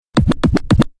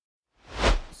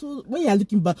So when you're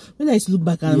looking back, when I used to look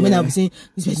back and when I was saying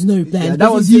this person not replying, yeah,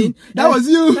 that was you. That was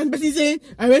you. And person saying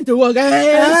I went to work.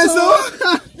 That's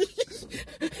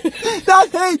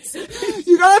hate.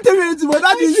 You cannot tell me anything, but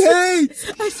that is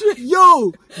hate. I swear.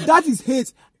 Yo, that is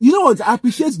hate. You know what? I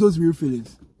appreciate those real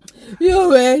feelings. Yo,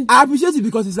 man. I appreciate it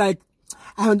because it's like,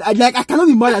 I cannot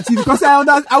be mad at you because I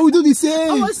will do the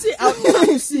same.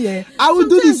 I will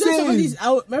do the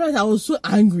same. Remember, I was so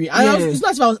angry. It's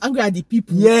not as if I was angry at the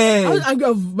people. Yeah. I was angry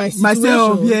at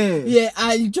myself. Yeah.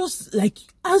 I just like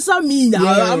answer me now.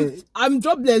 Yeah. I'm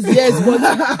jobless, yes, but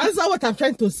answer what I'm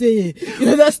trying to say. You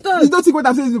understand? You don't think what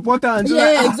I'm saying is important.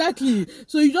 Yeah, exactly.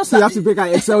 So you just you have to break an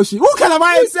Excel sheet. Who cares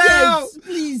about Excel? Yes,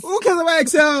 please. Who cares about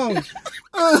Excel?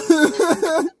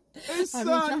 It's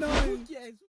so annoying.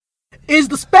 It's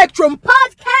the Spectrum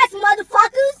Podcast,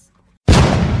 motherfuckers.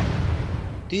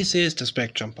 This is the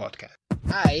Spectrum Podcast.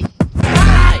 Hi.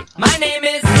 My name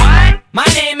is what? My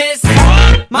name is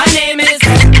what? My name is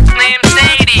name's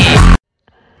Sadie.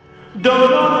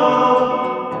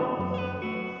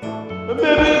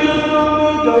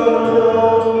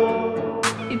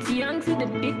 It's young to the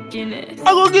beginning.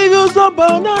 I will give you some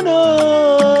banana.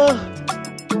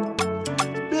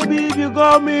 Baby, if you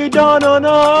got me down or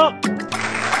not.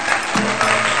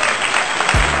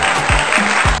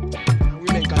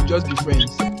 Women can just be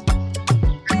friends.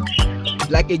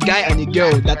 Like a guy and a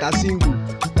girl that are single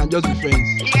can just be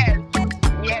friends.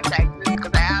 Yes, I do,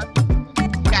 because I have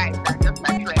guys that are just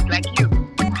my friends, like you.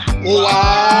 Wow!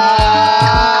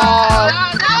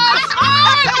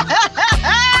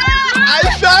 I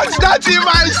felt that in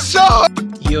my soul!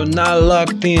 You're now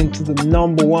locked into the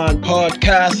 #1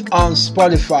 podcast on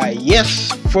Spotify.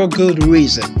 Yes, for good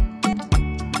reason.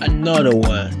 Another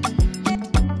one.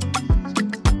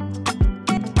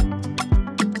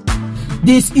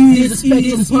 This is the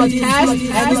Spectrum Podcast.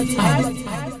 And it's time.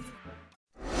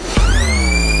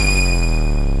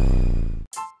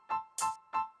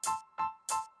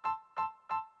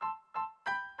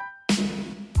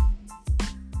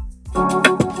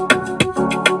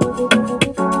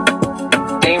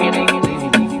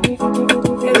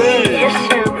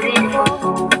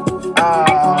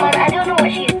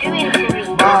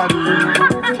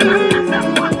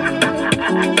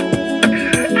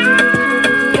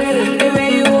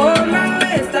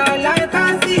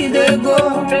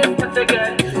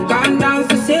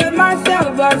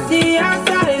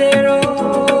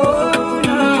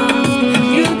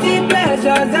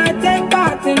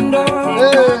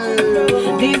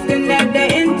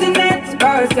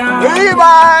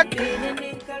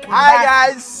 Hi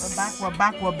guys, We're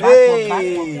back.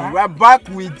 We're back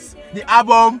with the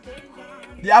album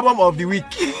of the week.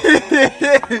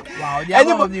 Wow, the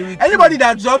album of the week. Anybody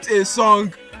that dropped a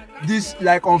song this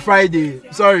like on Friday,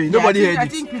 sorry, nobody heard it. I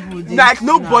think people did. Like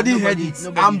nobody heard it.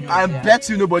 I bet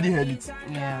you nobody heard it.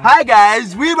 Yeah. Hi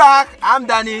guys, we back. I'm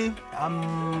Danny.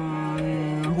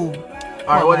 Who?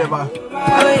 Alright, whatever.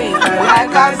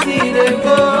 Like I see they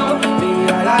go,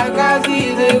 like I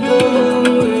see they go.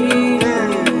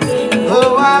 Go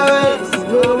my ways,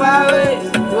 go my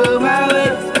ways, go my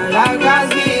ways. Like I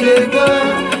see they go,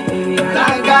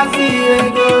 like I see they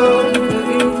go.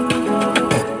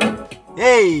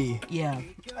 Hey. Yeah,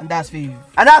 and that's Fave.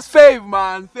 And that's Fave,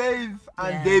 man. Fave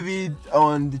and Yeah. David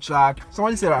on the track.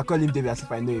 Someone said I call him David as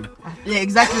if I know him. Yeah,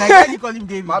 exactly. Like why do you call him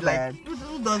David? My Like bad.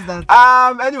 who does that?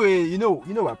 Anyway, you know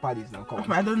what party is now. Come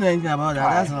on. I don't know anything about that.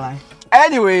 That's a lie.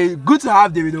 Anyway, good to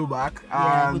have Davido back.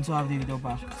 Yeah, good to have David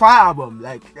back. Fire album.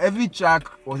 Like every track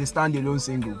was a standalone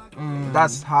single.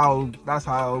 That's how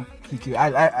he came.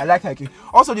 I like how he came.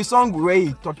 Also the song where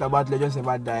he talked about Legends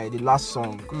Never Die, the last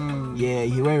song. Yeah,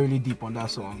 he went really deep on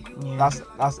that song. Yeah.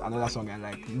 That's another song I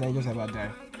like. Legends Never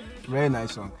Die. Very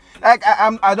nice song. Like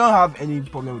I don't have any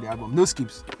problem with the album. No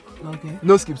skips. Okay.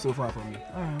 No skips so far for me.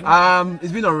 Alright.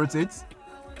 It's been on rotate.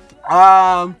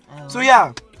 So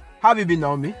yeah, how have you been,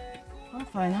 Naomi? I'm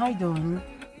fine. How you doing?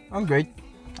 I'm great.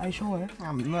 Are you sure?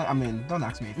 Don't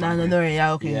ask me. If No. I'm great.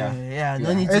 Yeah. Okay. Yeah.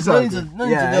 No need to It's delve all good. into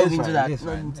Yeah, delve it's into fine, that. it's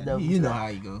No fine. need to delve You into know that. how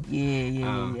you go.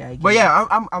 Yeah. I But get yeah,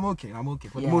 I'm okay.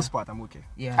 For the Yeah. most part, I'm okay.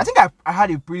 Yeah. I think I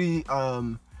had a pretty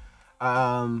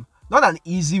not an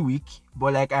easy week,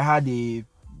 but like I had a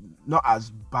not as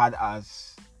bad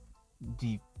as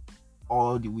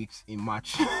all the weeks in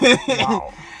March.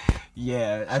 Wow.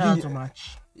 Yeah, Shout out to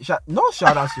March. No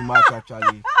shout outs to March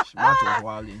actually. March was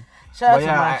wilding. Shout out But to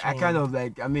yeah, March. I kind of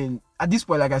like, at this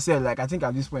point, like I said, like I think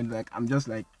at this point, like I'm just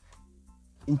like,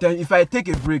 if I take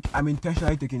a break, I'm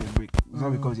intentionally taking a break. It's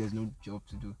not because there's no job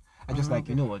to do. I just like,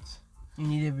 you know what? You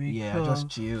need a break. Yeah, just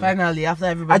chill. Finally, after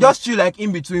everybody, I just chill like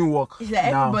in between work. It's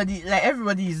like now.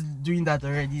 everybody is doing that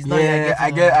already. It's not Yeah,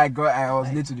 like I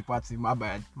was late to the party. My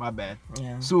bad.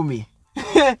 Yeah. Sue me.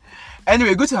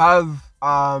 Anyway, good to have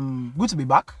good to be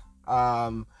back.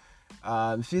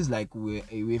 It feels like we're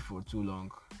away for too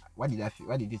long. Why did it feel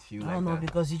like I don't know, that?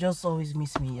 because you just always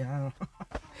miss me. I don't know.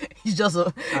 He's just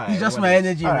Alright, my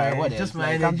energy, man. What Just else?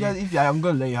 my Like, energy. I'm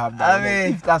gonna let you have that. I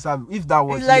mean, if that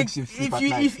was It's like makes you sleep at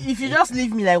night. if you just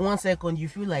leave me like 1 second, you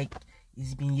feel like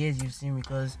it's been years you've seen me,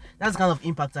 because that's the kind of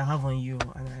impact I have on you,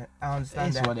 and I understand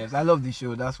It's that. what else. I love the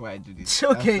show. That's why I do this.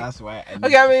 Okay. That's why.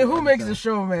 Okay, I mean, who makes the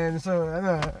show, man? So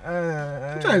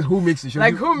I don't know. Who makes the show?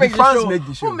 Like, who makes the fans show? make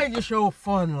the show? Who make the show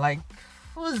fun? Like,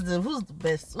 who's the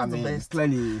best? Who's the best?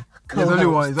 Clearly,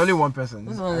 Co-host. there's only one person.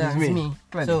 Who's It's the one that- me. It's me.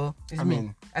 Clearly. So it's I me.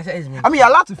 mean- I said it's me. I mean, you're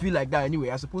allowed to feel like that anyway.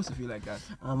 You're supposed to feel like that.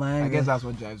 Oh, my I guess that's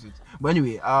what drives it. But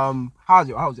anyway, how's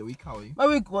your week? How are you? my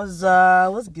week was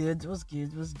good. Was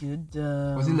good. Was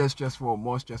Was it less stressful or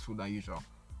more stressful than usual?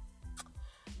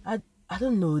 I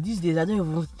don't know. These days, I don't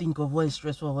even think of what is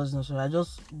stressful or what's not. So I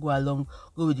just go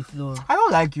with the flow. I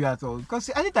don't like you at all, because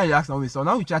anytime you ask Naomi, so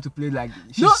now we try to play like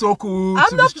she's No, so cool I'm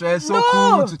to not- be stressed, so no.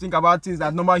 cool to think about things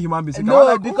that normal human beings think No, about.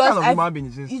 Like, because what kind of I- human being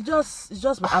is this? It's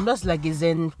just I'm just like a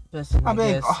Zen person. I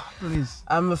beg, guess. please.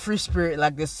 I'm a free spirit,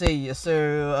 like they say.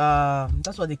 So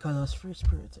that's what they call us, free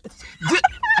spirit.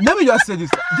 Let me just say this.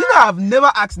 I've never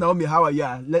asked Naomi how are you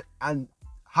and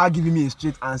her giving me a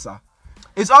straight answer.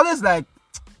 It's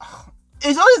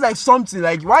always like something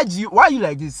like why are you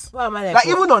like this? Why am I Like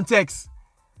even on text.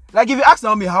 Like if you ask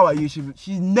Naomi how are you,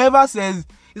 she never says.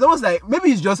 It's almost like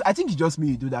maybe I think it's just me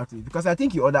you do that with, because I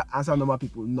think you answer normal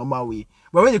people normal way.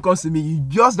 But when it comes to me, you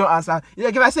just don't answer.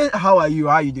 Like if I say how are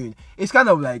you doing? It's kind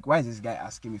of like, why is this guy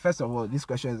asking me? First of all, this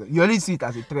question you only see it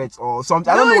as a threat or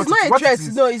something. I don't know it's what not a threat. it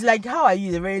is. No, it's like how are you?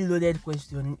 It's a very loaded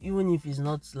question, even if it's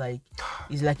not like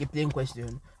it's like a plain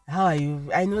question. How are you?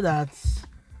 I know that.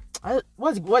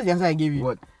 What's the answer I gave you?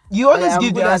 What? You always I'm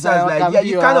give the good as answers I like can be,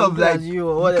 you or kind I'm of good like as you,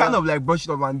 or you whatever. kind of like brush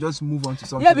it off and just move on to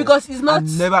something. Yeah, because else it's not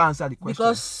and never answer the question.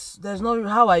 because there's no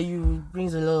how are you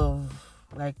brings a lot of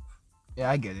like. Yeah,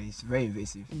 I get it. It's very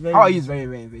invasive. Very How are you is very,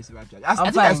 very invasive actually. I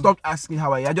think I fine. stopped asking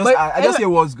how are you. I But just say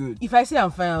what's good. If I say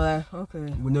I'm fine, I'm like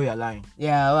okay. We know you're lying.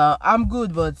 Yeah, well, I'm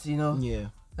good, but Yeah.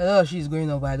 a lot of shit is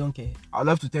going on, but I don't care. I'd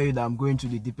love to tell you that I'm going through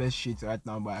the deepest shit right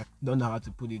now, but I don't know how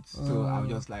to put it. So I'm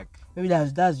just like, Maybe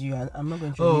that's you. I'm not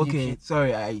going to. oh, okay.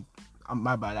 Sorry, I'm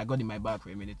my bad. I got in my bag for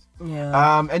a minute.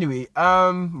 Yeah. Anyway,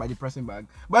 my depressing bag.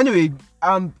 But anyway,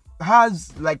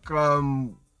 has like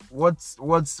what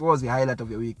was the highlight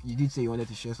of your week? You did say you wanted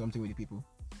to share something with the people.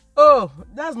 Oh,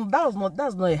 that's not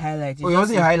a highlight. It's Oh, it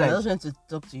wasn't a highlight? I just want to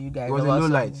talk to you guys. It was a about low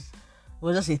something. light. It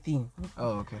was just a thing. Oh,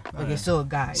 okay. Okay, Alright. so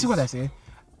guys. See what I say?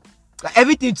 Like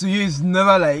everything to you is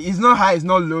never like it's not high, it's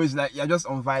not low. It's like you're just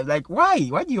on vibe. Like why?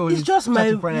 Why do you always It's just try my-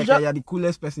 to pretend it's like just- you're the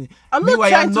coolest person? I'm not Meanwhile,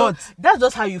 trying you're to. not. That's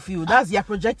just how you feel. You're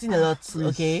projecting a lot.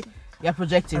 Okay, you're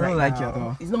projecting I don't right like you now. at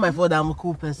all. It's not my fault that I'm a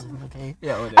cool person. Okay.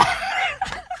 Yeah, all that.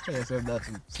 Tell yourself that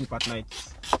to sleep at night.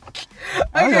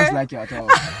 I don't just like you at all.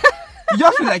 You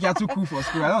just feel like you're too cool for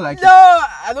school. I don't like No,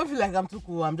 I don't feel like I'm too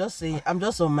cool. I'm just saying. I'm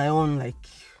just on my own. Like, it.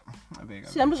 I beg.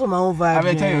 see, I'm just on my own vibe. I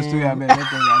mean, tell your man. story. I mean, I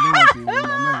don't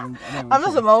want to. I'm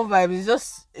just on my own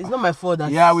vibe. It's not my fault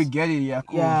that. Yeah, we get it. Yeah,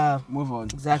 cool. Yeah. Move on.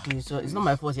 Exactly. So it's not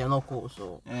my fault you're not cool.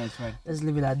 So Yeah, it's fine. let's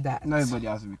leave it at that. Not everybody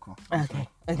has to be cool.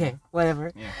 Okay.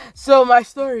 Whatever. Yeah. So my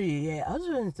story. Yeah, I was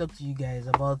going to talk to you guys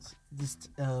about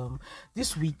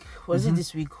this week. Was it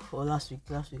this week or last week?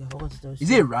 Last week. I forgot to tell you. Is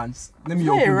it a rant? Let me It's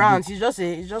not open a the rant. book.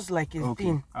 It's just like a Okay.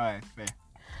 thing. Alright, fair.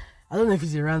 I don't know if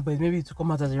it's a rant, but maybe it will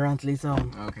come out as a rant later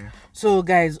on. Okay. So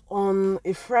guys, on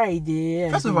a Friday.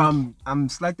 First of all, I'm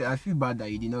slightly. I feel bad that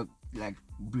you did not like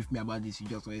brief me about this. You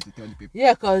just wanted to tell the people.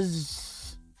 Yeah,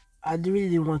 cause I really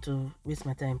didn't want to waste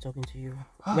my time talking to you.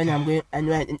 When I'm going, I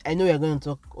know you're going to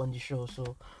talk on the show.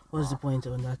 So what's the point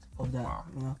of that? Wow.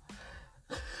 You know.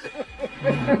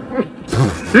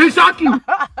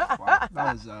 Wow,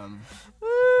 that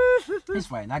was It's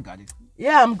fine. I got it.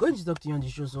 Yeah, I'm going to talk to you on the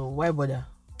show. So why bother?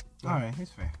 All right,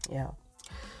 it's fair. Yeah.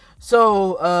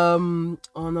 So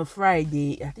on a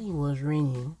Friday, I think it was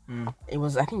raining. I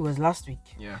think it was last week.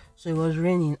 Yeah. So it was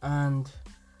raining and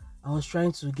I was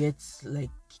trying to get like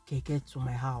keke to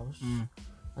my house.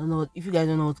 I don't know if you guys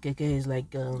don't know what keke is,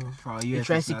 like For a US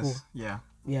tricycle. listeners, Yeah.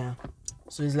 Yeah.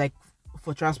 So it's like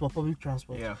for transport, public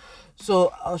transport. Yeah.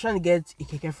 So I was trying to get a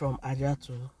keke from Adia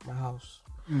to my house.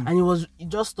 And it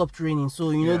just stopped raining.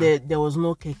 So you know there was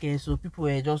no keke. So people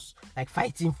were just like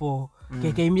fighting for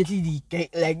keke. Immediately the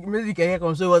keke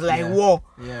comes. So it was like war.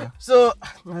 Yeah. So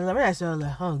when I saw, I was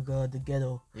like, oh god, the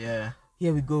ghetto. Yeah.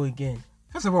 Here we go again.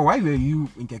 First of all, why were you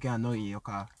in keke and not in your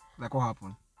car? Like, what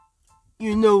happened?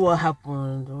 You know what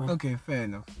happened? Okay, fair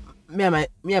enough. Me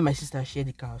and my sister shared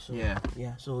the car, so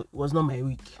Yeah. So it was not my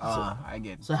week. I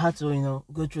get it. So I had to,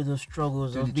 go through those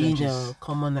struggles Through of the being trenches. a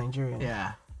common Nigerian.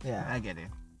 Yeah, I get it.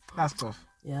 That's tough.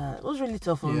 Yeah, it was really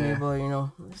tough for me, Yeah. but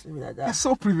let's leave it at You're that.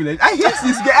 so privileged. I hate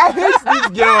this girl. I hate this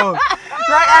girl.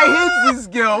 Like, I hate this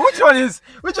girl. Which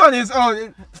one is?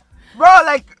 Oh, bro,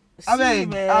 like, I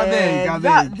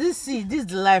beg. This is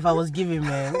the life I was giving,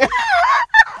 man.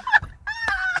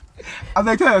 I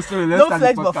beg, tell your story. Let's Don't start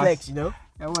flex the but podcast. flex,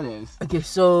 Yeah, what else? Okay,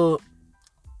 so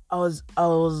I was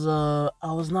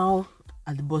now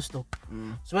at the bus stop.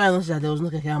 So when I noticed that there was no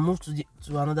keke, I moved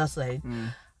to another side.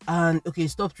 And okay, it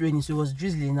stopped raining, so it was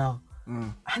drizzling now.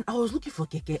 And I was looking for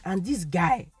keke, and this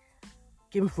guy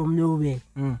came from nowhere.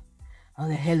 I was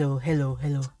like, hello.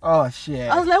 Oh shit.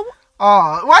 I was like, what?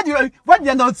 Oh, why do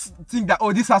you not think that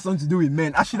this has something to do with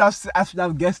men? I should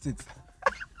have guessed it.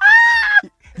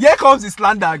 Here comes the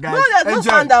slander, guys. No, there's no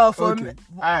slander for me.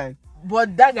 Alright.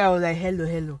 But that guy was like,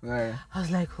 hello. Right. I was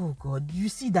like, oh God, you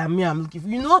see that me I'm looking for.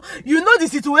 You know the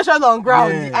situation on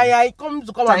ground. Yeah. I come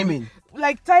Timing.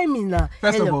 Timing now.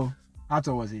 First of all, how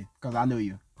tall was he? Because I know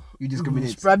you. You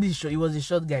discriminate. It's probably short. He was a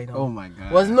short guy now. Oh my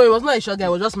god. It was not a short guy. It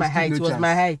was just my Still height. no It was chance.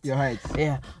 my height. Your height.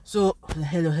 Yeah. So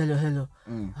hello.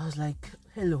 I was like,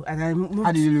 hello, and I moved.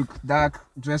 How did you look? Dark,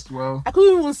 dressed well. I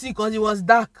couldn't even see because it was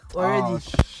dark already. Oh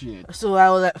shit. So I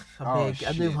was like, I Oh, beg, I don't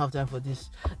shit. even have time for this.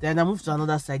 Then I moved to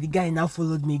another side. The guy now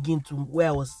followed me again to where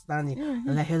I was standing. I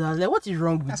was like, hello. I was like, what is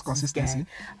wrong with That's this consistency. guy?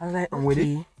 I was like, I'm with it.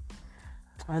 okay.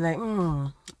 I was like,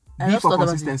 I B just for thought about it.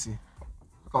 consistency.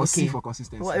 Or C Okay. for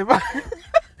consistency. Whatever.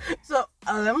 So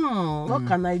I was like, what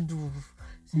can I do?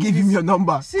 Give him your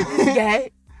number.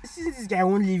 See this guy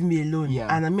won't leave me alone.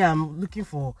 Yeah. And I'm looking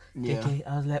for Yeah. Keke.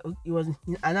 I was like, he was,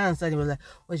 and I answered. He was like,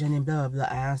 what's your name? Blah blah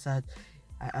blah. I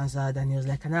answered, and he was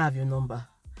like, can I have your number?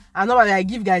 And normally I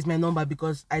give guys my number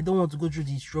because I don't want to go through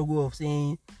the struggle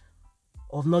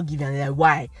of not giving. And they're like,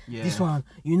 why? Yeah. This one,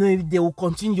 if they will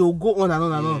continue, they'll go on and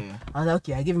on and on. Yeah. I was like,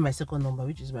 okay, I gave him my second number,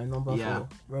 which is my number Yeah. for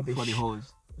rubbish. For the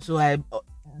hoes. So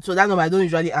so that number I don't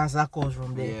usually answer calls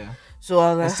from there. Yeah. So I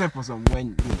was like, Except for some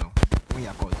when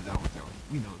you're called to that hotel.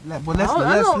 But I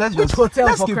don't know let's which just hotel,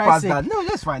 let's for skip Christ's past sake. that. No,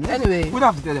 that's fine. Anyway. we don't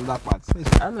have to tell them that part. It's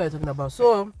I fine. don't know what you're talking about.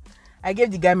 So I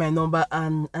gave the guy my number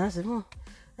and I said,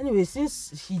 anyway,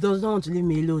 since he does not want to leave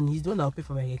me alone, he's the one that will pay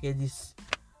for my keke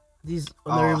this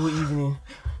honorable evening.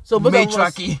 So both of us,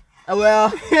 Matriarchy.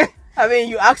 well, I mean,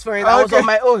 you asked for it. I was Okay. on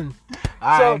my own.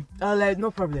 Alright. So I was like,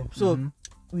 no problem. So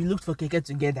we looked for keke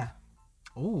together.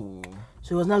 Oh. So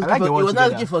he was not I like the looking for, one he was not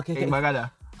together. looking for Hey, keke.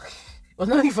 Magada. He was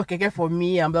not looking for keke for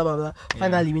me and blah blah blah.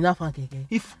 Finally, we now found keke.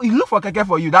 If you look for keke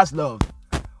for you, that's love.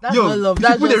 That's not love. You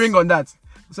That's should put a just, ring on that.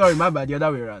 Sorry, my bad. The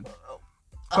other way around.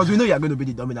 Because we know you're going to be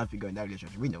the dominant figure in that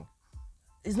relationship. We know.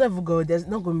 it's never good. There's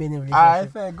not going to be any Alright,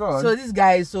 relationship. fair, go on. So this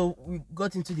guy, so we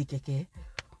got into the keke.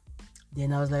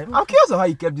 Then I was like, I'm curious of how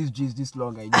you kept this gist this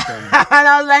long and you didn't tell me. and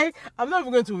I was like, I'm not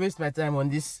even going to waste my time on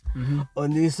this.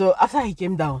 So after he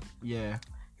came down, Yeah.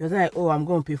 he was like, oh, I'm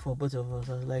going to pay for both of us.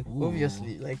 I was like, Ooh.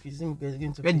 obviously, like he's going to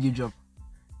Where pay. did you drop?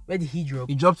 Where did he drop?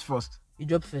 You dropped first. He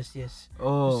dropped first, yes.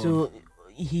 Oh. So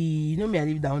me, I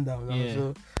live down now. Yeah.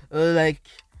 So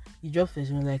he dropped first.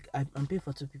 And was like, I'm paying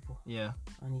for two people. Yeah.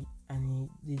 And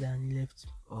he did that and he left.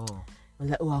 Oh. I was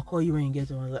like, oh, I'll call you when you get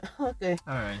home. I was like, okay.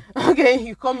 Alright. Okay,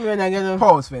 you call me when I get home.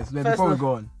 Pause first. First Before we off-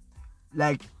 go on.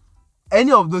 Like,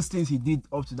 any of those things he did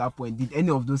up to that point, did any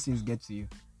of those things get to you?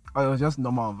 Or it was just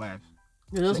normal vibes?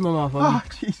 It's just normal for me. Oh,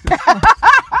 Jesus.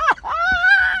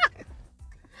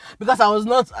 Because I was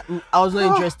not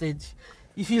interested.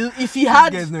 If he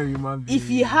had This guy's not a human being. if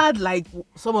he had like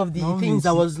some of the things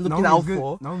I was looking out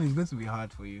for, Naomi, it's going to be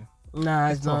hard for you. nah,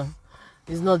 it's not. tough.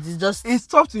 It's not. It's just It's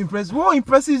tough to impress. What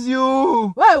impresses you?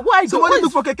 why Somebody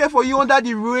look for keke for you under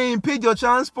the rain, paid your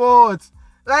transport.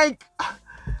 Like,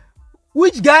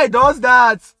 which guy does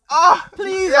that?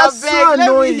 please, you're I so beg, let me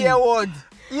annoying. hear word.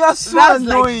 You're so That's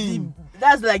annoying.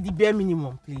 that's like the bare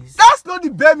minimum, please. That's not the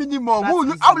bare minimum.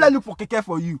 That's How will I easy. look for keke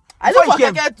for you? I look Before for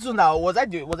he came- keke too now. Was I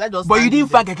just? But you standing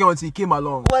didn't there? find keke until he came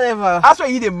along. Whatever. That's why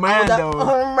you need a I man was like, though.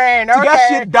 oh man, To get okay.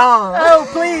 shit down. Oh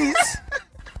please.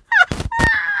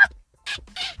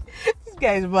 This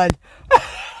guy is bad.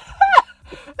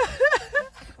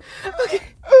 Okay.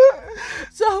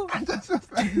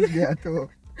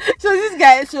 So this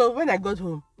guy. So when I got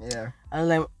home, Yeah. I was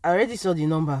like, I already saw the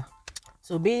number.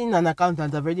 So being an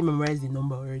accountant, I've already memorized the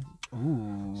number already.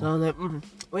 Ooh. So I was like,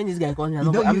 when this guy calls me, I'm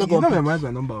You not don't going to pick. memorize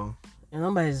my number. Your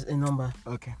number is a number.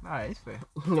 Okay. Alright, it's fair.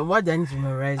 What do I need to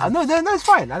memorize? No, it's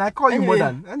fine. And I call you more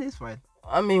Anyway. than. And it's fine.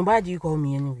 I mean, why do you call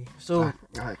me anyway? So,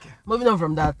 Okay. moving on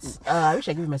from that, I wish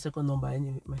I gave you my second number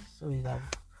anyway. So I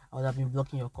would have been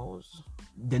blocking your calls.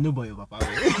 They know about your papa.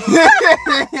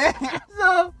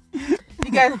 So, the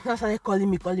guy started calling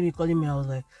me. I was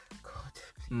like, God,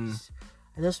 please.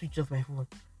 I just switched off my phone.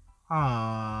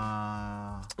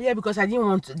 Yeah, because I didn't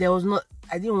want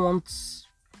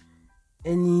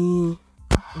any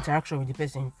interaction with the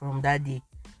person from that day.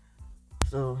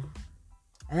 So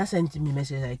I just sent him a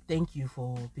message like, thank you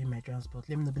for paying my transport.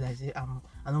 Let me not be like, say I'm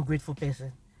an ungrateful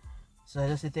person. So I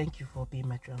just said, thank you for paying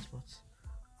my transport.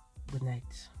 Good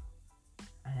night.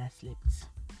 And I slept.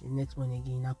 The next morning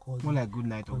again, I called. More like good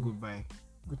night or goodbye.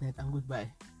 Good night and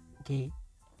goodbye. Okay.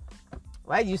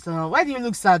 Why do you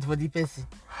look sad for the person?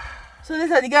 So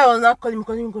later the guy was not calling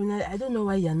me. I don't know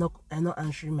why you're not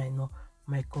answering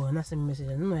my call. And I sent me a message.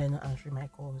 I don't know why you're not answering my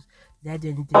calls. Did I do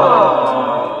anything?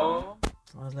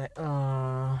 I was like,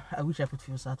 I wish I could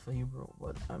feel sad for you, bro.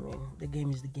 But I mean, the game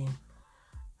is the game.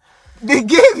 The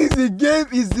game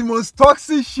is the most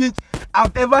toxic shit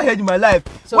I've ever heard in my life.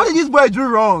 So, what did this boy do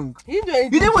wrong? He didn't do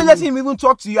anything. You didn't even let him even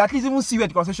talk to you, at least even see where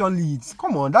the conversation leads.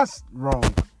 Come on, that's wrong.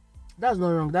 That's not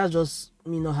wrong. That's just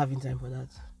me not having time for that.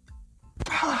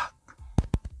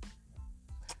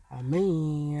 I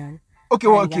mean, okay.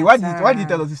 Why did you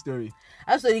tell us this story?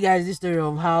 I told you guys this story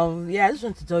of how, I just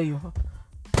want to tell you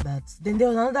that then there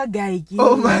was another guy again.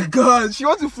 Oh my god, she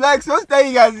wants to flex. She wants to tell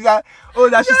you guys that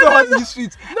she's so hot in the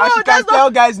street and she can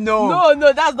tell guys no.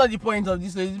 No, that's not the point of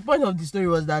this story. The point of the story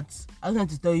was that I was going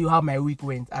to tell you how my week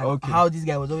went and how this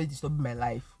guy was always disturbing my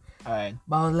life. Alright.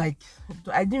 But I was like,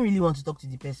 I didn't really want to talk to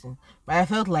the person, but I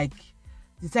felt like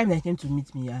the time they came to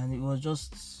meet me and it was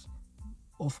just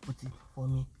off-putting for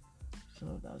me. So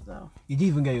that was that. You didn't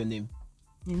even get your name.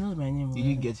 He knows my name. You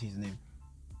didn't get his name.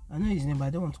 I know his name, but I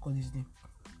don't want to call his name.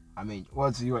 I mean,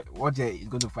 what he's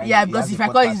going to find? Yeah, because if I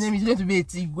call his name, he's going to be a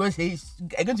thief.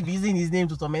 I'm going to be using his name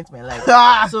to torment my life.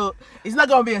 So it's not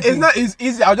going to be a thing. It's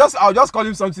easy. I'll just call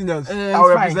him something else. I'll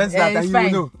represent that, and you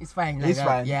will know. It's fine. Like it's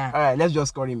fine. Yeah. All right, let's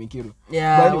just call him Ikiru.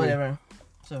 Yeah, but anyway. whatever.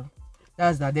 So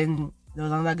that's that. Then there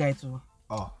was another guy too.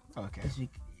 Oh, okay. This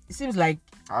week. It seems like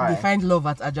they find love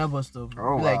at Ajabo stop.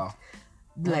 Oh, wow.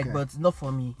 Like, but not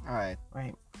for me. All right.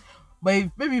 Right. But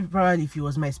probably if he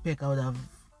was my spec, I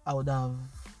would have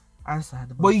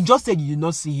answered. But you just said you did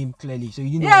not see him clearly, so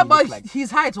you didn't know yeah, what he but looked like.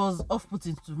 his height was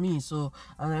off-putting to me, so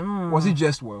I was like, Was he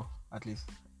dressed well, at least?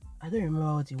 I don't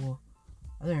remember what he wore.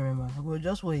 I don't remember. I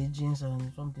just wore jeans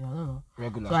and something. I don't know.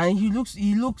 Regular. So and he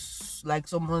looks like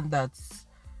someone that's,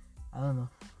 I don't know,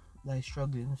 like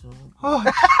struggling. So.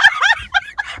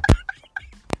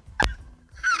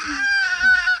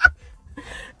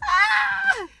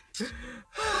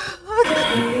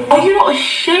 Are you not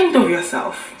ashamed of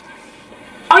yourself?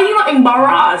 Are you not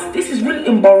embarrassed? This is really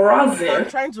embarrassing. I'm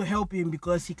trying to help him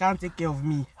because he can't take care of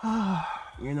me.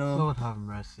 You know. Lord have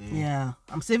mercy. Yeah,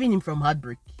 I'm saving him from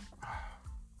heartbreak.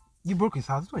 You broke his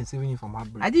heart. That's why I'm saving him from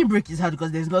heartbreak. I didn't break his heart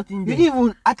because there's nothing there. You didn't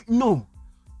even no.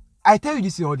 I tell you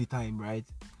this all the time, right?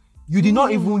 You did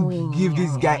not even give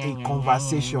this guy a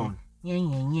conversation.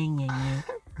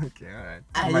 Okay, alright.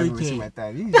 I'm not even wasting my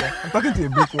time. I'm talking to a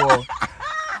brick wall.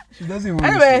 She doesn't even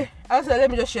Anyway,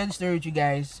 let me just share the story with you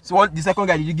guys. So what, the second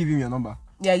guy, did you give him your number?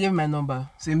 Yeah, I gave him my number.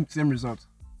 Same result.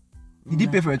 Did he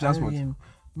pay for your transport?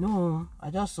 No, I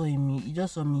just saw him. He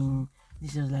just saw me.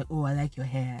 This was like, oh, I like your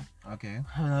hair. Okay.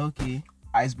 I was like, okay.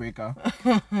 Icebreaker.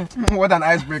 What an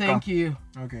icebreaker. Thank you.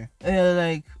 Okay.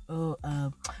 Like, oh,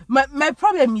 my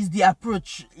problem is the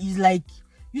approach. Is like,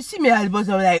 you see me at the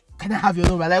bottom, like, can I have your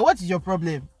number? Like, what is your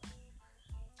problem?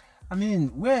 I mean,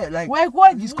 where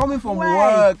what? He's coming from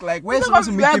work. Like, where's supposed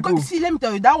to meet people? See, let me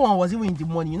tell you, that one was even in the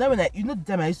morning. You know when the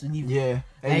time I used to leave. Yeah,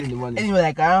 early like, in the morning. Anyway,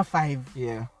 like around 5.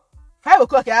 Yeah. 5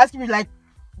 o'clock. You're asking me like,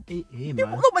 hey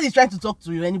man. Nobody's trying to talk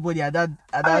to you. Anybody at that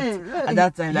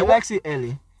time. Like, likes it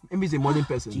early. Maybe he's a morning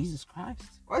person. Jesus Christ.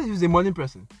 What if he's a morning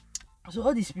person? So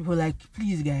all these people, like,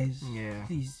 please, guys. Yeah.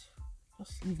 Please,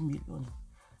 just leave me alone.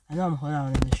 I know I'm holding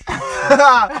on in the street.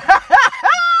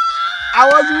 I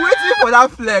was waiting for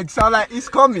that flex. So I'm like, it's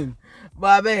coming. But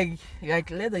I beg, like,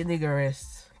 let the nigga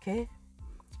rest, okay?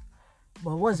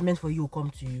 But what's meant for you will come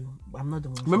to you. I'm not the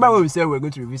one. Remember when we said we were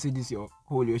going to revisit this your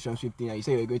whole relationship thing, and you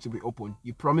said you were going to be open.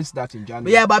 You promised that in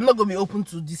January. But I'm not going to be open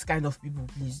to this kind of people.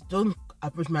 Please don't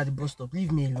approach me at the bus stop.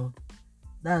 Leave me alone.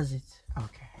 That's it.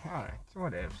 Okay. All right. So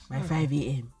what else? By 5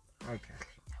 a.m. Okay.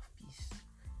 Peace.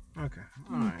 Okay.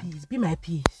 Be my peace. Be my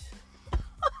peace.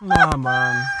 Nah,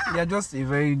 man. You're just a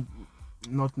very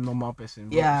not normal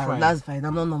person. Yeah, fine. that's fine.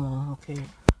 I'm not normal. Okay.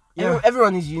 Yeah.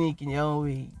 Everyone is unique in their own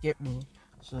way. Get me?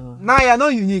 So. Nah, you're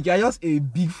not unique. You're just a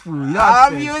big fool. You know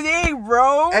I'm unique,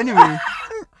 bro. Anyway,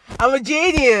 I'm a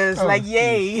genius. Oh, like,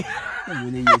 yay.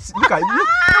 Look at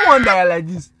no wonder you're like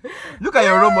this. Look at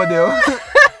your role model.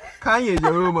 Kanye is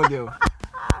your role model.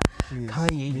 Please,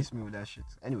 Kanye. miss me with that shit.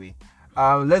 Anyway,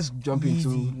 let's jump Easy.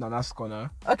 into Nana's corner.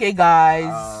 Okay,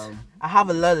 guys. I have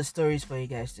a lot of stories for you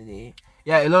guys today.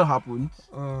 Yeah, a lot happened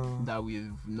that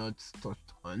we've not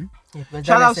touched on. Yeah, but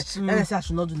Shout then out to. I said I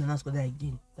should not do Nana's Koda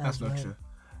again. That's not why. true.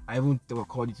 I even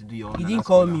called you to do your own. He didn't Nana's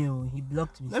call corner. me. Oh, he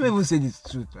blocked me. Let me even say the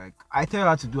truth. Like, I tell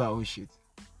her to do her own shit.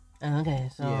 Okay,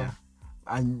 so Yeah.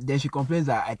 And then she complains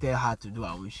that I tell her to do her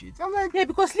own shit. I'm like, yeah,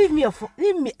 because leave me.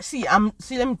 Let me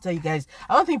tell you guys.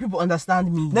 I don't think people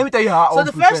understand me. let me tell you how. So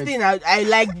the first thing I like,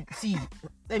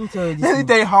 let me tell you this. Let me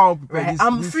tell you how I'm prepared. Right? This-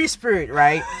 I'm this- free spirit,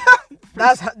 right?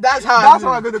 that's how. That's I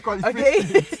how I'm move, going to call it.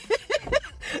 Okay.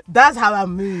 That's how I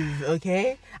move.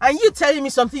 Okay. And you telling me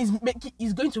something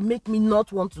is going to make me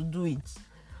not want to do it.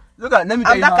 Look at. Let me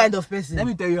tell I'm you that how, kind of person. Let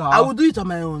me tell you how. I will do it on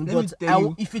my own, Let me but tell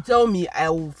you- if you tell me, I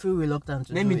will feel reluctant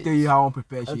to Let do me it. tell you how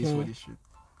unprepared she is Okay. for this shit.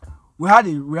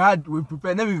 We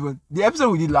prepared. Let me even the episode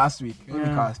we did last week. Let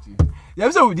me cast you. The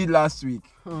episode we did last week.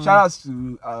 Shout out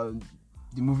to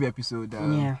the movie episode.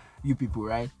 Yeah. You people,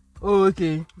 right? Oh,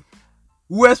 okay.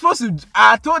 We were supposed to.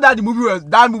 I told that the movie was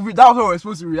that movie. That was what we were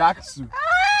supposed to react to,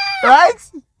 right?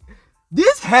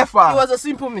 This heifer. It was a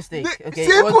simple mistake. The- Okay.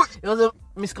 simple- It was a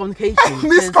miscommunication.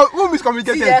 Who See,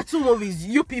 miscommunicated? there are two movies,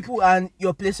 You People and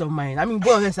Your Place of Mind. I mean,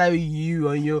 both of them say you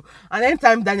and you. And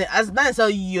anytime Daniel saw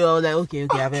you, I was like, okay,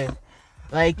 I bet.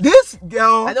 Like, This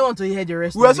girl. I don't want to hear the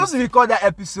rest We were of supposed it. to record that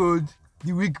episode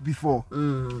the week before,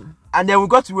 and then we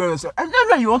got to where we said, and then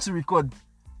when you want to record,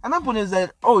 and that point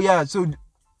said, oh yeah, so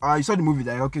you saw the movie,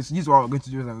 like, okay, so this is what we're going to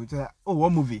do. And we said, oh,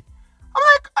 what movie? I'm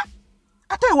like,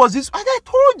 I thought it was this. I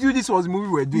told you this was the movie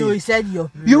we're doing. No, he said Your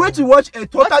You went to watch a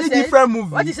What totally he said- different movie.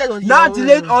 what he said was now your-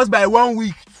 delayed us by 1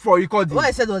 week for recording. What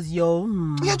I said was, yo.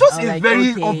 You're just I a was like,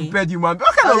 very okay. unprepared human. What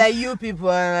I kind was of like,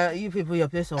 you people, Your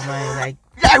Place of Mind. Like,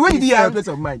 yeah? When did it you have a sounds- place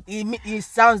of mind? It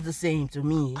sounds the same to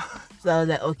me. So I was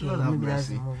like, okay, Lord have maybe that's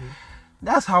the mercy. movie.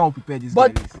 That's how unprepared this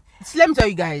But guy is. let me tell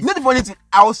you guys. You know the funny thing,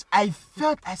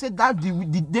 I said that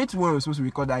the date when we were supposed to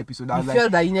record that episode, I You was feel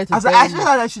like, that you need to I was tell like, I me. feel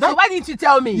like she So why didn't you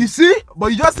tell me? you see, but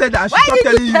you just said that. She Why stopped did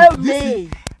telling you tell this me?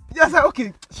 is- Just like,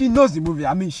 okay, she knows the movie.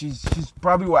 I mean, she's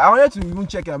probably what I wanted to even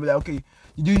check it and be like, okay,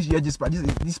 you do hear this part,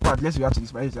 this part, let's react to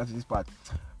this part, let's react to this part.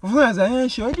 But for me, I was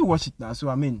like, she already watched it now, so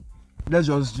I mean, let's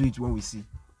just do it when we see.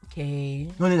 Okay.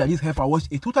 Not only that this heifer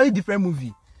watched a totally different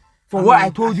movie from what I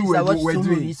told you I we're watched two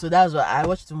doing. movies, so that's what I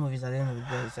watched 2 movies at the end of the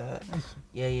day. So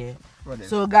yeah. Whatever.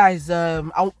 So guys, I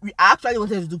actually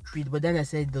wanted to do Creed, but then I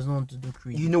said it doesn't want to do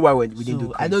Creed. You know why we didn't So, do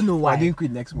Creed? I don't know why. We're doing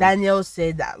Creed next month. Daniel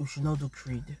said that we should not do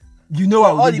Creed. You know why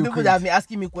All we the didn't do people Creed? that have been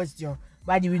asking me questions,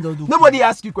 why did we not do Nobody Creed?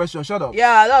 asked you question. Shut up.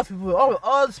 Yeah, a lot of people,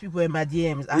 all these people in my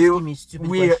DMs asking me stupid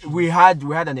questions. we had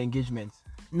an engagement.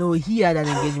 No, he had an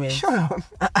engagement. Shut up.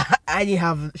 I didn't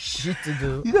have shit to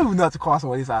do. You don't even know how to call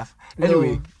somebody's ass. No.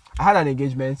 Anyway, I had an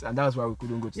engagement and that was why we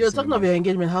couldn't go to You're the talking cinema. about your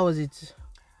engagement. How was it?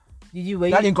 Did you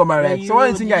wait? That didn't come out right.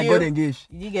 Someone think I got engaged.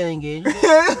 Did you get engaged?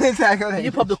 I got Did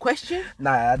you pop the question?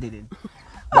 Nah, I didn't.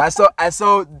 But I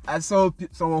saw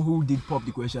someone who did pop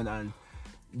the question and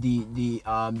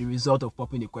the result of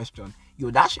popping the question.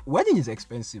 Yo, wedding is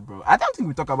expensive, bro. I don't think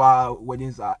we talk about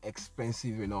weddings are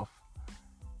expensive enough.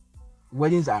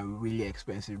 Weddings are really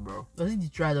expensive, bro. Was it the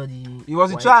trial or the? It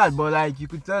was a white? child, but like you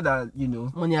could tell that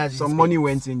Money has some its money space.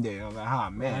 went in there. I was like, ah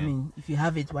man. I mean, if you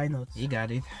have it, why not? you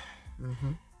got it.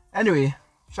 Anyway,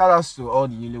 shout outs to all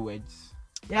the newlyweds.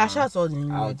 Yeah, shout out to all the out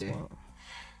newlyweds, there. man.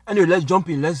 Anyway, let's jump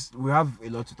in. We have a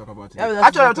lot to talk about today. Yeah, let's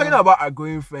Actually, I'm talk talking about- about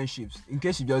outgrowing friendships. In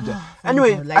case you just Thank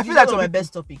anyway, God. I Like, feel this like is one of my some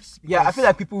best topics. yeah, I because feel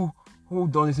like people who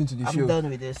don't listen to the I'm show, done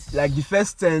with this. like the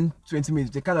first 10-20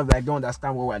 minutes, they kind of like don't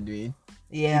understand what we're doing.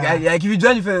 yeah, Like if you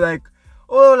join, you feel like,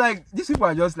 oh, like these people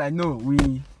are just like, no, we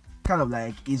kind of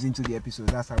like ease into the episode.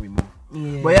 That's how we move.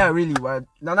 yeah. But yeah, really,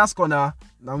 Nana's corner.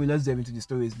 Now let's dive into the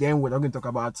stories. Then we're not going to talk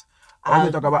about. I'm going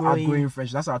to talk about Outgrowing- outgrowing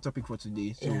friendship. That's our topic for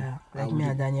today. So yeah, like we'll me do-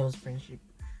 and Daniel's friendship.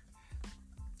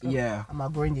 yeah, I'm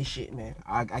outgrowing this shit, man.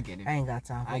 I get it. I ain't got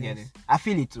time for I get this. it. I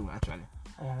feel it too, actually.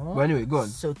 Aw. But anyway, go on.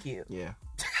 So cute. Yeah.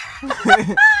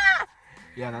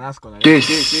 Yeah, Nana's corner. This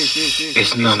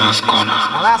is Nana's Corner.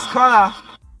 Nana's corner.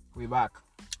 We're back.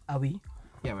 Are we?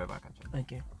 Yeah, we're back actually.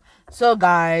 Okay. So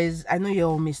guys, I know you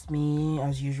all missed me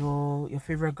as usual. Your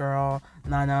favorite girl,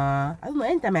 Nana. I don't know.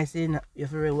 Anytime I say your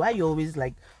favorite, why you always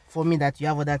like for me that you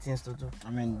have other things to do? I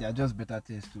mean, there are just better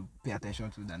things to pay attention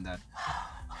to than that.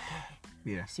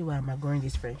 Yeah, See why I'm outgrowing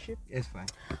this friendship? it's fine.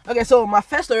 Okay, so my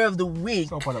first story of the week.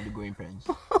 It's all part of the going pains.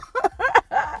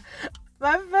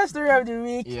 My first story of the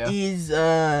week Yeah. is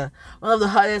one of the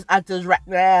hottest actors right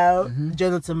now,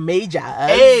 Jonathan Majors.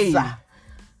 Hey!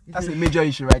 That's a major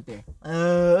issue right there.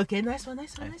 Okay, nice one.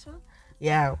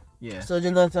 Yeah. Yeah. So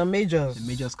Jonathan Majors. It's a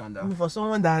major scandal. For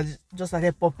someone that just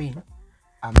started popping.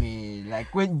 I mean,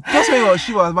 like when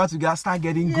she was about to start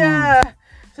getting good. Yeah.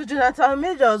 So Jonathan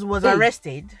Majors was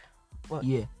arrested. What?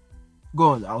 Yeah. Go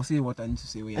on. I'll say what I need to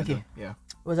say. When you're Okay. done. Yeah.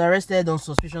 Was arrested on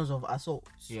suspicions of assault.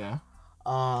 Yeah.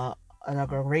 An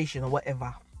aggravation or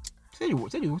whatever. Say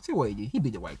what he did. He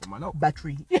beat the white woman up.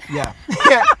 Battery. Yeah.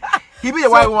 He beat the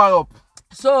white woman up.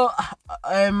 So,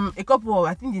 a couple,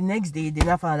 I think the next day, they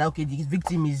now found out, okay, the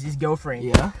victim is his girlfriend.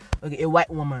 Yeah. Okay, a white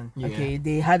woman. Yeah. Okay,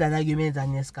 they had an argument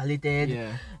and it escalated.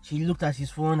 Yeah. She looked at his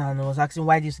phone and was asking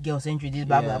why this girl sent you this,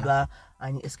 blah, blah, Yeah. blah.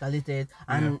 And it escalated.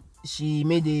 And she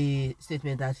made a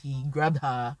statement that he grabbed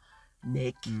her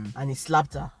neck and he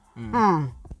slapped her.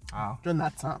 Wow.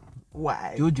 Jonathan,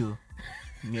 why? Jojo.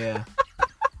 Yeah.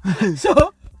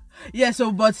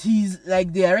 But he's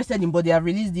like, they arrested him, but they have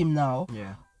released him now.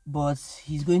 Yeah. But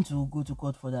he's going to go to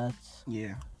court for that.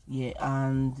 Yeah. Yeah,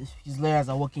 and his lawyers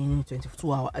are working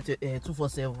 24 hours,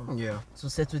 247 Yeah. to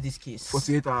settle this case.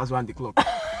 48 hours round the clock.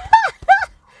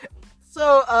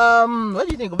 So, what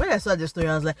do you think? When I saw the story,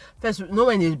 I was like, first,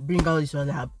 when they bring out this one,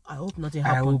 I hope nothing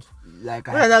happened. When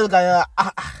I look at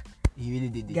it, he really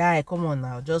did it. guy, come on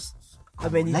now, just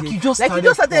Like you just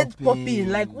started popping.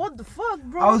 Like, what the fuck,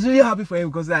 bro? I was really happy for him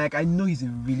because like I know he's a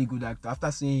really good actor. After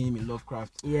seeing him in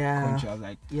Lovecraft Country, I was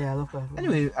like, yeah, I love that.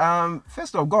 anyway,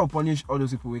 first off, God punish all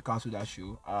those people who cancel that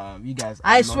show. You guys,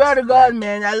 are I not, swear to God, like,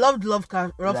 man, I loved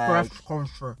Lovecraft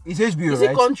Country. It's HBO, Is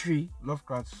right? it country?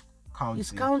 Lovecraft County.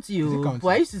 It's county, Is it oh. county? But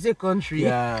I used to say country.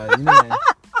 Yeah, you know, man,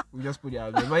 we just put it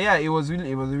out there. But yeah, it was a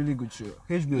really good show.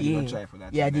 HBO did not try for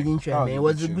that. Yeah, I Like, didn't try, that man. It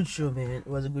was a show. good show, man. It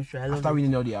was a good show. I loved After it.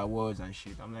 winning all the awards and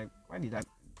shit, I'm like, why did that?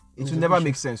 It was will a never good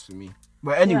make sense to me.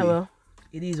 But anyway, Yeah, well,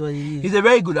 it is what it is. he's a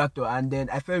very good actor, and then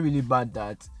I felt really bad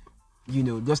that, you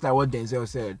know, just like what Denzel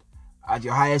said, at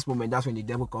your highest moment, that's when the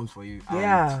devil comes for you. And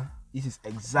Yeah. this is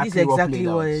This exactly is what exactly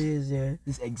played what out. it is, yeah.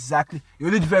 This is exactly the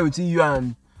only difference between you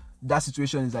and that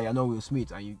situation is that you're not Will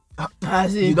Smith, and you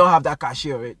don't have that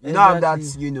cachet, right? You don't have that,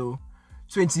 Exactly. you know,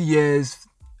 20 years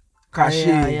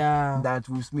cachet Yeah. that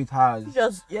Will Smith has.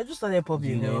 You just started popping,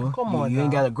 You know, man. Come on, you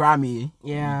ain't now. got a Grammy.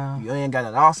 Yeah. You ain't got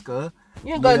an Oscar.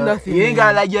 You ain't got know, nothing. You ain't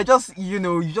man. got like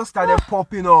you just started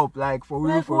popping up like for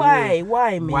real. Like, For why? real.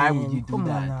 Why, man? Why would you do Come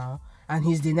that? on now. And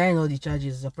he's denying all the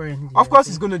charges, apparently. Of course,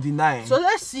 he's gonna deny. So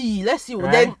let's see.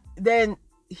 Right? Then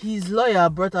his lawyer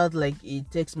brought out like a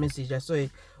text message. I saw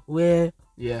it where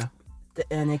yeah,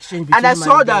 an exchange between and I him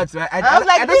saw and that. them. Right? I was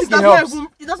like, I don't this think does it not helps. even.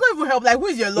 It does not even help. Like, who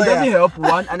is your It lawyer? doesn't help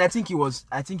one, and I think he was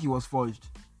forged.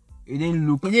 It didn't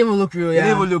look. It didn't even look real. It Yeah.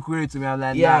 didn't even look real to me. I'm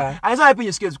like, Yeah. nah. And it's not helping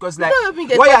your skills because like It's not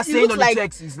helping what get- you're it saying looks on like- the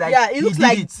text is like yeah, it he looks did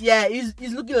like it. yeah,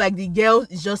 it's looking like the girl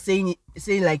is just saying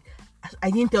like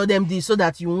I didn't tell them this so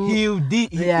that you won't. He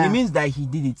did. Yeah. It means that he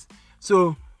did it.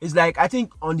 So it's like I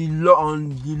think on the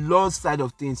law side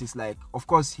of things, it's like of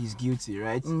course he's guilty,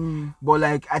 right? But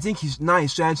like I think he's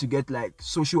trying to get like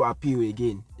social appeal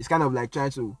again. It's kind of like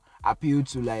trying to appeal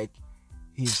to like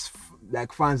his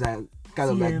like fans are kind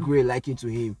of like CM. great liking to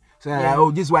him. So they're Yeah. like, oh,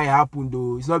 this is why it happened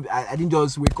though. It's not. I didn't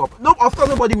just wake up. No, of course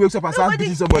nobody wakes up and starts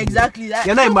beating somebody. Exactly. That.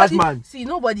 You're not a Nobody- madman. See,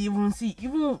 nobody even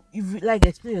even if you like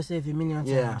explain yourself a million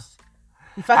Yeah. times.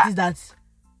 The fact is that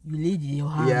you laid your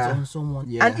hands Yeah. on someone,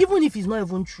 Yeah. and even if it's not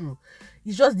even true,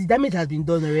 it's just the damage has been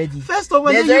done already. First of all,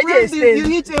 There's you, already a stain. you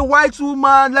hit a white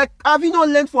woman. Like, have you not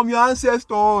learned from your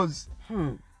ancestors?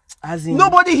 As in, No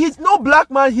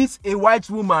black man hits a white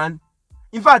woman.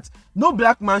 In fact, no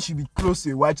black man should be close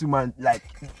to a white woman. Like,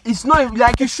 it's not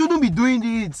like you shouldn't be doing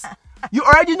it. You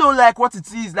already know like what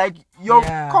it is. Like,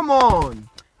 Yeah. come on.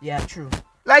 Yeah, true.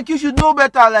 Like you should know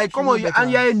better. Like, come know on, better.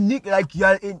 and you're a nick. Like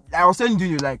I was telling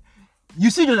you, like, you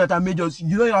see Jonathan Majors,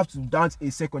 you don't have to dance a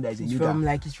second that is a It's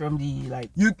nigga. from the like.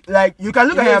 You can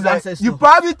look You at know him his like ancestor.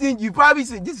 you probably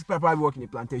say this is probably working in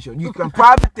a plantation. You can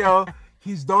probably tell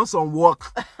he's done some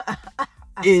work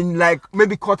in like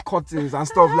maybe cut curtains and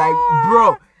stuff. Like,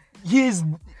 bro, he's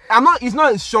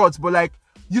not short, but like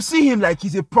you see him like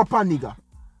he's a proper nigga.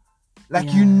 Like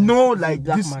Yeah, you know, he's a like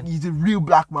black this, man. he's a real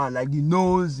black man. Like the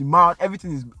nose, the mouth,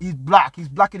 everything he's black. He's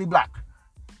blackity black.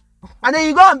 And then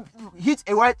you go and hit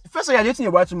a white. First of all, you're dating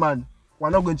a white man. We're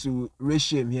not going to race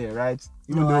shame here, right?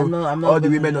 Even No, though I'm not all the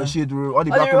gonna, women no. on shade room, all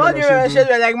the All black the women on shade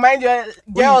room. like mind your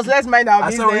girls, let's mind our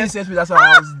I saw when he business. sent me, that's why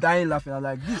I was dying laughing. I'm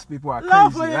like, these people are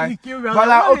Laugh crazy, when right? you kill me. But What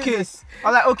like, is okay, this?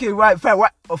 I'm like, okay, right, fine.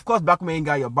 What? Of course, black men ain't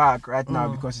got your back right now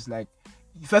because it's like,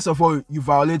 first of all, you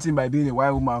violating by being a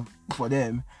white woman for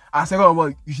them, And second of all,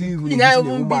 you shouldn't even You be not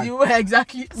beating a even be woman. the way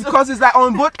exactly. So, Because it's like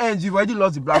on both ends, you've already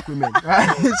lost the black women,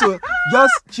 right? So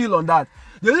just chill on that.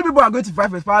 The only people who are going to fight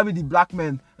for is probably the black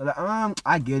men. They're like,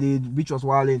 I get it, bitch was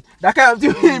wilding. That kind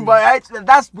of thing. But right,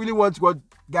 that's really what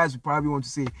guys would probably want to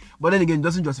say. But then again, it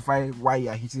doesn't justify why you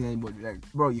are hitting anybody.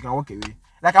 Like, bro, you can walk away.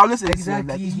 Like, I always say,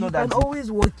 exactly. like, it's You not that can deep.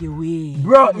 always walk away.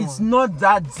 Bro, Come it's on. not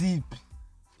that deep.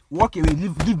 Walk away,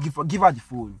 give her the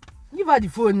phone. Give her the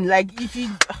phone. Like, if you.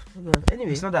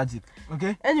 Anyway. It's not that deep,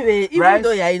 okay? Anyway, even Right?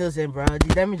 though you're innocent, bro, the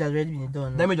damage has already been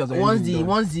done. Damage has already been done.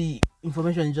 Once the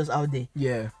information is just out there,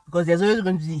 Yeah. because there's always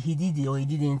going to be he did it or he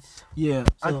didn't. Yeah.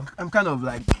 So- I'm kind of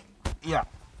like, yeah.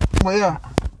 But yeah.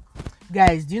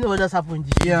 Guys, do you know what just happened? In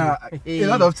this Yeah. video? A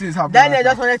lot of things happen. Daniel right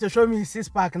just now. wanted to show me his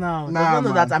 6-pack now. Does Nah, not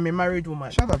know man. that I'm a married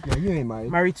woman. Shut up, man. You ain't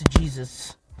married. Married to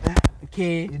Jesus.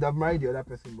 Okay. You'd have married the other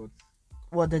person, but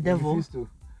What the devil? you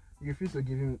refuse to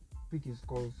give him pick his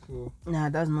calls. So Nah,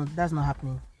 that's not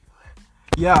happening.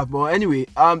 yeah, but anyway,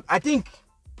 I think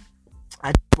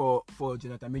for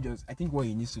Jonathan Majors, I think what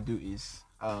he needs to do is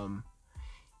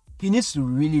he needs to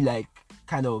really like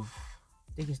kind of,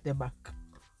 Take a step back.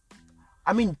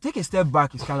 I mean, take a step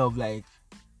back is kind of like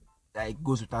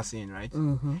goes without saying, right?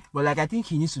 Mm-hmm. But like I think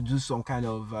he needs to do some kind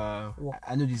of Work.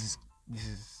 I know this is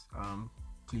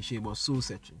cliche, but soul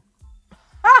searching.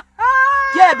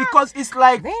 Yeah, because it's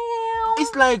like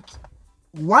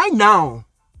why now?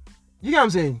 You get what I'm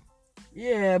saying?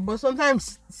 Yeah, but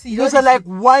sometimes see You know, so like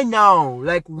why now?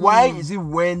 Like why is it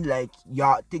when like you're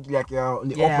on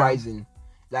the Yeah. uprising?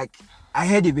 Like I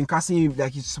heard they've been casting him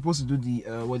like he's supposed to do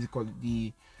the what's it called,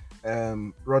 the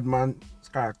Rodman's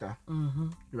character,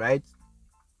 right?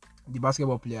 The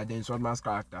basketball player, then Rodman's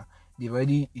character. He's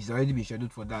already been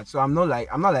scheduled for that. So I'm not like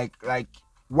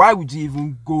why would you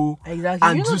even go exactly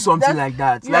and do something like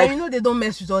that? Yeah, Like you know they don't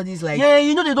mess with all these like yeah,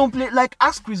 you know they don't play. Like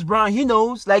ask Chris Brown, he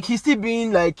knows. Like he's still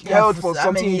being like held for how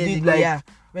something many he years did ago, like yeah,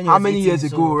 when he how was many 18, years so-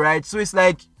 ago, right? So it's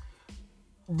like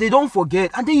they don't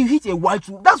forget, and then you hit a white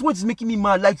woman. That's what is making me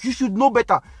mad. Like you should know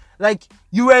better. Like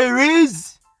you were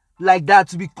raised like that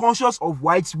to be conscious of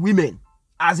white women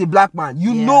as a black man.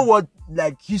 You Yeah. know what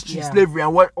like history, Yeah. slavery,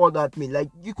 and what all that mean. Like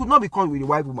you could not be caught with a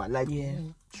white woman. Like Yeah,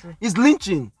 true. it's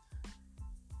lynching.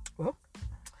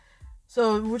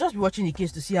 So we'll just be watching the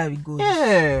case to see how it goes.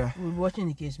 Yeah, We'll be watching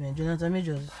the case, man. Jonathan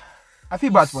Majors. I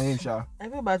feel bad for him, Sha. I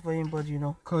feel bad for him, but you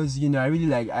know. Cause you know, I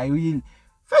really.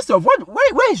 First off,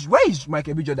 where is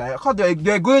Michael B. Jordan? Cause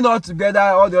they're going all together.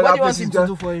 All the What other do you want places him to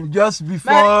do for him? just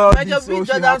before Michael this B. whole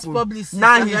shit Jordan's happened. publicist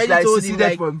Now has he's already like told him, seceded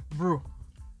like, from. bro,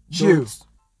 Chill. don't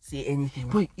say anything.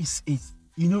 But it's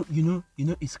you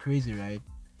know it's crazy, right?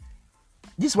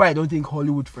 This is why I don't think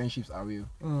Hollywood friendships are real.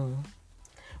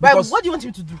 But Because- what do you want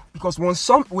him to do? Because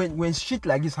when shit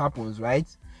like this happens, right?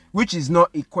 Which is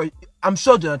not I'm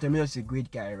sure Jonathan Majors is a great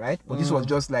guy, right? But this was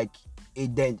just like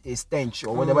a stench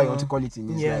or whatever you want to call it in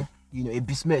his Yeah. like, you know, a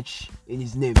besmirch in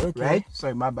his name, Okay. right?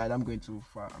 Sorry, my bad. I'm going too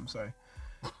far. I'm sorry.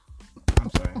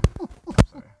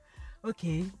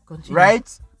 Okay, continue.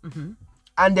 Right?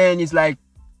 And then it's like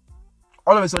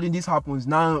all of a sudden this happens.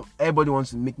 Now everybody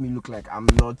wants to make me look like I'm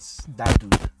not that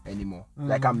dude anymore.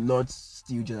 Like I'm not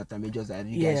still Jonathan Majors that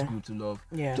you guys Yeah. grew to love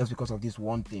Yeah. just because of this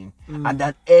one thing. And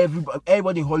that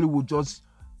everybody in Hollywood just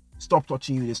stop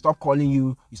touching you, they stop calling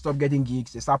you, you stop getting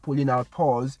gigs, they start pulling out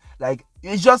pause. Like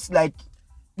it's just like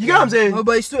you get what I'm saying? Oh,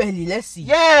 but it's too early. Let's see.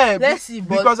 Yeah, Let's see,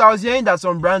 but- because I was hearing that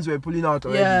some brands were pulling out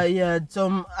already. Yeah.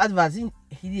 Some adverts. He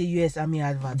did a US Army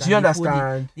advert. Do you and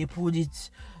understand? They pulled it.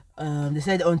 They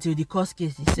said until the court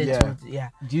case is settled. Yeah.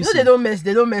 Do you know see? they don't mess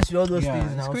with all those Yeah,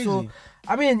 things it's now. crazy. So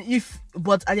I mean,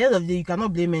 but at the end of the day, you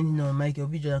cannot blame anything on Michael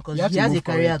B. Jordan You because have he to has a move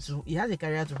career correct. he has a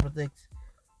career to protect.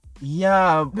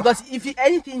 Yeah, Because if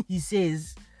anything he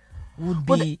says would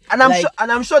but be, and I'm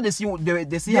like, sure they still They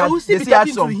will still be have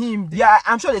talking some to him. Yeah,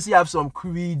 I'm sure they still have some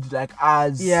Creed like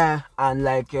ads Yeah. and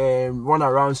like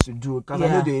runarounds to do because I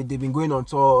know Yeah. they've been going on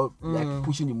tour like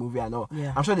pushing the movie and all.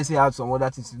 Yeah. I'm sure they still have some other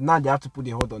things. Now they have to put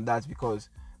a hold on that because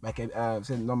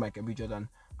not Michael B. Jordan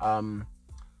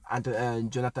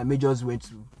and Jonathan Majors went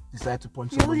to decide to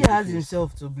punch He somebody only in the has face.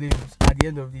 himself to blame at the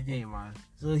end of the day. Hey man,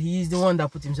 So he's the one that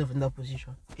put himself in that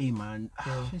position. Yeah.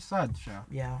 It's sad, sure.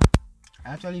 Yeah.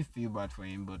 I actually feel bad for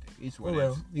him, but it's what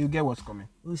well. it is. You'll get what's coming.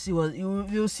 We'll see what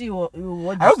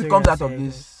I hope he comes out of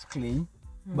this clean,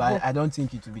 but I don't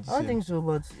think it will be the I don't same. think so,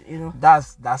 but you know.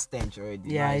 That's stench already.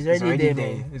 Yeah, man. it's already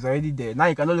there, man. It's already there. Now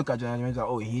you cannot look at Jonathan and say,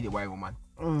 oh, he hit a white woman.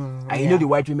 And yeah. you know the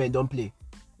white women don't play.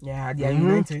 Yeah, they are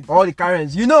united. All the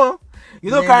Karens, you know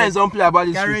Yeah, Karens don't play about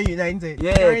this Karen shit. United.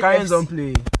 Yeah, Karen Karens FC. don't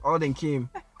play. All them came.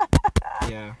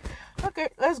 Yeah. Okay,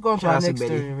 let's go on to Shout our out to next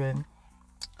Betty. story, man.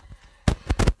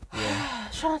 Yeah.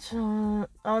 Shout to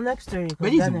our next story.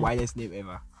 Betty is the widest name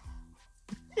ever.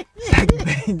 It's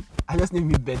like Ben. I just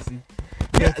named me Betty.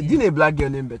 Yeah, do you know a black girl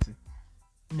named Betty?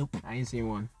 Nope. I ain't seen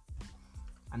one.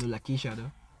 I know Lakeisha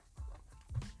though.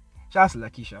 Shout out to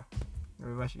Lakeisha,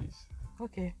 wherever she is.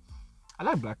 Okay. I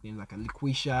like black names like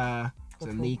Laquisha,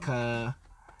 Tanika,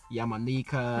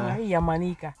 Yamanika,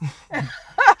 Yamanika.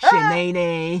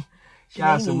 Shenane.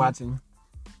 Shout out to Martin.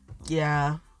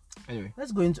 Yeah. Anyway,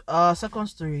 Let's go into our second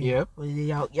story. Yep.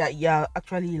 Yeah.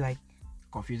 Actually, like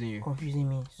confusing you. confusing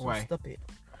me. So Why? stop it.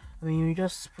 I mean,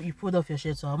 you pulled off your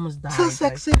shirt, so I almost died. So like-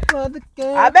 sexy for the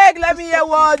girl. I beg, let me hear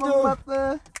one,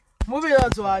 dude. Moving on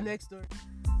to our next story.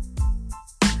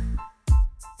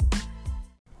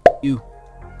 You.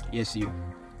 Yes, you.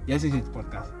 Yes, it's a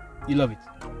podcast. You love it.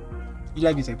 You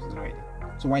like this episode already.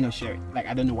 So why not share it? Like,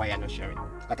 I don't know why you're not sharing.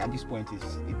 Like, at this point,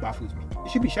 it baffles me. You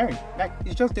should be sharing. Like,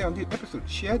 it's just there on the episode.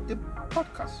 Share the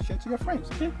podcast. Share it to your friends.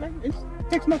 Okay? Like, it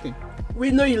takes nothing.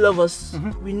 We know you love us.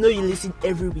 Mm-hmm. We know you listen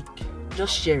every week.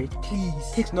 Just share it, please.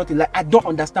 It takes nothing. Like, I don't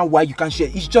understand why you can't share.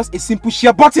 It's just a simple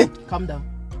share button. Calm down.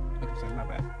 Okay, sorry, my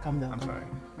bad. Calm down. I'm sorry.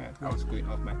 Yeah, I was going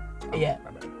off my. Yeah.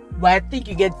 My bad. But I think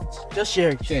you get it. Just share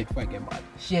it. Share it before I get mad.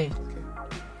 Share it. Okay.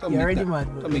 Don't You're make already that- mad,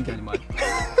 bro. Don't make that mad.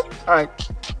 Alright.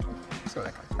 That's all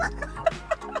I can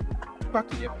say. Back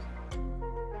to the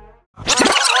episode.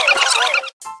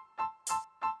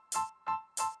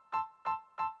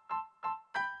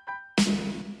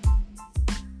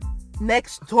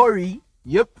 Next story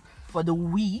Yep. for the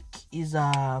week is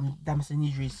Damson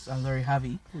Idris and Lori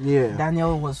Harvey. Yeah.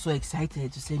 Daniel was so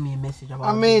excited to send me a message about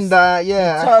I mean this. that, He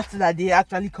yeah. thought that they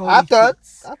actually called I it thought.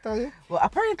 fits. I thought. Yeah. Well,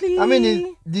 apparently. I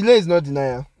mean, the delay is not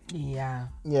denial. Yeah.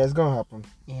 Yeah, it's gonna happen.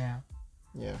 Yeah.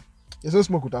 Yeah. There's no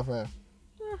smoke without fire.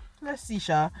 Let's see,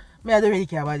 Sha. Me, I don't really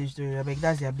care about this story. I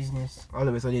that's their business. All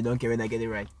of a sudden, you don't care when I get it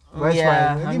right. But it's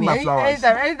Yeah, fine. I Give mean, my flowers.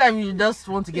 anytime you just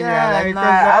want to get Yeah, it right, like,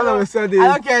 because nah, all of a sudden- I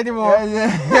don't care anymore.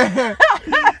 Yeah.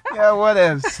 Yeah, what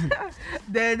else?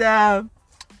 Then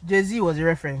Jay-Z was a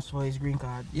reference for his green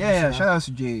card. Yeah, shout out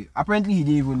to Jay. Apparently, he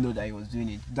didn't even know that he was doing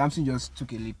it. Damson just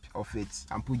took a leap of it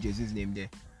and put Jay-Z's name there.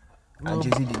 No, And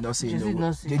Jay-Z did not say Jay-Z did no.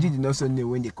 not say Jay-Z did not say no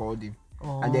when they called him.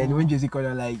 Oh. And then when Jay-Z called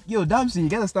him, like, yo, Damson, you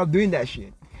gotta stop doing that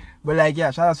shit. But like, yeah,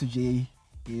 shout out to Jay.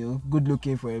 You know, good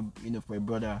looking for a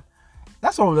brother.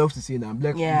 That's what we love to see now.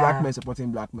 Black men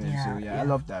supporting black men. Yeah, So yeah. I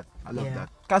love that. I love Yeah. that.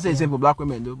 Can't say the same for black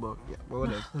women though, but yeah, but what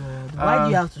else? Why do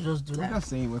you have to just do I'm that? just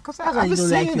saying, because That's why I'm you just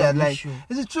don't like saying it that, on this like, show.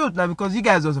 it's the truth now, because you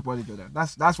guys don't support each other.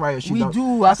 That's why your shit We don't.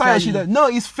 do, That's why your actually. shit don't. No,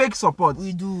 it's fake support.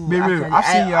 We do. Baby, Actually, I've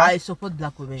seen you. I support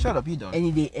black women. Shut up, you don't. Any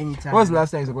day, anytime. When was the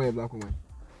last time you supported a black woman?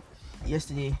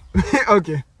 Yesterday.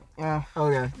 Okay. Yeah.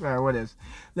 Okay. Right. What else?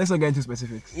 Let's not get into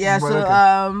specifics. Yeah. But So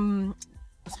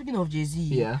okay. speaking of Jay-Z.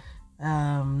 Yeah.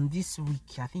 This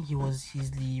week I think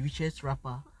he's the richest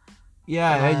rapper.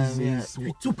 Yeah.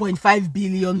 With $2.5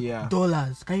 billion. Yeah.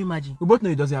 Can you imagine? We both know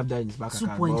he doesn't have that in his bank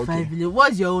account. but 2.5 okay. billion.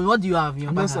 What's your own? What do you have in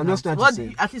your bank account? I'm just trying to What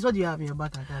say. at least what do you have in your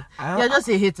bank account? I- You're just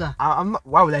a hater. I'm not.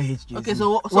 Why would I hate Jay-Z? Okay,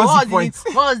 so What's what the was the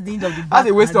point? what was the end of the That's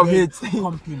a waste and of then hate.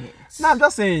 Compliments. No, I'm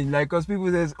just saying, like, because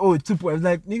people says, oh, 2 points.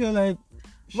 Like, nigga, like.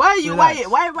 Why are you relax.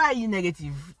 why are you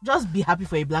negative? Just be happy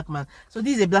for a black man. So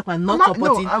this is a black man not I'm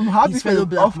supporting I'm happy his for fellow the,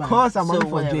 black of man. course I'm So happy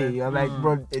for whatever. Jay. I'm like,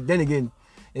 bro. Then again,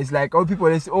 it's like all people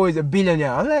they say, oh, he's a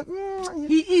billionaire. I'm like,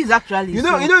 He is actually. you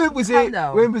know, people say calm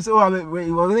down. when people say, oh, when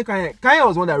he was only Kanye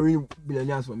was one that really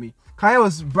billionaires for me. Kanye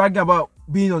was bragging about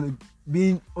being only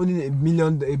 $1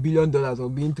 billion or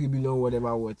being $3 billion,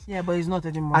 whatever worth. Yeah, but he's not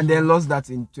anymore. And then lost that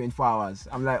in 24 hours.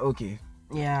 I'm like, okay.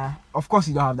 yeah. Of course,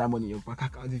 you don't have that money in your bank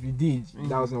account. If you did,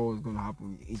 that was not what was going to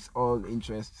happen. It's all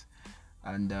interest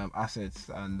and assets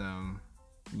and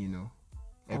you know,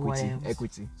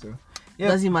 equity. So yeah,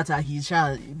 Doesn't matter. He's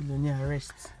a billionaire.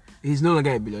 Rest. he's no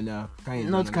longer a billionaire. Kanye is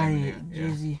no Not longer a Kanye. billionaire.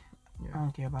 Jay-Z. Yeah. I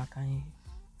don't care about Kanye.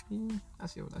 Yeah.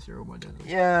 That's your role model.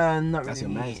 Yeah, not That's your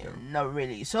really. milestone. Not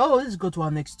really. So let's go to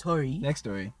our next story. Next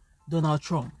story. Donald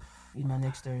Trump is my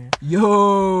next story.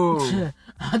 Yo,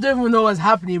 I don't even know what's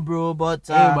happening, bro. But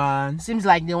hey man. seems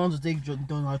like they want to take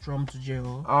Donald Trump to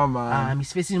jail. Oh man.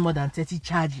 He's facing more than 30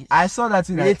 charges. I saw that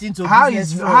thing. Like, relating to how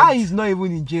business fraud. how he's not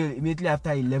even in jail immediately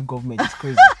after he left government is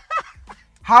crazy.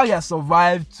 How he has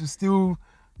survived to still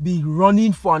be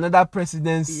running for another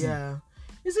presidency. Yeah.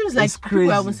 It seems like It's people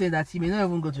crazy. haven't said that he may not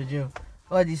even go to jail.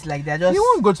 All this like they're just He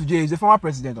won't go to jail. He's the former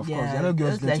president, of Yeah, course. They're not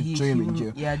going just to like throw him in he-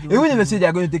 jail. yeah, they Even want if they to- say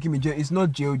they're going to take him in jail, it's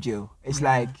not jail. It's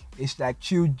Yeah. like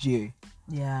chill jail.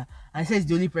 yeah. And he says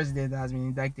the only president that has been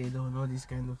indicted on all these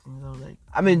kind of things. I was like,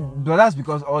 I mean, but that's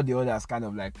because all the others kind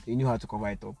of like they knew how to cover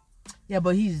it up. yeah,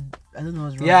 but I don't know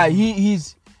what's wrong. Yeah, with him.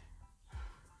 he's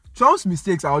Trump's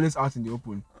mistakes are always out in the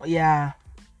open. Yeah.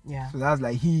 Yeah. So that's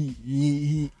like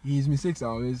his mistakes have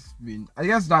always been. I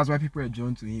guess that's why people are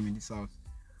drawn to him in the South.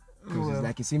 Because it's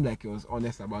like, it seemed like he was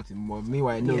honest about it more.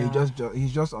 Meanwhile, no,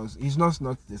 he's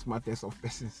not the smartest of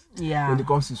persons. Yeah. When it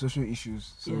comes to social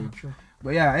issues. So, yeah, true.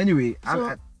 but yeah, anyway,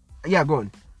 yeah, go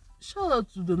on. Shout out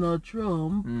to Donald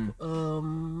Trump. What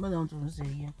I want to say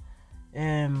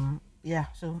again. Yeah.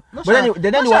 So. But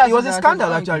then it was a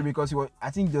scandal actually, because I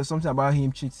think there was something about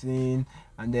him cheating,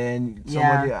 and then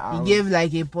somebody. He gave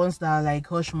like a porn star like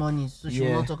hush money, so she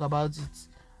will not talk about it.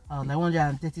 Like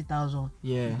 $130,000.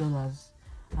 Yeah.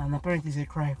 And apparently it's a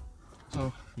crime.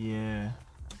 So yeah.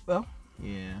 Well.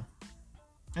 Yeah.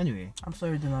 Anyway. I'm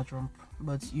sorry, Donald Trump,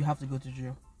 but you have to go to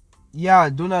jail. Yeah,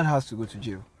 Donald has to go to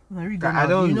jail. No, I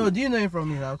don't. Do you know him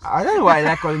from his house? I don't know why I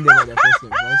like calling them by their first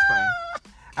name, but it's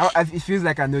fine. It feels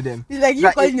like I know them. It's like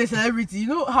you calling a celebrity. You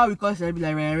know how we call celebrity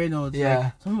like Ryan Reynolds? Yeah.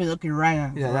 Like, someone is okay,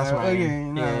 Ryan. Yeah, that's why. Okay,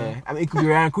 no. Yeah. I mean, it could be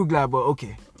Ryan Coogler, but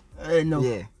okay. No.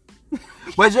 Yeah.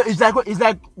 But it's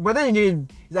like, but then again,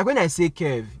 it's like when I say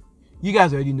Kev, you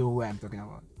guys already know who I'm talking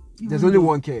about. There's only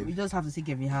one Kev. You just have to say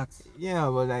Kevin Hart. Yeah,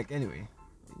 but like, anyway,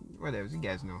 whatever. You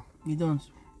guys know. You don't.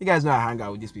 You guys know I hang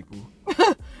out with these people.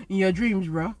 In your dreams,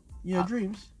 bro. In your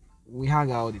dreams. We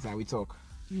hang out all the time. We talk.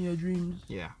 In your dreams.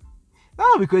 Yeah. That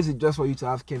would be crazy just for you to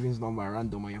have Kevin's number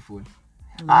random on your phone.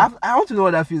 I want to know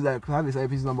what that feels like to have a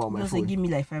celebrity's number on my just phone. Like, give me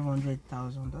like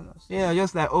 $500,000. Yeah,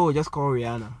 just like, just call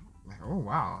Rihanna. Like, oh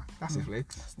wow, that's a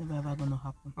flex. It's never ever gonna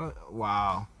happen.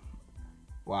 Wow.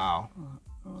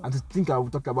 And to think I will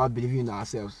talk about believing in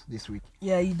ourselves this week.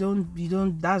 Yeah, you don't.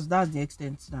 That's the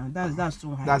extent now. That's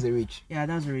too high. That's a reach. Yeah,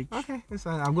 that's a reach. Okay,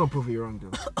 listen, I'm gonna prove you wrong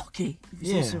though. Okay, if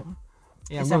you say so.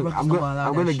 Yeah, I'm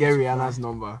gonna get Rihanna's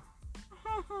number.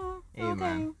 Hey okay.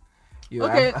 Man. Yo,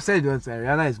 okay. I said it one time.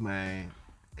 Rihanna is my.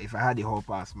 If I had the whole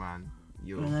pass, man.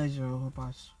 Yo. Rihanna is your whole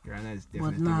pass. Rihanna is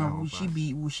definitely. But now,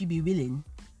 will she be willing?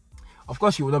 Of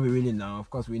course, she will not be willing now. Of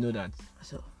course, we know that.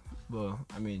 So. But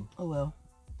I mean. Oh well.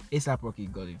 A$AP Rocky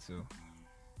got it, so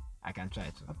I can try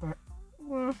to.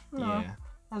 No, yeah.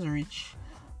 That's a reach.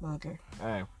 But okay.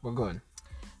 Alright, we're going.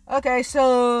 Okay,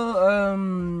 so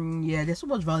yeah, there's so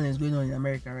much violence going on in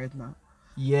America right now.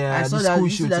 Yeah, I saw the that. school You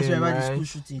see shooting, that story about right? the school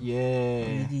shooting. Yeah.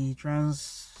 With the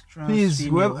trans. Please,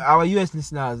 female. our US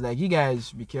listeners, like, you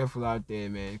guys be careful out there,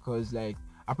 man, because like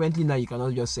apparently now you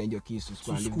cannot just send your kids to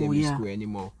school and leave them in school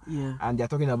anymore. Yeah. And they're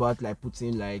talking about like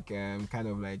putting like kind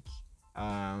of like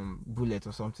bullet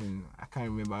or something. I can't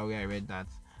remember where I read that,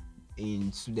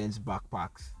 in students'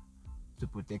 backpacks to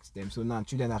protect them. So now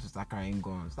children have to start carrying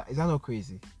guns. Is that not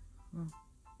crazy? It's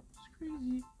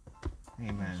crazy.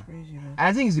 Hey, man. It's crazy, man.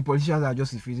 I think it's the politicians that are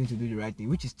just refusing to do the right thing,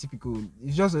 which is typical.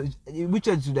 It's just which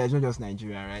is not just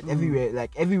Nigeria, right?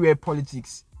 Everywhere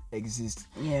politics exists,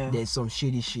 there's some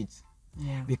shady shit.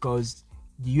 Yeah. Because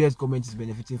the US government is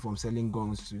benefiting from selling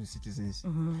guns to the citizens,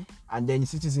 and then the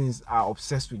citizens are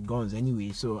obsessed with guns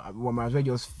anyway. So we might as well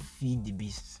just feed the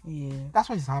beast. Yeah, that's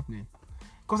what is happening.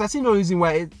 Because I see no reason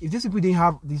why, if these people didn't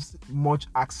have this much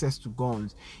access to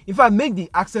guns, in fact, make the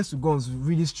access to guns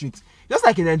really strict. Just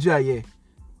like in Nigeria,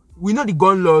 we know the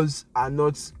gun laws are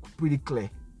not pretty clear.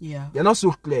 Yeah, they're not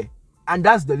so clear, and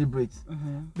that's deliberate.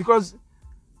 Because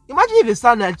imagine if they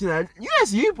start letting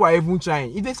US, you people are even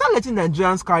trying. If they start letting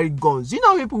Nigerians carry guns, you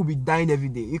know people will be dying every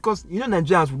day. Because you know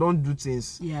Nigerians, we don't do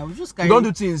things. Yeah, we just carry. We don't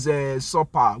do things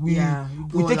supper. We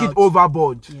take it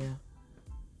overboard. Yeah.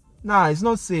 Nah, it's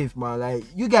not safe, man. Like,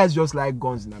 you guys just like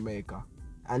guns in America,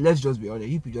 and let's just be honest,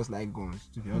 you people just like guns,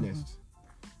 to be honest.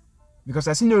 Because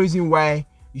I see no reason why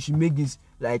you should make this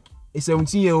like a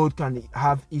 17-year-old can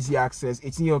have easy access,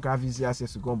 18-year-old can have easy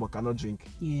access to gun but cannot drink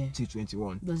till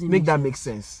 21. Make that make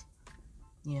sense.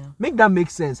 Yeah. Make that make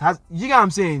sense. You get what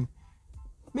I'm saying?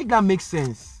 Make that make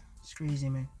sense. It's crazy,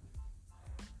 man.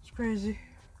 It's crazy.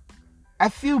 I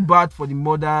feel bad for the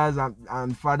mothers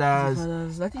and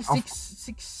fathers. That is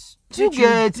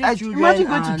imagine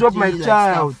going to drop my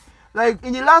child. Like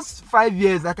in the last 5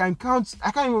 years,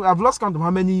 I've lost count of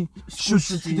how many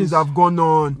shootings have gone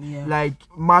on. Yeah. Like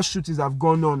mass shootings have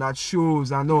gone on at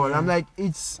shows and all. Yeah. I'm like,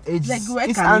 it's like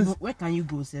where can you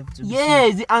go, Seth?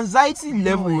 The anxiety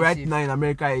level right now in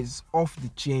America is off the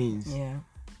chains. Yeah.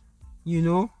 You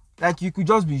know, like you could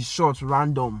just be shot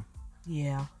random.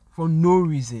 Yeah. For no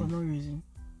reason.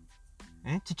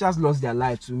 Teachers lost their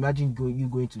lives. So imagine you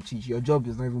going to teach. Your job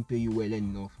does not even pay you well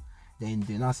enough. Then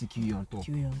they now kill you on top.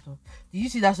 Did you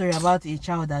see that story about a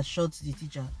child that shot the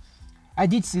teacher? I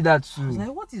did see that too. I was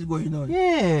like, what is going on?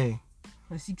 Yeah.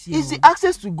 For 6 years. It's the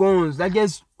access to guns. Like,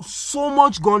 there's so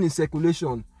much gun in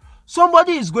circulation.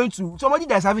 Somebody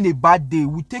that's having a bad day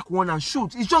will take one and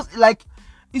shoot. It's just like,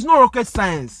 it's not rocket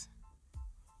science.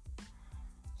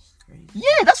 It's crazy.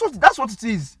 Yeah, that's what it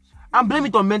is. And blame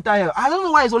it on mental health. I don't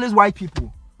know why it's always white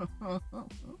people.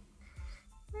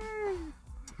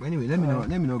 But anyway, let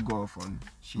me not go off on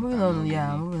shit. Moving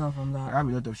on from I that. have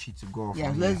a lot of shit to go off Yeah,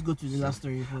 on. let's go to the last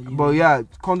story for you. But yeah,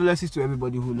 condolences to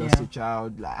everybody who lost Yeah. a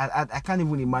child. Like, I can't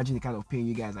even imagine the kind of pain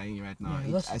you guys are in right now.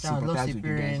 Yeah, lost I a child, lost sympathize a with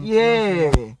you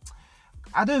guys. parent, Yeah.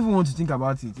 I don't even want to think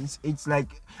about it. It's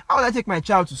like, how would I take my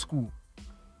child to school?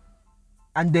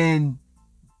 And then,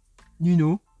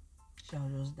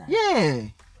 Child just died. yeah,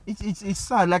 it's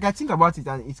sad. Like, I think about it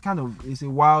and it's a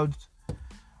wild.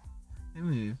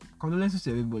 Anyway, condolences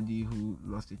to everybody who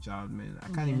lost a child, man. I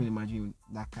can't even imagine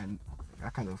that kind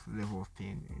of level of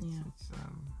pain.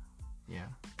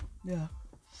 Yeah.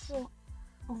 So,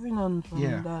 moving on from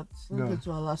that, let's go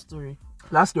to our last story.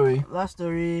 Last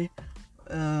story.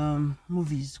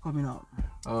 Movies coming out.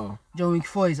 Oh, John Wick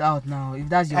 4 is out now. If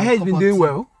that's your I heard it's cup been of doing tea,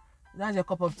 well, that's your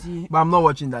cup of tea. but I'm not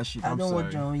watching that shit. I I'm don't sorry.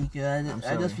 watch John Wick. I just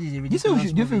feel it's a Do you ridiculous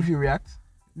think we movie. should react?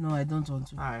 No, I don't want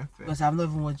to. Alright, fair. Because I've not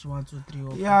even watched 1, 2, 3.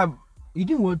 Or Yeah, you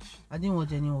didn't watch. I didn't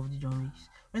watch any of the John Wicks.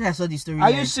 When I saw the story,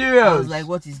 Are you serious? I was like,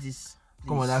 "What is this?"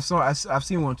 Come on, Please. I've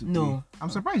seen 1, 2, 3. No. I'm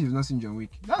surprised you've not seen John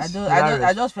Wick. That's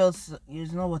I just felt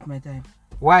it's not worth my time.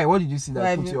 Why? What did you see that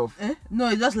Like, put you off? No,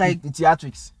 it's just like The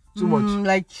theatrics. Too much.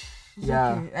 Like it's Yeah.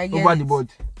 okay. I get Over it. the board.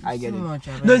 I It's get too it. much,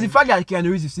 No, it's the fact that Keanu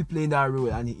Reeves is still playing that role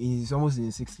and he's almost in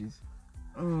his 60s.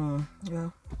 Yeah.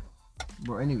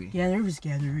 But anyway,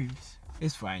 Keanu Reeves.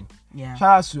 it's fine. Yeah.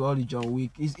 Shout out to all the John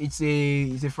Wick. It's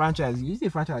a franchise. It's a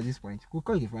franchise at this point. We'll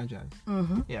call it a franchise.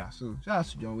 Mm-hmm. Yeah. So shout out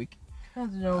to John Wick. Shout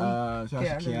out to John Wick. Shout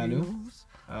out to Keanu. Reeves.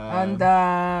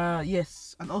 And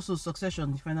yes, and also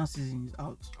Succession, the final season is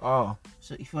out. Oh,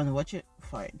 So if you want to watch it,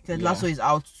 fine. Ted Yeah. Lasso is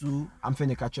out too. I'm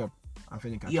finna catch up.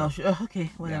 Yeah, sure.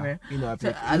 Okay, whatever. Yeah. I So,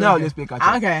 play. I I don't always play care. catch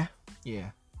up. Okay.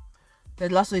 Yeah.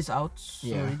 Ted Lasso is out, so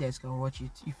Yeah. you guys can watch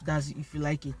it. If you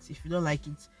like it. If you don't like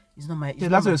it, it's not my. It's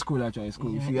Ted not Lasso my- is cool actually. It's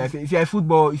cool. Yeah. If you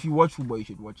watch football, you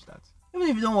should watch that. Even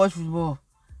if you don't watch football,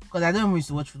 because I don't used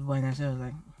to watch football, and I was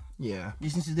like, Yeah.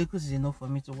 listening to the course is enough for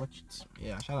me to watch it.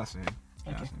 Yeah. Shout out to him.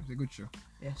 Okay. It's a good show.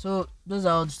 Yeah. So those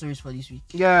are all the stories for this week.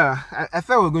 Yeah, I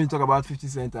thought we were going to talk about 50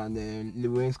 Cent and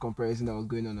Lil Wayne's comparison that was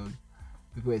going on.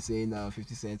 People were saying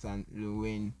 50 Cent and Lil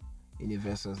Wayne in the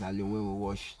verses that Lil Wayne will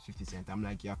watch 50 Cent. I'm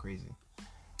like, you're crazy.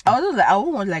 I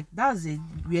won't want like that's a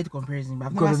weird comparison, but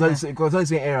I've never Because seen it's not the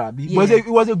same era. Yeah. It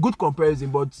was a good comparison,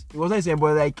 but it wasn't the same.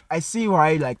 But like, I see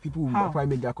why like people will How?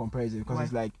 probably make that comparison because Why?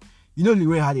 it's like, Lil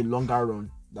Wayne had a longer run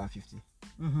than 50.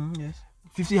 Yes.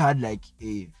 50 had like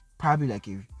probably like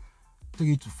a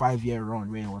 3 to 5 year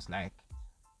run when it was like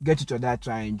Get to That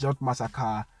Trying, dropped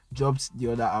Massacre, dropped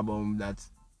the other album that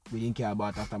we didn't care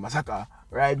about after Massacre,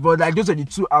 right? But like those are the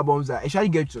two albums that actually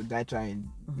Get to That Trying.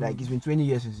 Like it's been 20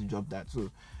 years since he dropped that, so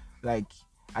like,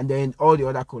 and then all the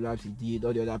other collabs he did,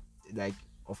 all the other like,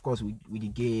 of course with the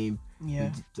Game,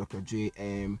 with Dr. Dre,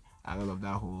 and all of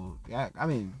that whole. Yeah, I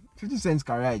mean, 50 Cent's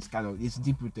career is it's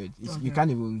deep rooted. You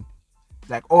can't even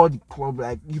like all the club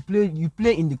like you play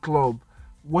in the club.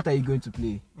 What are you going to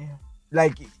play? Yeah.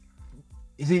 Like,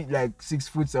 is it like 6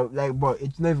 foot? Like, but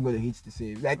it's not even gonna hit the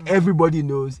same. Like everybody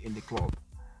knows in the club.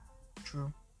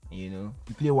 True. You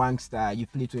play Wangstar, you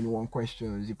play 21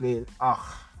 Questions, you play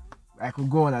I could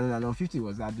go on and on. 50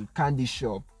 was that dude, Candy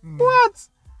Shop. What?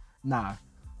 Nah.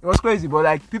 It was crazy, but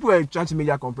like people were trying to make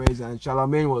that comparison and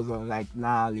Charlamagne was like,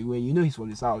 nah, Lil Wayne, he's from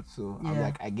the South, so I'm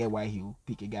like, I get why he'll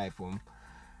pick a guy from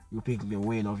you pick Lil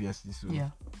Wayne obviously. So Yeah.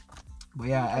 But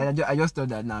yeah, I just thought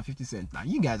that now 50 Cent. Now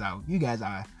you guys are because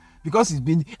I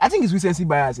think it's recency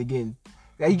bias again.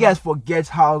 Like, you guys forget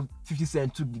how 50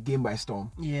 Cent took the game by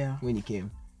storm. Yeah. When he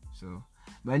came. So,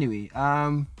 but anyway,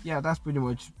 yeah, that's pretty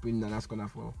much been the last corner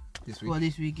for this week. For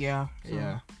this week, yeah. So,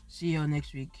 Yeah. See you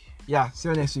next week. Yeah, see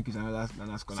you next week is another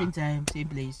last corner. Same time, same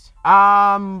place.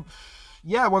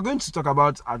 Yeah, we're going to talk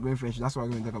about Outgrowing Friendships. That's what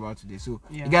we're going to talk about today. So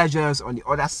Yeah. you guys join us on the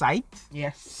other side,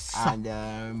 Yes.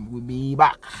 and we'll be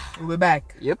back. We'll be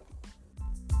back. Yep.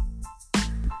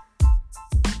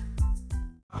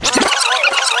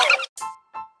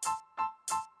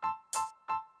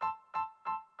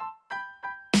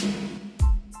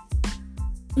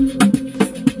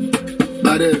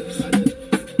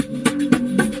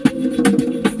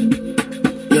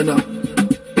 You know.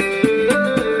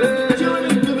 Tune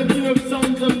into the king of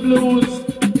songs and blues.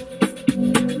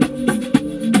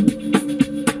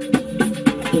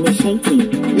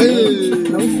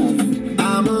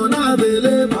 I'm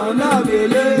unavailable.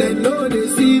 They know they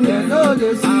see me.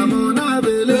 I'm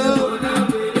unavailable.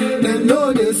 They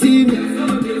know they see me.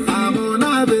 I'm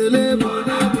unavailable.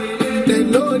 They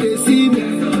know they see me.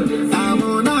 I'm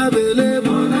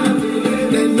unavailable.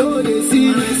 They know they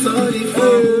see me. Sorry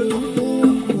for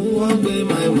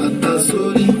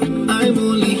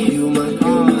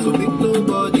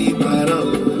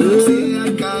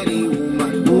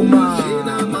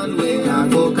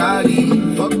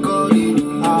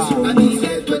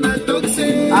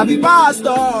I be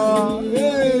pastor.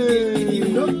 Hey.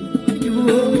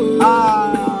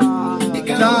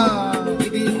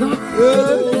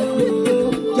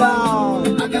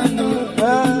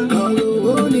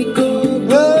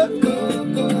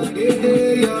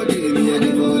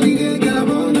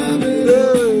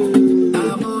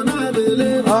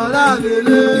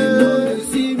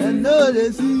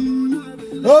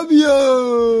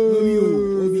 Obio.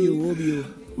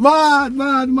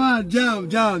 Mad,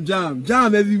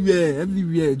 jam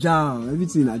everywhere, jam,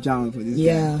 everything a jam for this.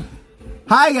 Yeah. Time.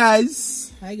 Hi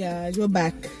guys, we're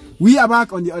back. We are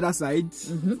back on the other side.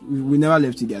 We never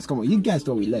left you guys. Come on, you guys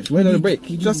thought we left. We're on a break,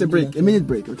 just a break, a minute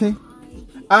break, okay?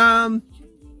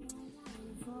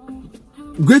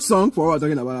 Great song for what we're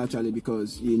talking about actually,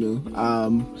 because you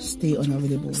know,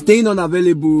 staying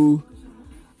unavailable,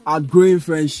 outgrowing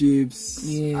friendships.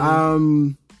 Yeah.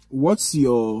 What's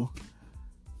your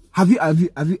have you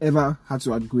ever had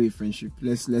to outgrow a friendship?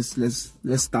 Let's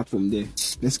start from there.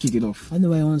 Let's kick it off. I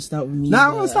know I want to start with me. Nah,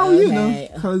 I want to start with you, no?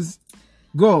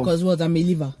 Because what, I'm a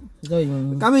liver.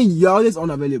 I mean, you're always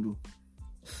unavailable.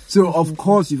 So of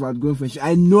course you've outgrown friendship.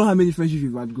 I know how many friendships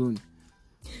you've outgrown.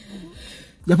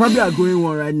 You're probably outgrowing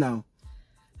one right now.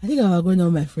 I think I'm outgrowing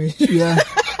all my friends. Yeah.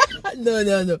 No.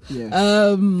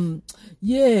 Yeah.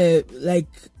 Yeah, like,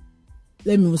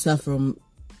 let me start from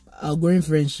outgrowing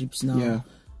friendships now. Yeah.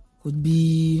 Could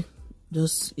be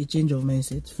just a change of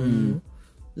mindset for you.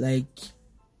 Like,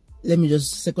 let me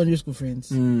just secondary school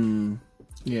friends.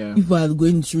 Yeah. People are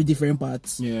going through different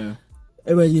paths. Yeah.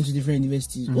 Everybody's going to different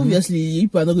universities. Obviously,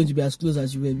 people are not going to be as close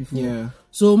as you were before. Yeah.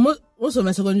 So most of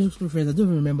my secondary school friends, I don't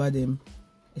even remember them,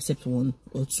 except one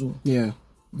or two. Yeah.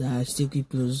 That I still keep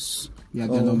close. You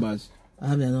have their numbers. I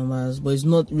have their numbers, but it's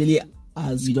not really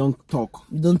as we don't talk.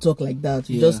 We don't talk like that.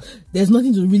 There's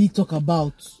nothing to really talk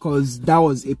about. Because that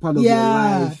was a part of your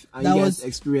life, and you guys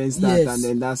experienced that, and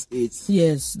then that's it.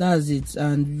 Yes, that's it,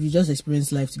 and we just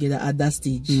experienced life together at that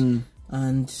stage.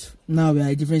 And now we are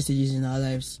at different stages in our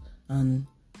lives, and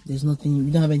there's nothing.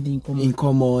 We don't have anything in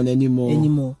common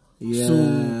anymore. Yeah.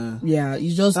 So yeah,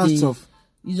 it's just tough.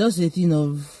 It's just a thing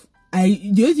of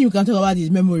the only thing we can talk about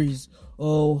is memories.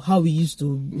 Or how we used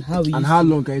to, how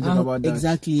long can you talk about that?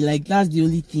 Exactly, like that's the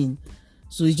only thing.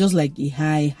 So it's just like a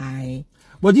high.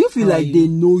 But do you feel like they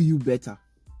know you better?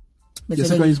 Your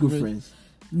secondary school friends?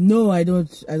 No, I don't,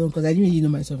 because I didn't really know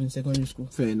myself in secondary school.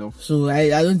 Fair enough. So I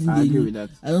don't think I agree with that.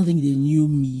 I don't think they knew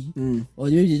me, or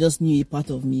maybe they just knew a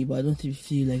part of me, but I don't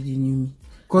feel like they knew me.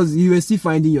 Because you were still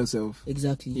finding yourself.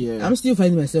 Exactly. Yeah. I'm still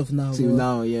finding myself now. Till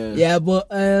now, yeah. Yeah,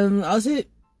 but I'll say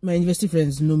my university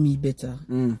friends know me better.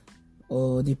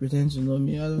 Or they pretend to know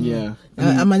me. I don't know.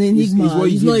 I'm an enigma.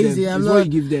 It's not easy. I'm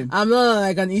not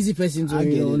like an easy person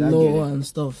to know and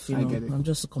stuff. You know, I'm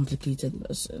just a complicated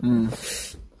person.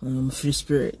 Free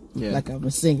spirit, like I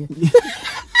was singing.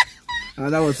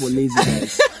 That was for lazy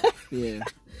guys.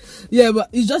 Yeah, but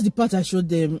it's just the part I showed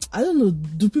them. I don't know.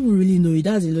 Do people really know it?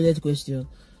 That's a loaded question.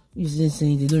 You're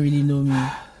saying they don't really know me.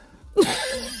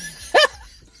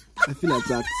 I feel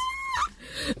attacked.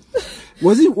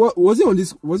 Was it on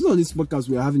this podcast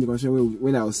we were having the conversation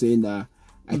when I was saying that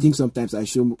I think sometimes I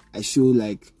show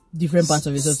like different parts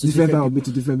of yourself to different parts of me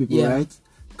to different people, right?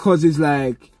 Because it's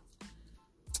like,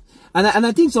 and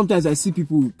I think sometimes I see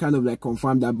people kind of like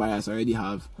confirm that bias I already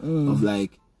have of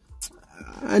like,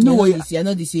 I know what you're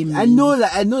not the same. I know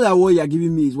that what you're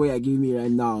giving me is what you're giving me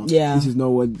right now. Yeah, this is not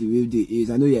what the real deal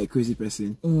is. I know you're a crazy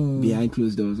person behind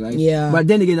closed doors, right? Yeah, but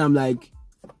then again, I'm like,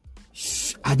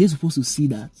 are they supposed to see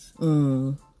that?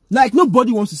 Like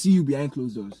nobody wants to see you behind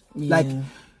closed doors. Like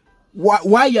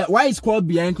why it's called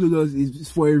behind closed doors is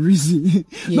for a reason.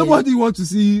 Nobody wants to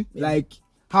see like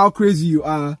how crazy you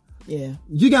are. Yeah,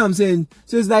 you get what I'm saying?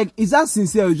 So it's like, is that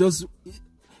sincere or just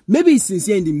maybe it's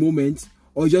sincere in the moment,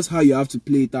 or just how you have to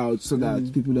play it out so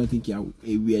that people don't think you're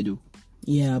a weirdo?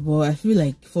 Yeah, but I feel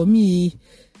like for me,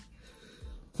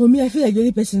 I feel like the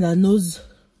only person that knows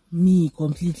me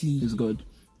completely is God.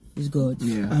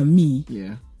 And me.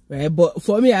 Yeah. Right. But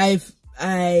for me,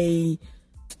 you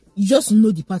just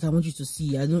know the part I want you to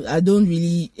see. I don't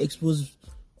really expose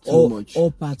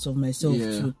all parts of myself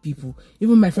to people.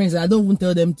 Even my friends, I don't even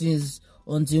tell them things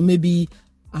until maybe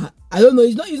I don't know.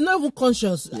 It's not even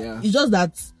conscious. Yeah. It's just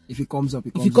that if it comes up,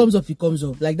 it comes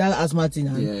up. Like that asthma thing.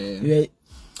 And you're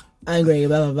angry,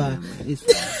 blah blah blah. It's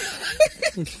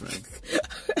fine.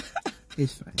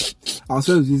 It's fine. I was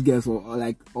friends with this girl for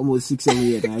like almost 6-7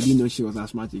 years, and I didn't know she was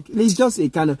asthmatic. It's just a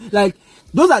kind of like,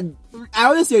 those are, I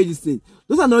always say this thing,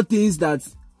 those are not things that,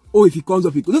 if it comes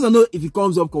up, those are not if it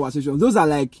comes up conversations. Those are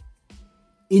like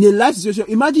in a life situation.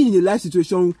 Imagine in a life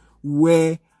situation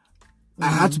where I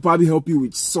had to probably help you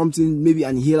with something, maybe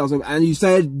an inhaler or something, and you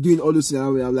started doing all those things.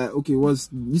 I'm like, okay,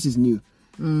 this is new.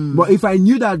 But if I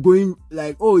knew that going,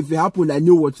 like, oh, if it happened, I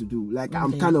know what to do. Like,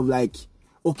 I'm kind of like,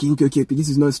 okay, this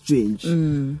is not strange.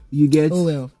 You get? Oh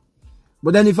well.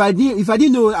 But then if I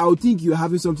didn't know, I would think you're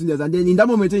having something else. And then in that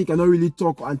moment, you cannot really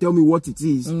talk and tell me what it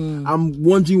is. I'm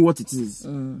wondering what it is.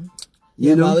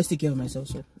 Yeah, but I always take care of myself,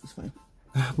 so it's fine.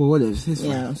 But whatever, it's fine.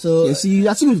 Yeah, so yeah, see, you're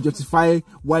actually going to justify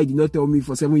why you did not tell me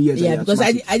for 7 years. Yeah, because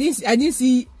I didn't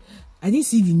see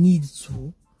the need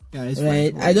to. Yeah, it's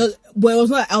right. fine. I don't. But it was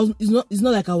not. It's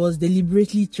not like I was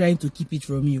deliberately trying to keep it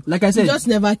from you. Like I said, it just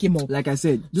never came up. Like I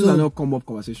said, those are not come up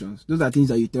conversations. Those are things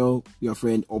that you tell your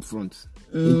friend up front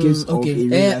in case of a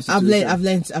real situation. I've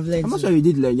learned. I'm not sure you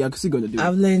did learn. You're still gonna do it.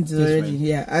 I've learned already.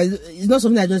 Yeah, it's not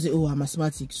something I just say. Oh, I'm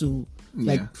asthmatic, so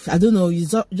like I don't know.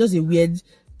 It's just a weird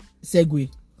segue.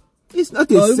 It's not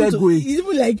a segue. It's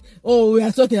even like, oh, we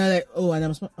are talking. I'm like, oh, and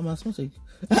I'm asthmatic.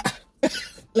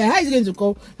 Like, how is it going to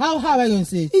come? How am I going to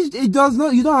say it? It does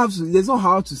not. You don't have to. There's no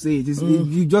how to say it.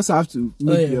 You just have to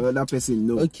make the other person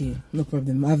know. Okay, no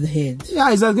problem. I have the head.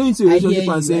 Yeah, it's like going to a relationship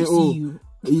and saying, "Oh, you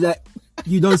like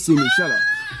you don't see me." Shut up.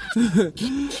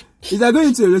 It's like going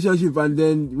into a relationship and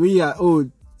then when you are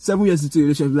 7 years into a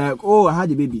relationship, like, oh, I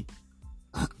had a baby.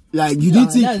 Like you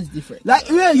didn't think that's different. Like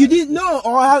you didn't know,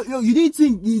 or you didn't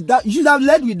think that you should have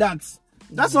led with that.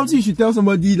 That's something you should tell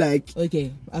somebody. Like,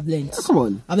 okay, I've learned. Come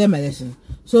on, I've learned my lesson.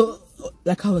 So,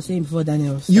 like I was saying before,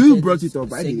 Daniel, you brought it up,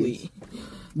 by the way.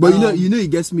 But you know, it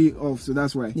gets me off, so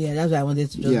that's why. Yeah, that's why I wanted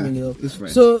to just bring it up. It's fine.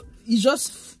 So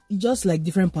it's just like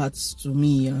different parts to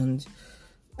me, and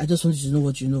I just want you to know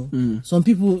what you know. Some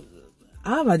people,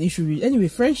 I have an issue with anyway.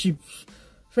 Friendships,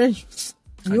 friendships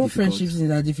isn't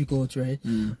that difficult, right?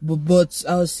 But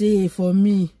I'll say for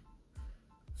me,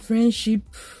 friendships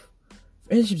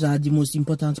are the most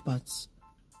important parts.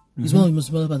 It's one of the most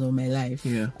important parts of my life.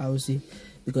 Yeah, I would say,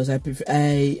 because I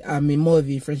am more of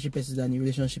a friendship person than a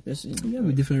relationship person. You have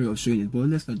a different way of showing it, but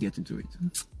let's not get into it.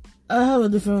 I have a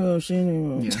different way of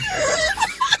showing it.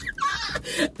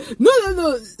 Yeah.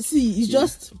 No. See, it's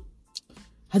just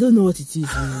I don't know what it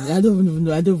is. Man. I don't even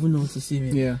know what to say,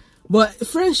 man. Yeah. But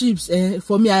friendships,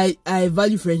 for me, I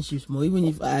value friendships more. Even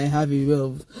if I have a way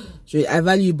of, I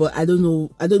value, but I don't know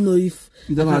if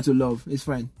you don't know how to love. It's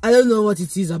fine. I don't know what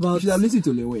it is about. You should have listened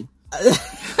to Lil Wayne.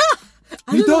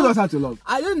 He told us how to love.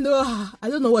 I don't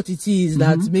know what it is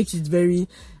that makes it very.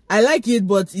 I like it,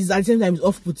 but it's at the same time it's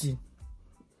off-putting.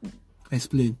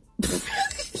 Explain.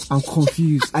 I'm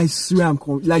confused. I swear I'm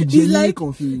genuinely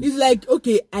confused. It's like,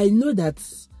 okay, I know that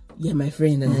you're my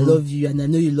friend and I love you and I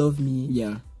know you love me.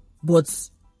 Yeah. But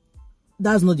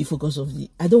that's not the focus of the.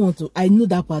 I don't want to. I know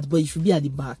that part, but it should be at the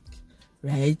back,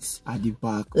 right? At the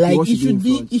back, like it should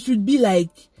be. It should be like.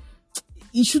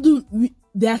 It shouldn't.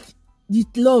 That the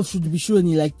love should be shown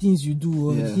in like things you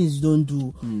do or things you don't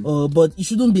do. But it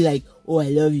shouldn't be like, oh, I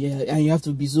love you, and you have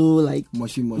to be so like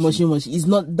mushy. It's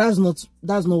not. That's not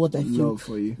what I feel. Love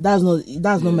for you. That's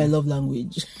not my love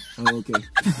language. Oh, okay.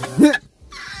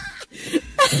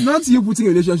 Not you putting a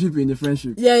relationship in a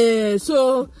friendship. Yeah.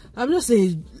 So I'm just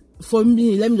saying, for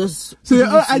me, let me just. So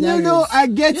I don't know. I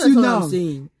get you now. What I'm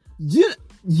saying. You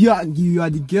are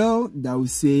the girl that will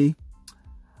say,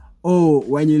 "Oh,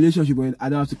 when you're in a relationship, I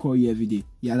don't have to call you every day."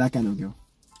 Yeah, that kind of girl.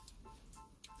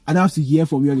 I don't have to hear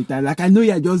from you all the time. Like I know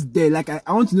you're just there. Like I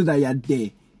want to know that you're there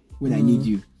when I need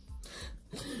you.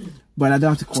 But I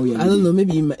don't have to call you. I don't know.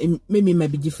 Maybe it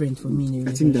might be different for me.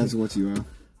 I think that's what you are.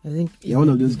 I think you're one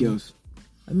of those girls.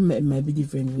 I mean, it might be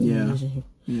different in a relationship.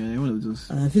 Yeah, you're one of those.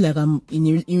 And I feel like I'm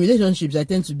in relationships. I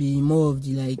tend to be more of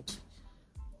the like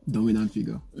dominant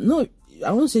figure. No,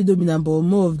 I won't say dominant, but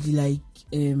more of the like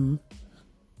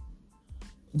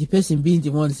the person being the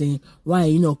one saying, "Why are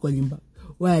you not calling back?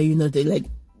 Why are you not there?" Like,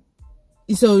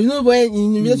 so you know, when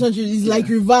in a relationship, it's like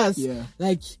reverse. Yeah.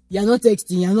 Like you're not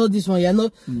texting, you're not this one, you're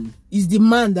not. It's the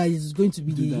man that is going to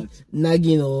be the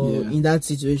nagging or in that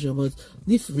situation. But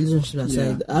this relationship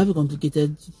aside, I have a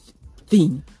complicated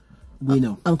thing. We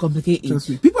know. I'm complicated. Trust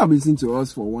me. People have been listening to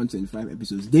us for 125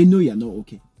 episodes. They know you're not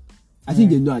okay. I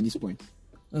think they know at this point.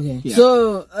 Okay. Yeah.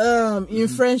 So, in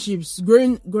friendships,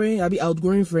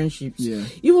 outgrowing friendships. Yeah.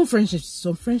 Even friendships,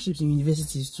 some friendships in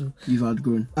universities too. You've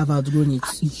outgrown. I've outgrown it.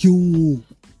 You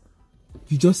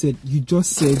just said,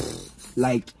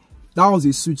 like, that was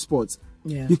a sweet spot.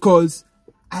 Yeah. Because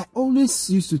I always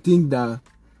used to think that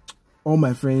all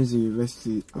my friends in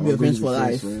university are going to be friends for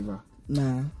life. Forever.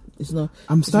 Nah. It's not.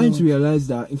 I'm starting to realize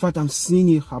that. In fact, I'm seeing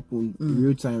it happen in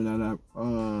real time. And I'm like,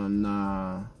 oh,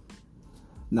 nah,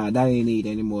 that ain't it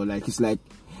anymore. Like, it's like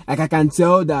I can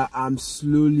tell that I'm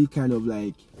slowly kind of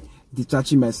like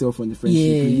detaching myself from the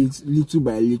friendship little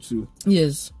by little.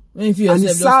 Yes. When you feel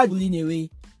yourself just pulling away.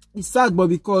 It's sad, but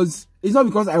because it's not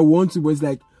because I want to, but it's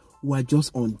like we're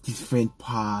just on different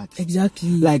paths. Exactly.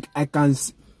 Like I can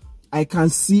see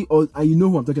us, and you know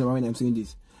who I'm talking about when I'm saying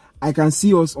this. I can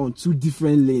see us on two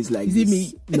different lanes. Like, is it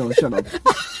me? No, shut up.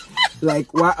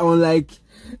 Like what on like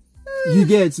you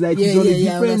get like he's on a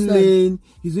different lane.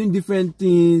 He's doing different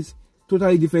things,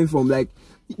 totally different from like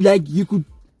you could.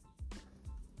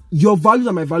 Your values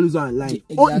and my values are aligned.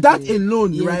 Exactly. Oh, that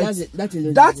alone, right?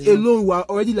 That alone, we're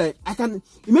already like, I can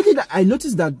imagine that. I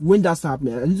noticed that when that's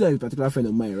happening, I noticed that with a particular friend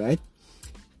of mine, right?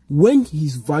 When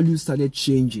his values started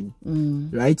changing,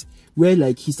 right? Where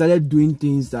like he started doing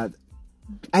things that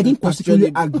I didn't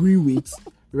particularly agree with,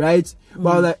 right? But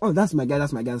I was like, oh, that's my guy.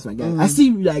 I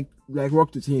still like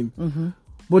rocked with him.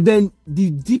 But then the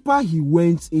deeper he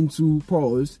went into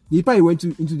Paul's, the deeper he went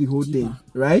into the whole thing,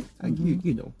 right? And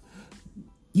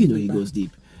you know he goes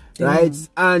deep, right?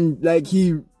 And like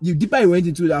the deeper he went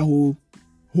into that whole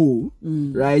hole,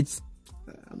 right?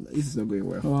 This is not going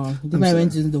well. Wow, the deeper I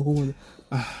went into the hole.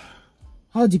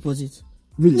 How deep was it?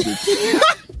 Really deep.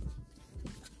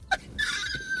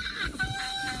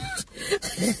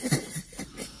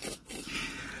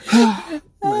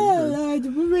 Lord,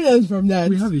 moving on from that.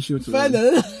 We have a show to run.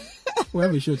 We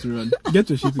have a show to run. Get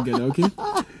your shit together, okay?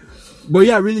 But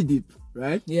yeah, really deep,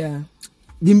 right? Yeah.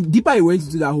 The deeper I went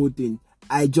into that whole thing,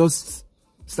 I just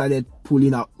started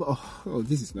pulling out. Oh,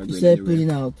 this is not going anywhere.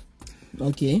 Pulling out.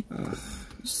 Okay.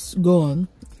 Go on.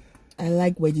 I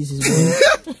like where this is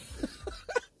going.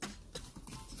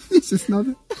 This is not.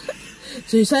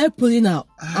 So you started pulling out,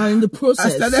 and in the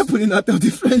process, I started pulling out of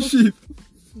the friendship.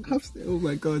 Oh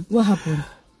my god. What happened?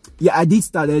 Yeah, I did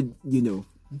started,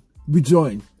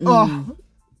 withdrawing.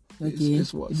 Okay.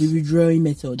 The withdrawing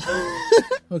method.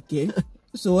 Okay.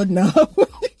 So what now?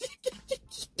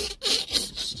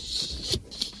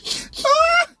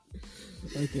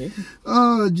 Okay.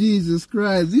 Oh Jesus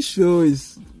Christ! This show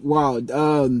is wild.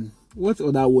 What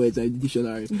other words are in the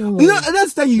dictionary?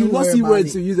 That's time you not see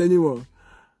words to use anymore.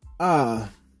 I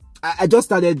just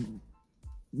started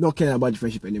not caring about the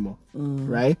friendship anymore,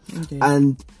 right? Okay.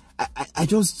 And I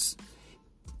just,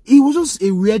 it was just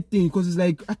a weird thing because it's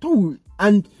like I thought,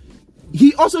 and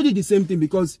he also did the same thing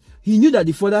because he knew that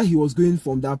the further he was going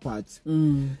from that part,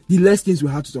 the less things we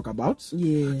had to talk about,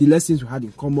 the less things we had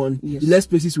in common, the less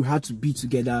places we had to be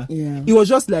together. Yeah. It was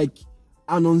just like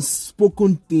an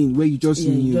unspoken thing where you just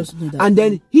knew. You just knew that. And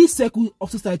then his circle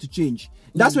also started to change.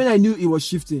 That's when I knew it was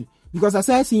shifting because I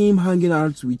started seeing him hanging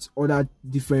out with other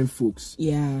different folks.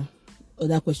 Yeah.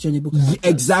 Other questionable characters.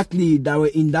 Exactly. That were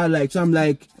in that like. So I'm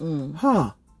like,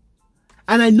 huh.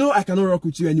 And I know I cannot rock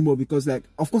with you anymore because like,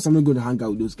 of course I'm not going to hang out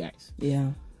with those guys.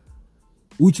 Yeah.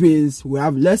 Which means we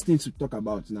have less things to talk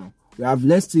about now. We have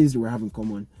less things that we have in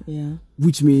common. Yeah.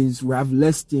 Which means we have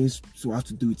less things to have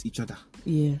to do with each other.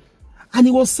 Yeah. And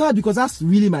it was sad because that's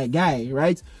really my guy,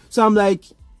 right? So I'm like,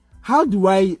 how do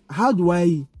I tell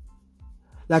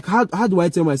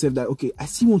myself that, okay, I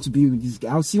still want to be with this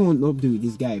guy. I still want not to be with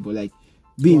this guy, but like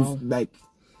being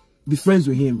be friends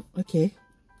with him. Okay.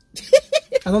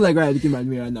 I don't like right looking at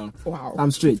me right now. Wow.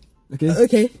 I'm straight. Okay.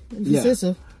 Okay. You say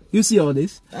so. You see all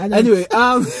this. Anyway,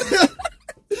 but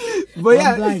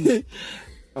yeah.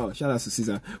 Oh, shout out to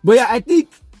Caesar. But yeah, I think.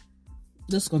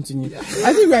 Just continue.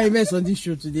 I think we're immersed on this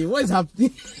show today. What is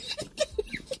happening?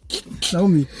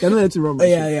 Naomi, you're not let to run my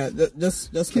show. Yeah.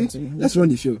 Just continue. Let's run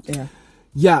the show. Yeah.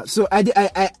 Yeah. So I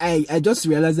just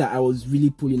realized that I was really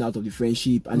pulling out of the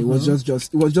friendship, and it wasn't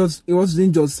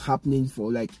just happening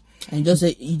for like. And just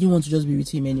say you didn't want to just be with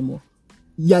him anymore.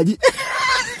 Yeah.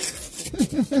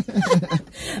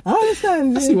 I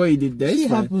understand. I see what you did there. It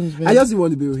happens, man. I just didn't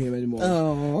want to be with him anymore.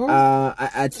 Oh.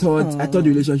 I thought the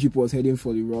relationship was heading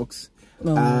for the rocks.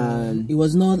 Oh. And it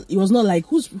was not like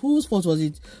whose fault was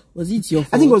it? Was it your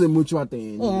fault? I think it was a mutual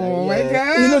thing. Oh my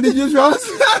god. You know the usuals.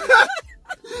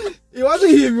 It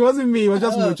wasn't him, it wasn't me, it was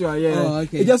just mutual, yeah. Oh,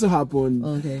 okay. It just so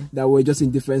happened that we're just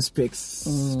in different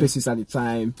spaces at the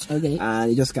time. Okay.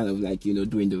 And it just kind of like,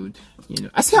 dwindled.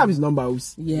 I still have his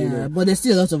numbers. Yeah, but there's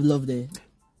still a lot of love there.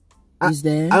 Is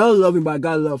there? I don't love him, but I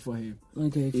got love for him.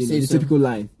 Okay, if you say the so. Typical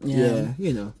line. Yeah.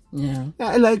 Yeah,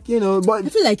 like, but I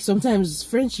feel like sometimes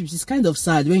friendships is kind of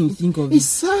sad when you think of it. It's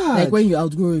sad. Like when you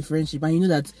outgrow a friendship and you know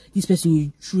that this person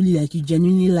you truly like, you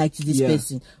genuinely liked this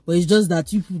person. But it's just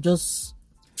that you just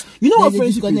what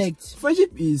friendship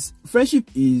is? Friendship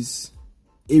is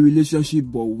a relationship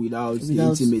but without the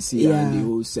intimacy and the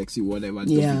whole sexy whatever.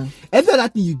 Yeah. Every other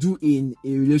thing you do in a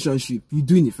relationship, you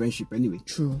do in a friendship anyway.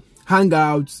 True.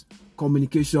 Hangouts,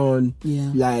 communication,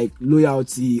 Yeah. like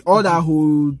loyalty, all that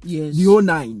whole, Yes. the whole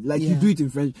nine. Like you Yeah. do it in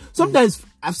friendship. Sometimes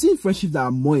I've seen friendships that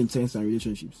are more intense than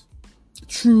relationships.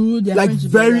 True. Their Like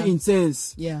friendship very like that.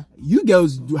 intense. Yeah. You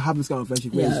girls do have this kind of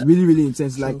friendship where Yeah. it's really, really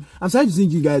intense. Like I'm starting to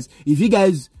think you guys,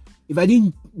 if I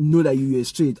didn't know that you were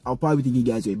straight, I'll probably think you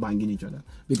guys were banging each other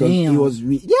because Damn. it was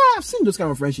yeah, I've seen those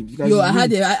kind of friendships. You guys Yo, I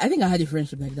think I had a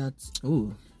friendship like that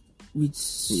oh, with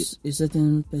a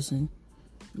certain person.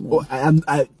 oh,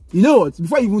 I you know what?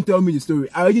 Before you even tell me the story,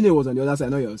 I already know it was on the other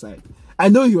side, not your side. I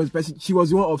know she was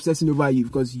the one obsessing over you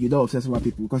because you don't obsess over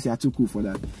people because you are too cool for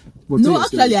that. But tell No, your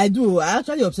story. actually, I do. I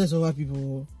actually obsess over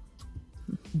people.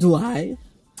 Do I?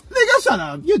 Nigga, shut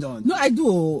up. You don't. No, I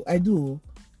do.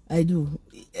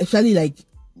 Especially like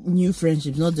new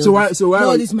friendships, not the. So why?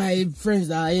 No, this my friends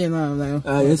that are here now. I'm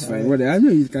like, it's fine. Well, I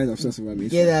know you guys obsess over me.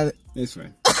 Yeah, It's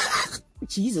fine.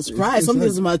 Jesus Christ,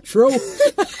 something's in my throat.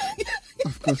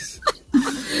 Of course.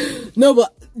 No,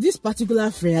 but this particular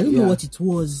friend, I don't know Yeah. what it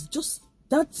was. Just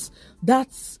that's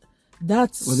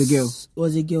Was a girl.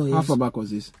 Was a girl. How Yes. far back was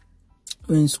this?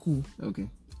 We're in school. Okay.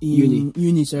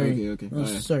 Uni, sorry. Okay. Oh,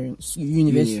 Alright. sorry,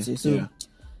 university. Yeah, So yeah.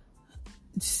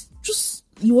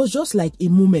 it was just like a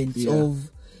moment Yeah.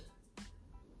 of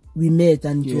we met,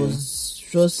 and it Yeah. was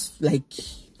just like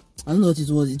I don't know what it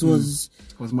was.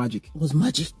 It was magic.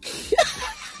 magic.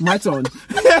 My turn.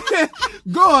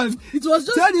 Go on. It was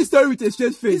just Tell this story with a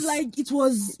straight face. it's like it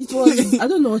was I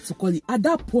don't know what to call it. At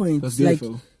that point, It was like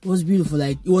beautiful. it was beautiful.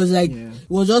 Like it was like Yeah. it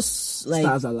was just like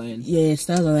Stars aligned. Yeah,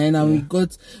 stars aligned, and we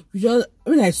just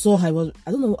when I saw her, I want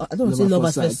to say love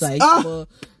at first sight, but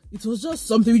it was just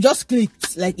something we just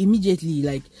clicked like immediately.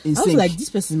 Like In I was sync. like, this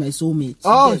person is my soulmate.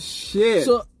 Oh Yeah. shit.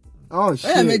 So Oh shit.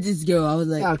 when I met this girl, I was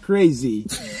like, That's crazy.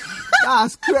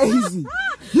 That's crazy.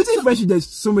 Do you think friendship there's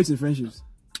so much in friendships?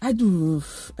 I do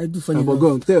funny But enough.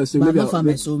 go on, tell us. So But I've maybe not found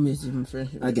my soulmate in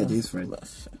friendship. I get this friend.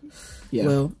 Yeah.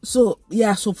 Well, so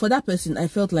for that person, I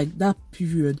felt like that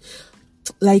period,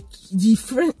 like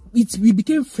we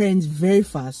became friends very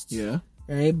fast. Yeah.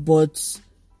 Right, but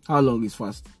How long is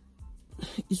fast?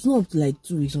 it's not up to like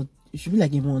 2 weeks, or it should be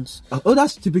like a month. Oh,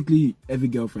 that's typically every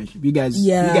girl friendship. You guys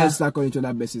start calling each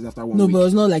other besties after 1 No, week. but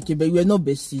it's not like we were not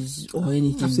besties or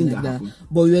anything I've seen like that that. happen.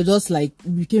 But we were just like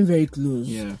we became very close.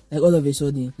 Yeah. Like all of a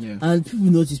sudden. Yeah. And people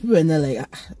noticed. People were not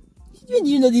like, when do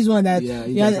you know this one that? Yeah,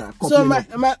 you guys are So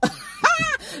coupling my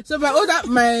so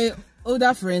my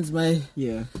older friends,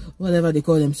 Yeah. whatever they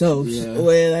call themselves, Yeah.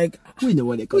 were like, We know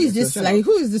what they call who is this? themselves. Like,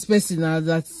 who is this person now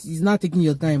that is not taking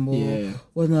your time? Or Yeah.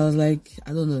 when I was like,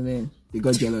 I don't know, man. They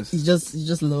got jealous. It's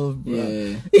just love, bro.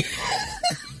 Yeah.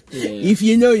 Yeah. If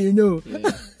you know, you know.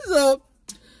 Yeah. So,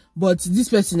 but this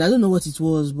person, I don't know what it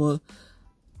was, but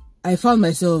I found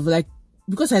myself like,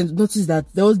 because I noticed that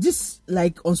there was this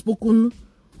like unspoken,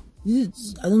 I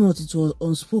don't know what it was,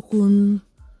 unspoken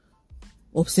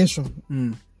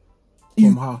obsession.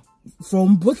 From how?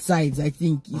 From both sides, I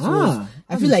think. It was,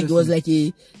 I feel like it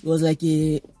was like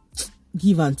a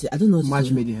give and take. I don't know what Match it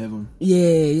was. made in heaven. Yeah,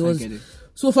 it was. I get it.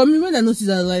 So for me, when I noticed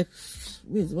that, I was like,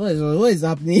 wait, what is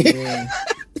happening? Yeah.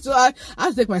 So I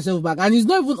had to take myself back, and it's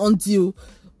not even until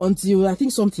I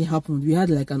think something happened. We had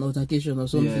like an altercation or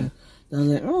something. Yeah. I was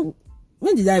like, oh,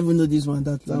 when did I even know this one?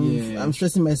 That I'm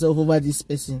stressing myself over this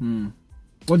person.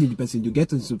 What did the person do? Get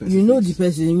to the person. You know the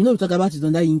person. You know we talk about it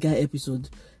on that Yinka episode.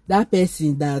 That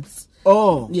person that.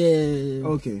 Oh. Yeah.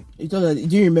 Okay. You thought that?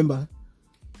 Do you remember?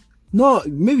 No,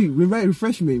 maybe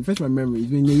refresh my memory.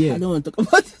 It's been a year. I don't want to talk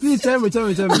about it. Please tell me.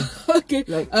 Okay.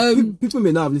 Like, people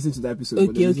may not have listened to the episode.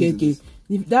 but they listen to Okay. this.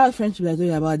 That friendship I told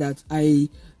you about, that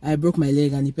I broke my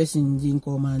leg and the person didn't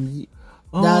come, and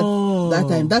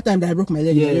that time that I broke my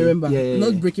leg, I remember.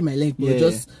 Not breaking my leg, but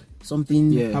just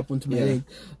something happened to my leg,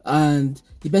 and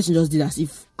the person just did as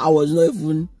if I was not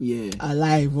even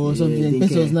alive or something. And the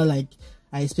person was not like,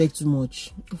 I expect too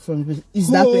much from the person. It's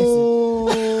that person.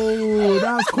 Oh,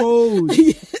 that's cold.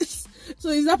 Yes. So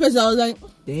it's that person. I was like,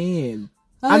 Damn.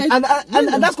 I'm like,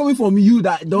 And that's coming from you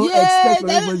that don't expect from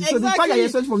that- everybody. So the fact that you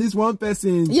expect from this one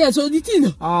person. yeah. So the thing.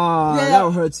 That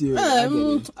will hurt you. I get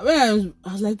it. When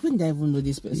I was like, when did I even know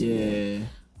this person? Yeah.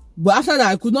 But after that,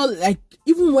 I could not, like,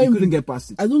 even when You couldn't get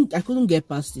past it. I couldn't get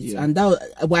past it, Yeah. and that was,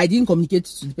 but I didn't communicate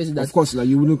to the person that. Of course, like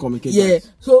you wouldn't communicate. Yeah. that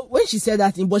So when she said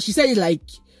that thing, but she said it like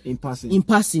in passing. in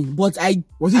passing, but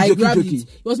Was it I jokey, grabbed jokey? it.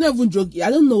 It was not even joking. I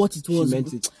don't know what it was. She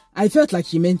meant it. I felt like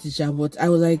she meant it, yeah, but I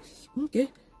was like, okay,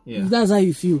 Yeah. if that's how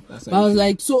you feel. That's how But I you was feel.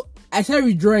 like, so I started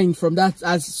withdrawing from that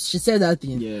as she said that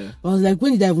thing. Yeah. But I was like,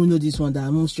 when did I even know this one that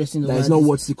I'm more stressing over? That is not this?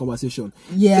 worth the conversation.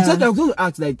 Yeah. Except I was going to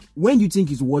ask, like, when do you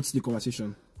think is worth the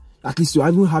conversation? At least to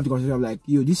even have the conversation of like,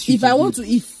 yo, this shit. If I want to,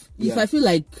 if Yeah. I feel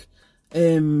like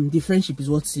the friendship is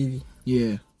worth saving.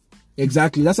 Yeah.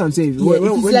 Exactly. That's what I'm saying.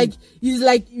 Yeah, it's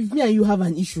like if me and you have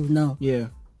an issue now. Yeah.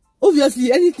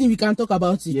 Obviously, anything we can talk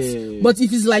about it. Yeah. But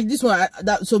if it's like this one,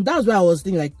 so that's why I was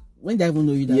thinking like, when did I even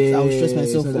know you that I would stress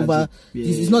myself over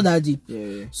this? It's not that deep.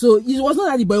 Yeah. So it was not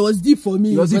that deep, but it was deep for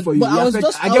me. It was deep for you. But I was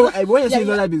just. When you're saying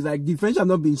not that deep, it's like the friendship has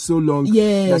not been so long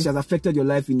that she has affected your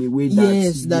life in a way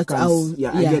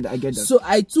that I get that. So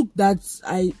I took that.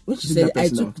 When she said I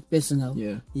took it personal.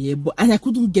 Yeah. But and I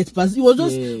couldn't get past. It was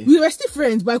just we were still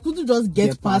friends, but I couldn't just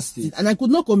get past it, and I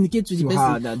could not communicate to the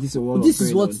person. That this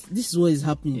is what is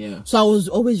happening. Yeah. So I was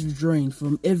always withdrawing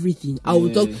from everything. I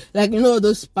would talk like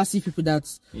those passive people that.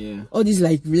 All these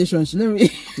like relationships,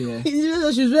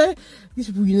 relationships where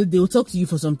these people, they will talk to you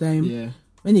for some time. Yeah.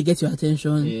 When they get your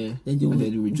attention, then they will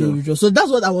withdraw. So that's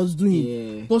what I was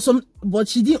doing. Yeah. But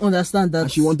she didn't understand that.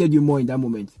 And she wanted you more in that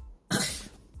moment.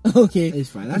 Okay,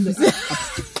 it's fine. Hey,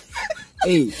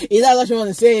 is that what you want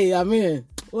to say? I mean,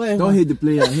 whatever. Don't hate the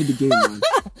player, hate the game, man.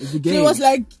 It's the game. She was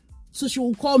like. So she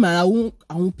will call me and I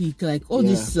won't pick, like all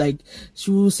this, like she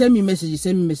will send me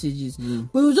messages.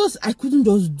 But it was just, I couldn't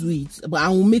just do it, but I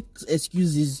will make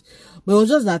excuses. But it was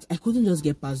just that I couldn't just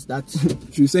get past that.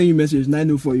 She will send you message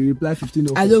 9:04, you reply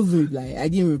 15:04. I don't reply. I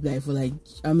didn't reply for like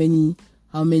how many,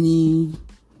 it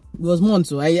was months.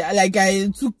 So I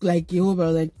took like a whole, I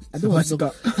was like, I don't want to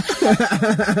talk.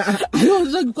 I don't want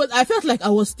to talk because I felt like I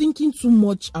was thinking too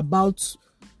much about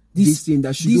this thing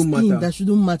that shouldn't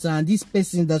matter, and this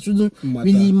person that shouldn't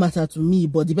really matter to me,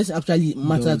 but the person actually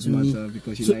mattered to me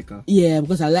because you like her. Yeah,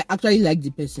 because I actually like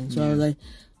the person. So I was like,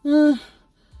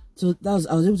 so I was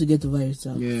able to get over it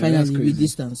finally with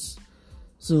distance.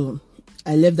 So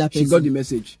I left that person. She got the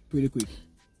message pretty quick.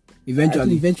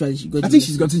 Eventually she got. I think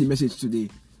she's gotten the message today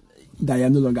that you're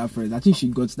no longer friends. I think she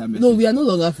got that message. No, we are no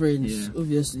longer friends,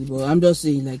 obviously. But I'm just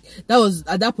saying, like that was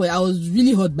at that point I was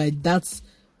really hurt by that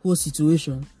whole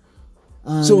situation.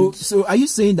 So are you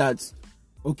saying that?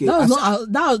 Okay, that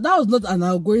was not an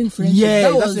outgrowing friendship.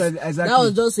 Yeah, exactly. That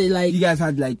was just a like you guys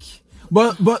had like,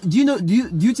 but do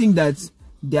you think that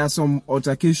there are some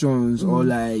altercations or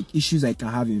like issues I can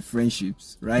have in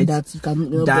friendships, right?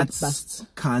 That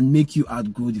can make you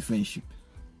outgrow the friendship.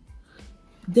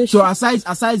 So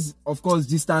aside of course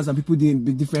distance and people doing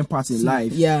different parts in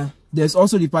life, there's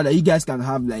also the part that you guys can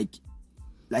have like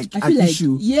an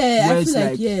issue. I feel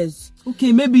like yes.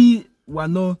 Okay, maybe we're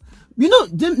not.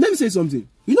 Let me say something.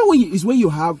 When you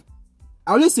have.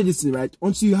 I always say this, right?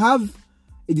 Until you have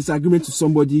a disagreement to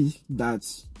somebody that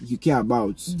you care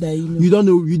about, you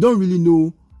don't really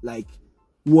know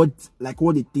what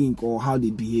they think or how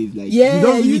they behave. Like you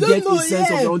don't really get a sense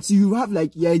of it until you have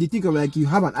they think of you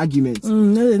have an argument.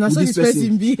 With this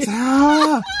person.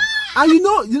 And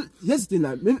here's the thing,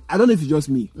 like maybe, I don't know if it's just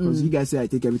me because you guys say I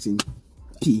take everything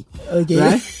P. Okay.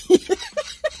 Right?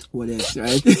 What else,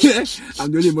 right?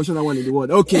 I'm the only emotional one in the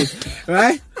world. Okay.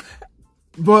 Right?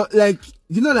 But like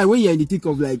when you're in the thick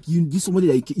of this somebody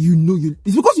that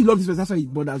it's because you love this person, that's why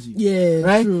it bothers you. Yeah.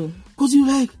 Right? True. Because you're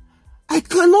like, I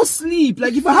cannot sleep.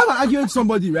 Like if I have an argument with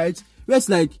somebody, right? Where it's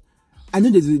like, I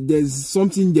know there's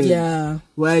something there. Yeah.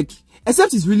 Like,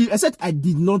 except I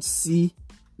did not see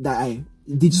that I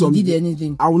did something. You did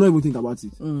anything. I will not even think about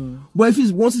it. But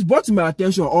if once it's brought to my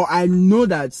attention or I know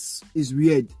that it's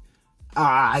weird,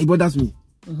 it bothers me.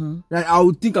 Like I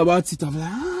would think about it. I'm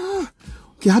like,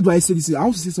 okay, how do I say this? I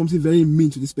want to say something very mean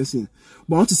to this person,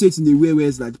 but I want to say it in a way where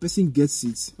it's like the person gets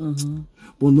it,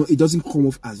 but no, it doesn't come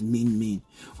off as mean.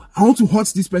 I want to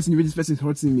hurt this person the way this person is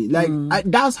hurting me. Like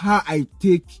that's how I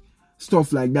take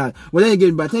stuff like that. But then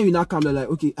again, by the time you now come, they're like,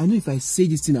 okay, I know if I say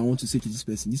this thing I want to say to this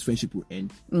person, this friendship will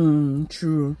end.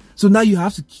 True. So now you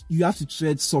have to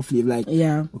tread softly, like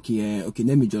okay,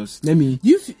 let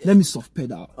me soft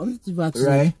pedal.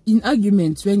 Right. In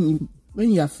arguments, when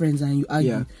you are friends and you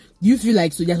argue, do you feel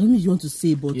like so there's something you want to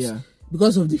say, but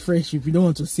because of the friendship you don't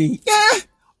want to say it? Yeah,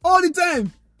 all the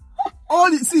time.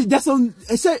 See, there's some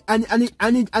and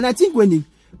I think when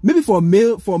maybe for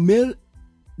male.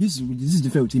 This is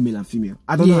different between male and female.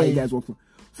 I don't know how you guys work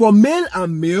for male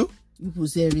and male. People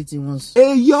say everything once.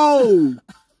 Hey yo,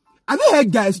 have you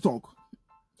heard guys talk?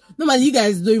 No man, you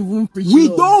guys don't even preach. We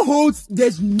don't hold.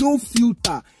 There's no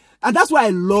filter, and that's why I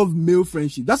love male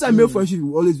friendship. That's why male friendship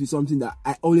will always be something that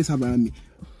I always have around me.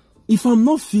 If I'm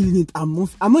not feeling it, I'm not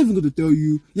even going to tell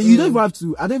you. You don't even have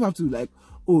to. I don't even have to like.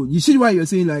 Oh, you see why you're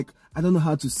saying like I don't know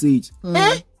how to say it.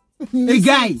 A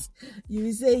guy,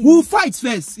 we'll fight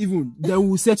first, even then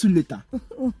we'll settle later.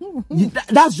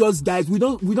 That's just guys. We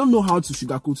don't know how to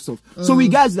sugarcoat stuff. So we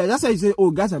guys that's why you say,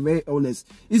 oh, guys are very honest.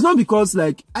 It's not because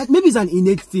maybe it's an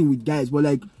innate thing with guys, but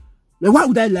like why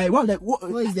would I lie? What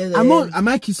is there? Am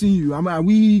I kissing you? Are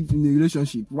we in a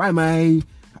relationship? Why am I?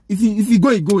 if you go,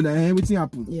 you go now. Everything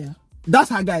happen. Yeah. That's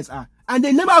how guys are, and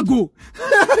they never go.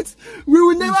 We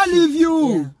will never leave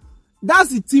you. Yeah. That's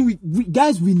the thing.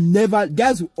 Guys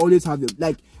will always have them.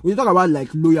 Like when you talk about like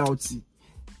loyalty,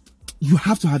 you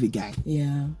have to have a guy.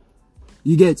 Yeah.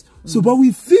 You get so, but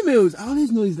with females, I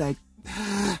always know it's like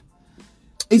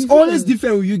it's always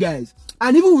different with you guys,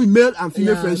 and even with male and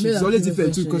female friendships, it's always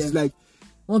different too. Because like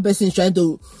one person is trying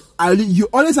to, you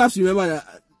always have to remember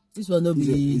that. This one not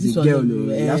be this one. Girl, you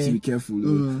have to be careful.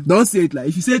 Don't say it like,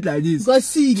 if you say it like this, because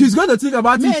see, she's going to think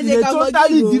about it in a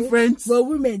totally different. But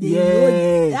women,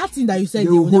 that thing that you said, they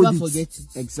will never forget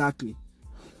it. Exactly.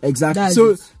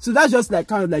 So that's just like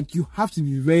kind of like you have to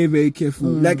be very, very careful.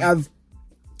 Like I've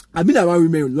been around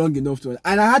women long enough to,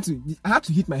 and I had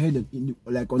to hit my head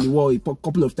on the wall a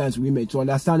couple of times with women to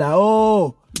understand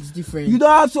that it's different. You don't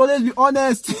have to always be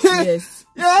honest. Yes.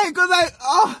 Yeah, because like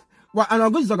well, and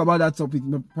I'm going to talk about that topic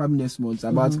probably next month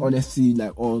about honesty,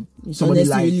 like, or somebody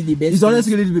like it's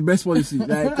honestly really the best policy.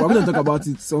 Like we're going to talk about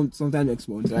it sometime next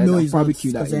month, right? No, I'll it's probably not,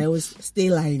 cue that. I always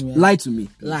stay lying. Man. Lie to me.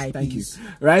 Lie. Thank please. you.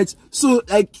 Right. So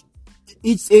like,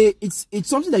 it's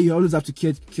something that you always have to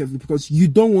care carefully because you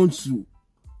don't want to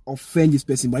offend this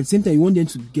person, but at the same time you want them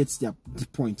to get the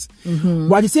point.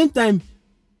 But at the same time,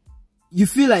 you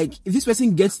feel like if this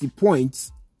person gets the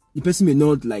point, the person may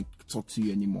not like talk to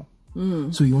you anymore.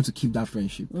 So you want to keep that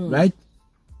friendship, right?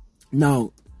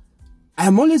 Now,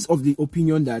 I'm always of the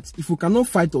opinion that if we cannot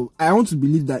fight, I want to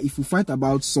believe that if we fight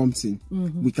about something,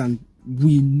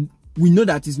 we know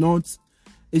that it's not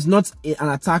an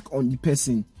attack on the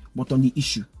person, but on the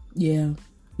issue. Yeah.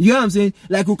 You know what I'm saying?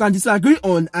 Like we can disagree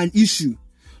on an issue.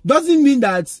 Doesn't mean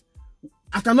that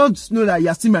I cannot know that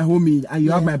you're still my homie and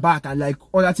you have my back and like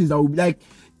other things that will be like,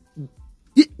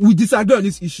 we disagree on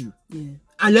this issue. Yeah.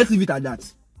 And let's leave it at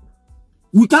that.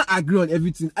 We can't agree on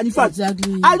everything. And in fact,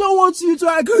 exactly. I don't want you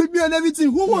to agree with me on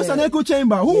everything. Who wants an echo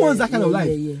chamber? Who wants that kind of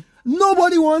life?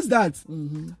 Nobody wants that.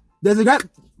 There's a guy,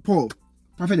 Paul,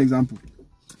 perfect example.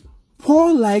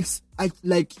 Paul likes,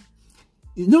 like,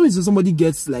 you know, when somebody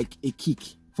gets like a kick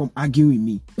from arguing with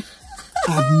me.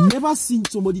 I've never seen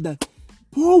somebody that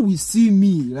Paul will see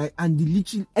me, right? And the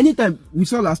literally, anytime we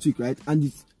saw last week, right? And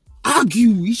it's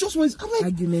argue. He just wants, I'm like,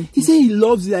 argument. He said he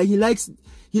loves it. Like,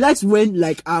 he likes when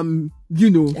like you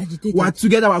know, agitated. We're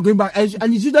together, we're going back, and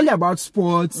it's usually about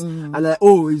sports and like,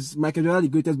 is Michael Jordan the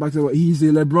greatest basketball? He's a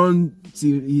LeBron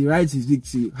till he rides his dick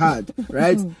till hard,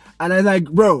 right? And I was like,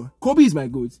 bro, Kobe is my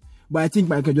GOAT, but I think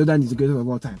Michael Jordan is the greatest of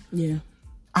all time. Yeah.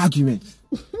 Argument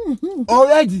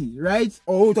already, right?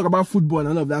 Or we'll talk about football and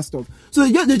all of that stuff. So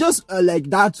they just like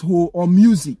that whole, or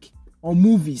music or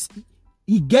movies,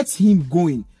 he gets him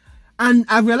going. And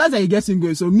I've realized that he gets him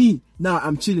going. So me, now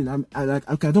I'm chilling. I'm like,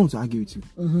 okay, I don't want to argue with you.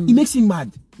 It makes him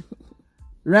mad.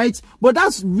 Right? But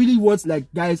that's really what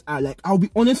like guys are like. I'll be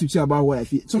honest with you about what I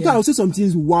feel. Sometimes I'll say some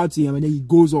things wild to him and then he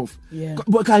goes off. Yeah.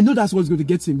 But I know that's what's going to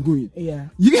get him going. Yeah.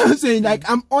 You get what I'm saying? Like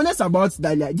I'm honest about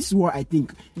that. Like this is what I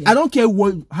think. I don't care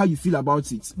how you feel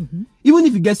about it. Even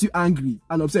if it gets you angry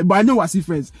and upset. But I know we're still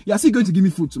friends. You're still going to give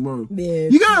me food tomorrow. You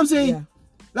get what I'm saying? Yeah.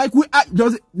 Like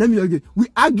we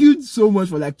argued so much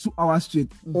for like 2 hours straight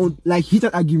on like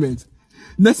heated arguments.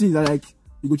 Next thing is like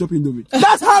you go chop Indomie.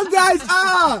 That's how guys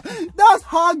are. That's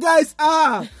how guys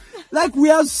are. Like we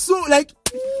are so like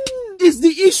it's the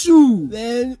issue.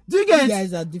 Then do you get?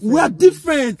 Guys are different. We are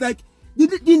different. Like the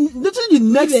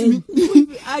next minute,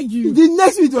 the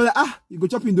next minute was like you go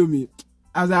chop Indomie.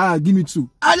 I was like give me 2.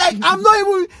 I'm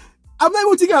not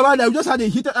even thinking about that. We just had a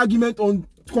heated argument on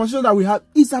conversation that we have.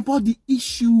 It's about the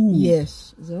issue.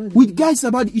 Yes. With guys, it's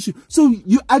about the issue. So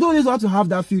I don't always want to have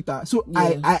that filter. So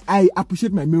I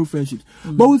appreciate my male friendships.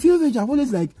 But with female friendships, I'm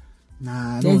always like,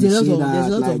 nah, I don't want to say that. There's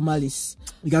a lot of malice.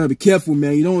 You gotta be careful,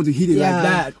 man. You don't want to hit it like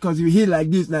that. Because if you hit it like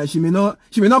this, like she may not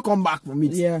come back from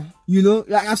it. Yeah. You know,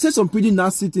 like I've said some pretty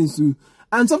nasty things too.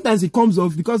 And sometimes it comes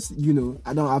off because, you know,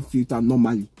 I don't have filter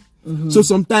normally. So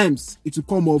sometimes it will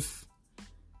come off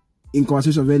in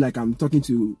conversation where like I'm talking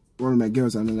to one of my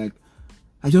girls and I'm like,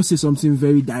 I just say something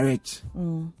very direct.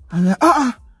 I'm like,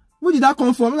 where did that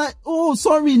come from? I'm like, oh,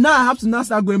 sorry, now I have to now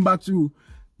start going back to.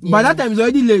 By that time it's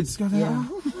already late.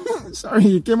 Like,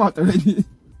 sorry, it came out already.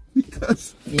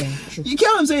 Because you get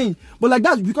what I'm saying? But like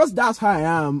that, because that's how I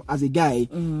am as a guy.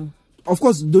 Of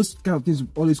course, those kind of things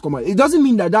always come out. It doesn't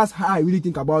mean that that's how I really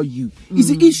think about you. It's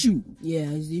the issue. Yeah,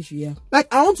 it's the issue, yeah.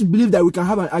 Like, I want to believe that we can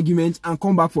have an argument and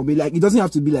come back from it. Like, it doesn't have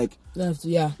to be like...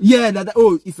 Yeah,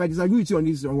 if I disagree with you on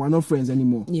this, we're not friends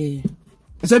anymore. Yeah.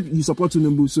 Except you support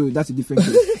Tinubu, so that's a different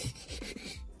case.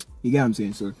 You get what I'm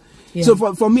saying? So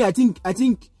for me, I think,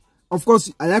 of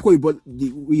course, I like what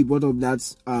we brought up that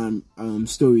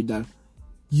story that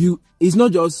it's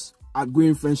not just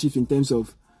outgrowing friendships in terms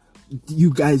of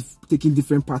you guys taking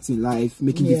different parts in life,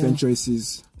 making different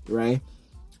choices, right?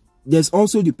 There's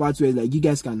also the part where like you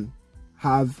guys can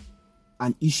have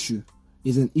an issue.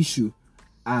 There's an issue,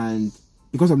 and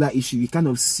because of that issue, you kind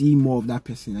of see more of that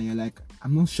person, and you're like,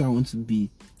 I'm not sure I want to be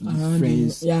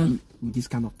friends with this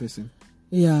kind of person.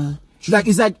 Yeah.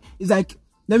 It's like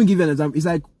let me give you an example. It's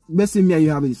like, let's say me and you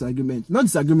have a disagreement. Not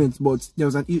disagreement, but there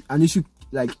was an issue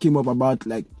like came up about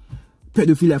like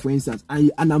pedophilia, for instance,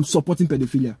 and I'm supporting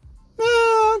pedophilia.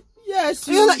 Yes.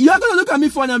 You're gonna look at me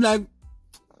funny. I'm like,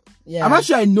 I'm not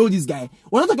sure I know this guy.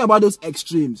 We're not talking about those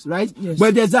extremes, right? Yes.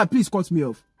 But there's that. Please cut me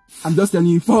off. I'm just telling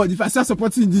you forward. If I start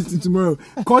supporting this thing tomorrow,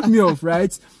 cut me off,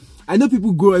 right? I know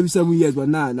people grow every 7 years, but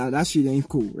nah, that shit ain't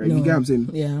cool, right? No. You get what I'm saying?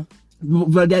 Yeah.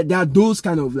 But there are those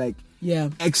kind of like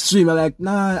extreme. I'm like,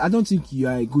 nah, I don't think you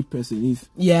are a good person. If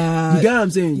you get what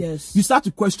I'm saying? Yes. You start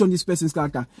to question this person's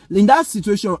character. In that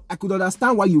situation, I could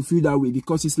understand why you feel that way,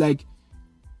 because it's like,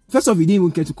 first off, you didn't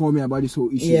even care to call me about this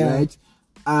whole issue, right?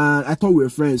 And I thought we were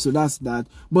friends, so that's that.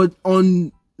 But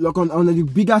on the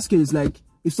bigger scale, it's like,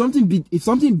 if something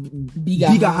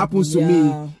bigger happens to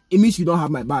me, it means you don't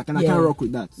have my back, and I can't rock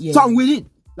with that. So I'm with it.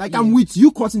 Like I'm with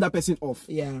you cutting that person off.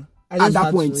 Yeah. At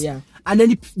that point. And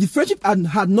then the friendship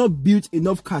had not built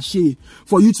enough cachet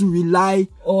for you to rely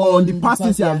on the past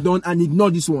things you have done and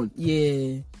ignore this one.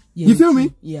 Yeah. You feel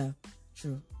me? Yeah.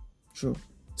 True.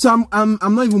 So I'm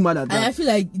not even mad at that. I feel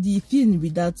like the thing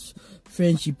with that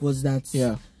friendship was that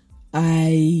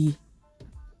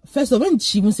first of all, when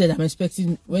she even said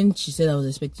when she said I was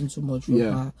expecting too much from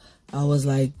her, I was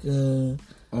like,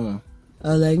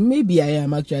 maybe I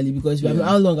am actually, because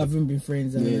how long have we been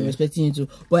friends and I'm expecting you to,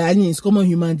 but I mean, it's common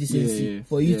human decency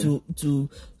for you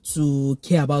to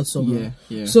care about someone.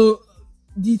 So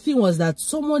the thing was that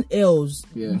someone else,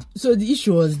 so the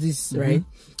issue was this, right?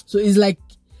 So it's like,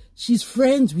 she's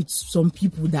friends with some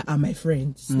people that are my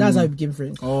friends. That's how we became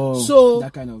friends. Oh, so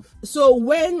that kind of. So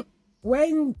when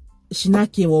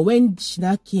Shina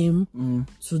came,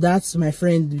 so that's my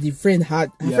friend, the friend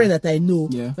friend that I know.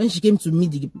 When she came to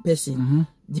meet the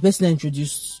person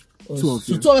introduced us. So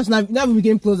two of us now we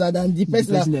became closer than the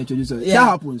person that introduced us. That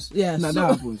happens. Yeah, that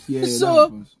happens. Yeah. So that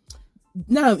happens.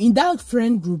 Now in that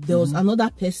friend group, there was another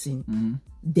person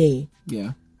there.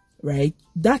 Yeah. Right,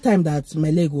 that time that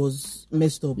my leg was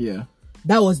messed up,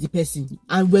 that was the person,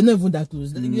 and we're not even that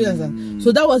close. You understand?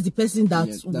 So that was the person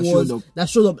that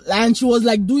showed up, and she was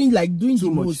like doing the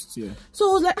most. So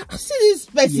I was like, I see this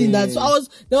person that. So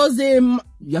there was a.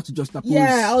 You have to just oppose.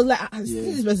 Yeah, I was like, I see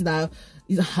this person that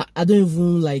I don't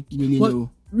even like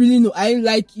really know. I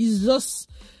like, it's just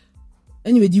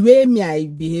anyway the way I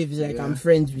behave is like I'm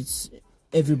friends with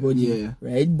everybody,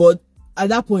 right? But at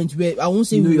that point where I won't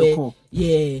say we were,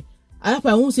 at that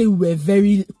point I won't say we were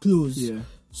very close. Yeah.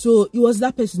 So it was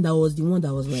that person that was the one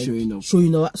that was like showing up.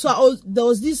 So there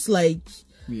was this like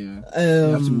you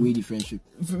have to weigh the friendship.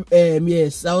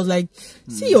 Yes, I was like,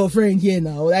 see your friend here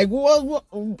now. Like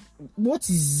what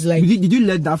is like? Did you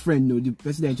let that friend know, the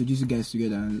person that introduced you guys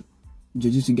together and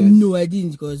introduced you guys? No, I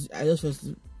didn't, because I just felt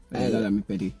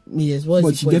petty. Yes,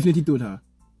 but she definitely told her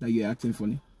that you're acting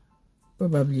funny.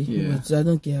 Probably, but I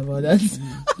don't care about that. It's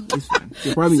fine.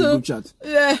 You're probably in a group chat.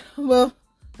 Yeah, well,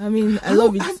 I mean, I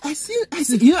love it. I see.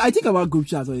 You know, I think about group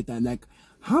chats all the time. Like,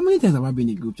 how many times have I been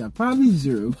in a group chat? Probably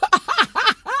zero.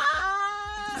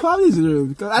 Probably zero,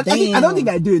 because I don't think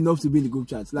I do enough to be in the group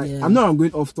chats. Like, I'm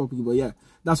going off topic, but yeah,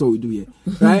 that's what we do here,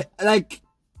 right? Like,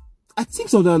 I think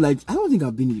sometimes, like, I don't think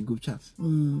I've been in a group chat.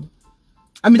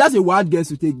 I mean, that's a wild guess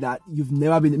to take that you've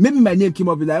never been. Maybe my name came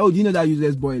up with like, oh, do you know that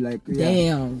useless boy? Like,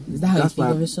 damn, is that how you think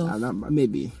of yourself?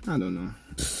 Maybe, I don't know.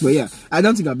 But yeah, I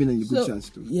don't think I've been in the group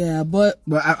chats too. Yeah, but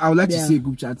I would like to see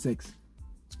group chat sex.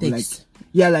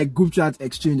 Like group chat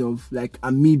exchange of like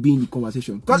and me being in the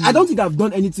conversation. Because I don't think I've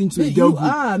done anything to a girl group.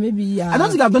 I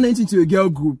don't think I've done anything to a girl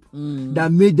group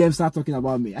that made them start talking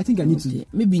about me. I think I need to.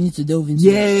 Maybe you need to delve into.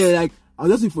 Yeah, like I'll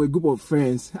just look for a group of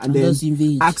friends and then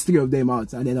ask 3 of them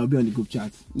out, and then I'll be on the group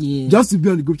chat. Yeah. Just to be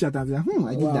on the group chat and be like,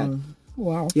 I did that.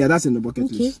 Wow. Yeah, that's in the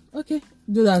bucket list. Okay.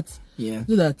 Do that. Yeah.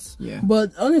 Do that. Yeah.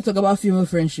 But I want to talk about female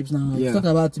friendships now. Yeah. Talk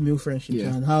about male friendships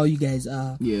and how you guys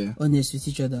are honest with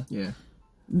each other. Yeah.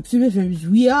 Female friendships,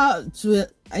 we are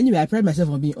anyway, I pride myself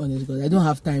on being honest because I don't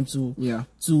have time to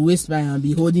waste my and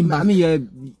be holding back. I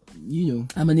mean, you know,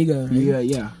 I'm a nigga,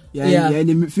 right? Yeah,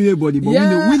 in the female body, but we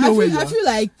know where you are. I feel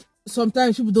like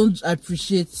sometimes people don't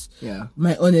appreciate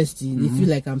my honesty. They feel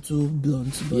like I'm too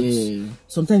blunt, but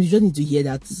sometimes you just need to hear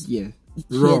that.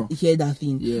 Hear that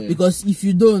thing. Because if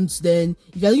you don't, then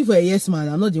if you're looking for a yes man,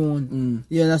 I'm not the one.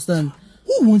 You understand?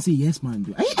 Who wants a yes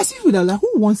man? I see people that are like,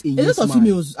 who wants a yes man? A lot of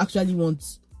females actually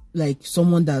want like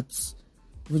someone that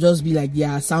will just be like,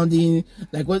 yeah, sounding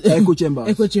like what Echo chamber.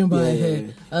 Echo chamber.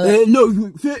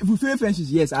 No, female friendships,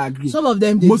 yes, I agree. Some of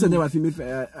them, most of them are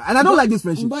female, and I don't like this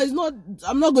friendship. But it's not.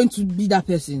 I'm not going to be that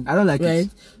person. I don't like right?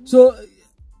 it. So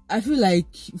I feel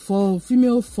like for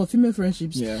female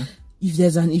friendships, if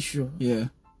there's an issue,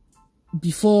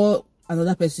 before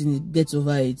another person gets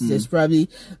over it, there's probably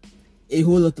a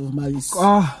whole lot of malice.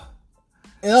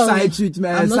 Side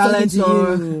treatment, silent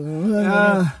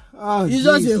it's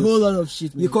just a whole lot of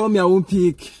shit, man. You call me, I won't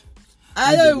pick.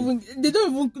 They don't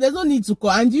even, there's no need to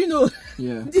call. And do you know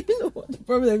what the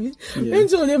problem is? When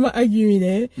two of them are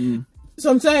arguing,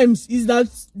 sometimes is that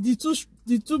the two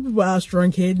people are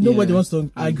strong head. Nobody wants to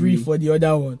agree for the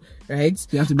other one, right?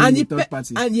 You have to be the third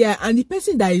party. And the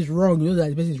person that is wrong, you know that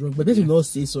the person is wrong, but the person will not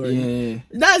say sorry.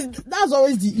 That's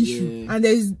always the issue. And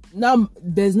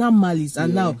there's now malice,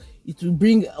 and now it will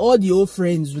bring all the old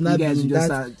friends will not be in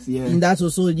that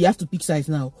also. You have to pick sides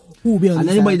now. Who will be on and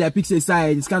the anybody side? that picks a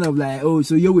side, it's kind of like, oh,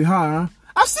 so you're with her, huh?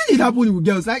 I've seen it happen with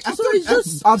girls. Like, I've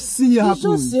seen it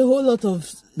happen. It's just a whole lot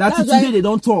of... That's today they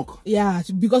don't talk. Yeah,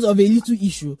 because of a little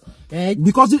issue, right?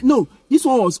 Because, this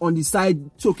one was on the side.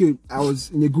 It's okay, I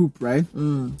was in a group, right?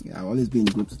 Yeah, I've always been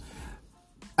in groups.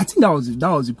 I think that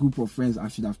was a group of friends I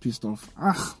should have pissed off.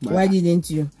 Why didn't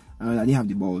you? I didn't have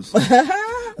the balls.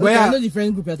 Okay, I know the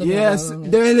friend group you're talking about. Yes,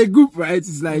 they're in a group, right?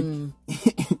 It's like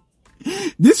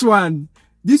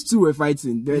these two were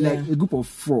fighting. They're like a group of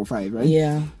 4 or 5, right?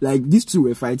 Yeah. Like these two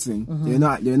were fighting. They're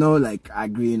not like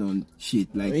agreeing on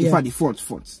shit. Like in fact, they fought,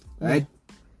 right?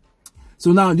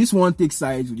 So now this one takes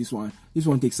sides with this one. This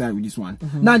one takes side with this one.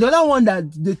 Now the other one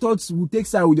that they thought would take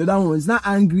side with the other one is not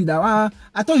angry that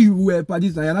I thought you were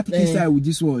parties and you're not taking side with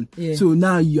this one. Yeah. So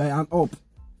now you are up.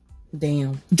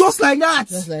 Damn. Just like that.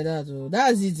 Just like that.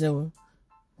 That's it.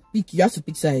 You have to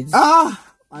pick sides. I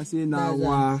say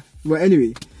now. But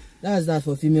anyway. That's that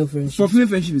for female friendship. For female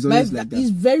friendship is always like that. It's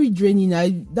very draining.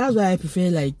 That's why I prefer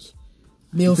like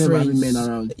male friends. Men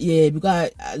around. Yeah,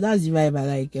 because that's the vibe I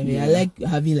like. I like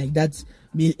having like that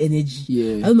male energy.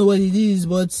 Yeah. I don't know what it is,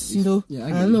 but I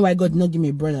don't know why God did not give me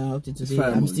a brother out today.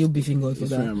 I'm still beefing God for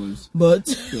that. But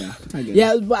I get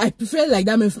it. But I prefer like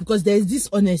that because there's this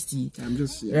honesty. I'm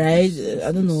just right.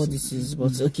 I don't know what this is,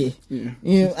 but okay.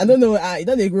 Yeah. I don't know. I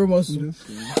don't grow muscle.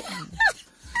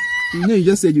 You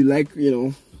just said you like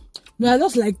No, I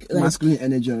just like masculine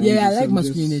energy. Yeah, I like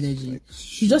masculine energy.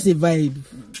 It's just a vibe,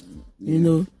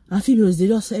 And females, they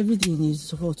just everything is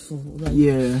thoughtful. Like,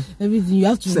 everything you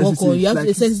have to work on. You have to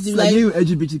be sensitive. Like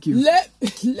LGBTQ.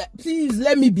 Please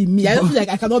let me be me. I don't feel like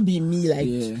I cannot be me. Like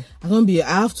I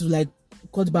have to like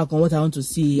cut back on what I want to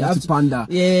say. You have to ponder.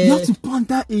 Yeah. You have to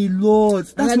ponder a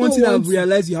lot. That's one thing I've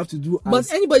realized you have to do.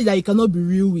 But anybody that you cannot be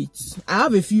real with. I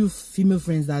have a few female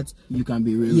friends that you can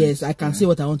be real with. I can say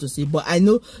what I want to say. But I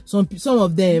know some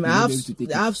of them, I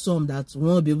have some that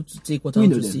won't be able to take what I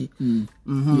want to say.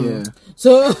 Yeah.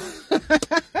 So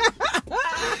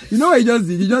you know what he just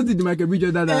did? He just did the Michael B.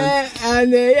 Jordan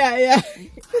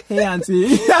Hey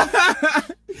auntie.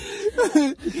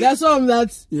 There's some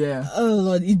that oh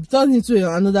Lord, it turns into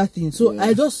another thing. So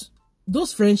I just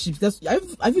those friendships.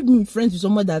 Have you been friends with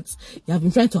someone that you have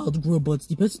been trying to outgrow, but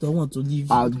the person don't want to leave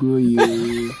you? Outgrow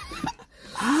you.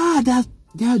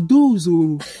 There are those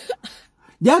who.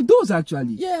 There are those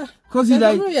actually. Yeah. Because you're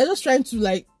just trying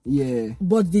to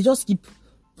but they just keep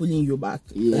pulling you back.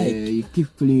 Yeah, you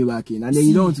keep pulling you back in, and then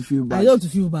you don't want to feel bad. I don't want to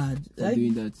feel bad for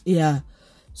doing that. Yeah.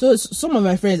 So some of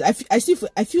my friends, I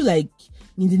feel like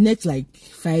in the next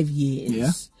 5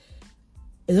 years,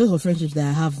 a lot of friendships that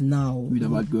I have now, I would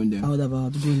have outgrown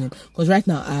them. Because right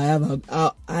now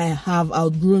I have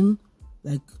outgrown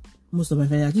most of my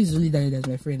friends. I think it's only that that's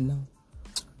my friend now.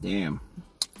 Damn.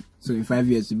 So in 5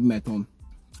 years, it'll be my turn.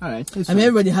 All right.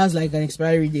 Everybody has an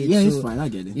expiry date. Yeah, it's fine. I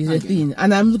get it. It's a thing,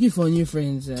 and I'm looking for new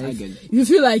friends. I get it. If you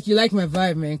feel like you like my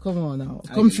vibe, man, come on now,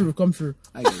 come through.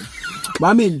 I get it. But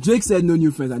I mean, Drake said no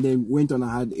new friends, and then went on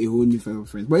and had a whole new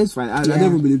friends. But it's fine. I don't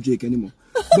even believe Drake anymore.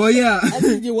 But yeah, I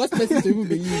think the worst person to even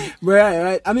believe. But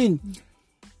right. I mean,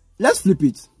 let's flip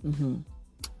it.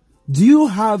 Do you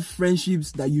have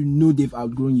friendships that they've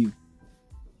outgrown you?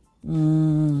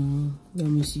 Let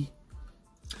me see.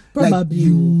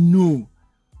 Probably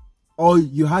or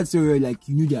you had somewhere you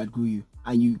knew they outgrew you,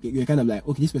 and you're kind of like,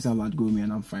 okay, this person will outgrow me,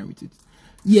 and I'm fine with it.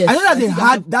 Yes, I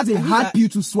know that's a hard pill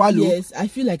to swallow. Yes, I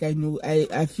feel like I know.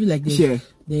 I feel like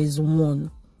there's one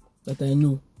that I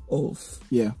know of.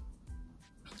 Yeah.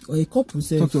 Or a couple.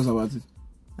 Talk to us about it.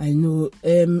 I know.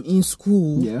 In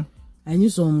school. Yeah. I knew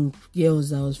some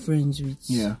girls that I was friends with.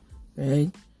 Yeah.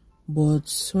 Right.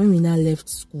 But when we now left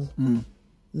school,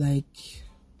 they're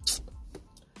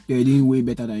doing way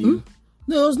better than you.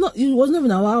 No, it was not. It wasn't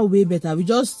even our way better. We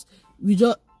just.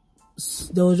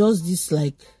 There was just this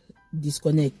like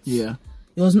disconnect. Yeah.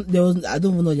 There was. I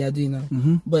don't even know what they are doing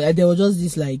now. But there was just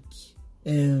this like.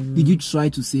 Did you try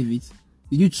to save it?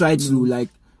 Did you try to like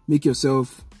make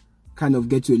yourself kind of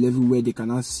get to a level where they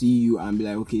cannot see you and be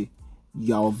like, okay,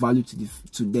 you are of value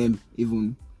to them,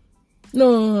 even?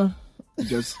 No.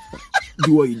 Just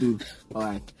do what you do. All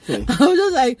right. Okay. I was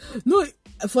just like, no.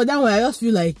 For that one, I just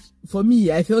feel like, for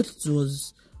me, I felt it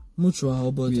was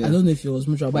mutual, but I don't know if it was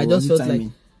mutual. But I just felt like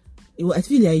I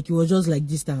feel like it was just like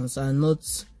distance and not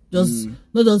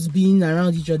just being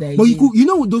around each other. But you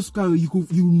know those kind of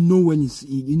you know when it's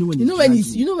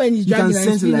dragging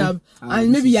and spinning up,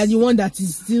 and maybe you're the one that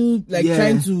is still like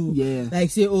trying to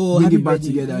like say, oh, bring happy it back birthday.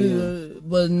 together.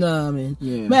 But nah, man.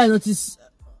 When I noticed,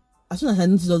 as soon as I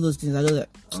noticed all those things, I was like,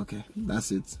 okay,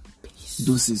 that's it.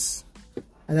 Doses.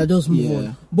 And I just move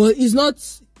on. But it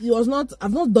was not,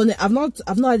 I've not done it. I've not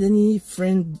had any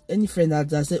friend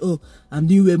that said, oh, I'm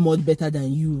doing way more better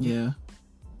than you. Yeah.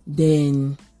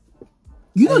 Then,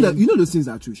 you know those things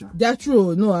are true, Sha. They're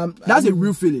true. No, that's a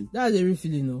real feeling. That's a real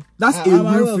feeling, no. That's a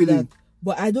real feeling.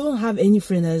 But I don't have any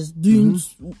friend that's doing,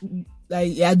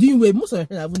 like, doing way, most of my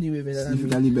friends are doing way better than me.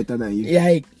 Significantly better than you.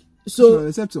 Like, so.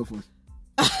 Except of us.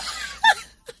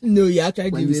 No, you're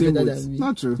actually doing way better than me.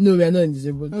 Not true. No, we are not in the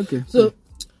same boat. Okay. So,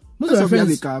 most of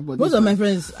my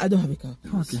friends, I don't have a car.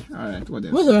 Okay, alright,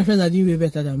 whatever. Most of my friends are doing way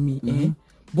better than me.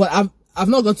 But I've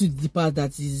not got to the part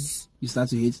that is. You start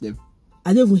to hate them.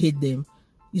 I don't even hate them.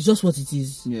 It's just what it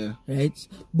is. Yeah. Right?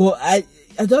 But I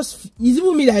just, it's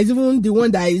even me that is even the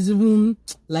one that is even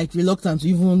like reluctant to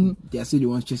even. They are still the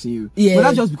ones chasing you. Yeah. But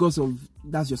that's just because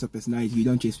that's just a personality. You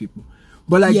don't chase people.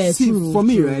 But like, true, for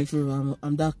me, right? True.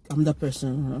 I'm that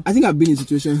person. I think I've been in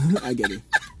situations. I get it.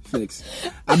 Flex.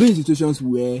 I've been in situations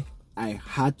where I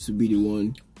had to be the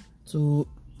one. So,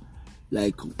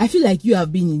 like, I feel like you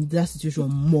have been in that situation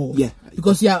more. Yeah.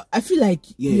 Because I feel like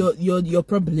your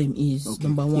problem is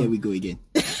number one. Here we go again.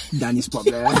 Danny's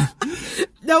problem.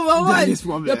 Number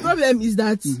one. Your problem is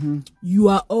that you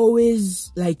are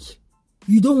always like,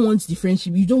 you don't want the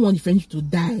friendship. You don't want the friendship to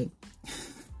die.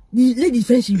 Let the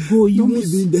friendship go. You don't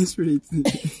be being desperate.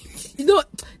 You know,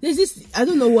 there's this. I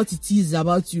don't know what it is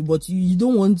about you, but you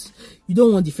don't want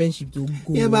the friendship to go.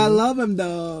 Yeah, but I love him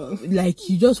though. Like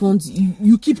you just want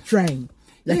you keep trying.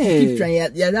 Like you keep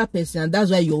trying. You're that person, and that's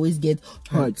why you always get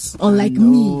hurt. Unlike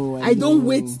me, I don't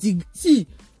wait to see.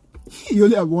 You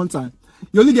only have one time.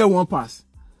 You only get one pass.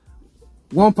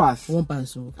 One pass.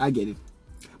 So. I get it.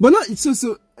 But not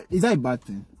so. Is that a bad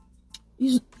thing?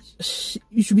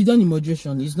 You should be done in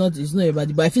moderation. It's not a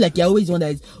bad, but I feel like you're always the one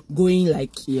that is going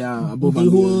like above the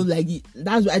whole like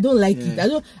that's I don't like it. I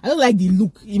don't like the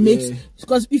look it makes,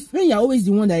 because when you're always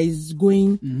the one that is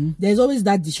going, there's always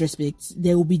that disrespect.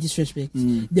 There will be disrespect.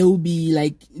 There will be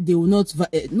like they will not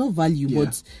value,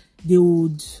 but they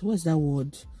would, what's that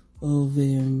word of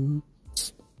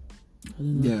I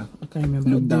don't know. Yeah, I can't remember.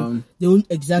 Look down. They will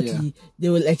They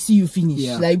will like see you finish.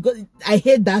 Yeah. Like I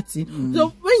hate that thing. So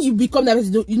when you become that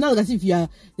person, you know, as if you are.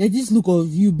 There's this look of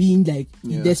you being like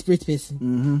a desperate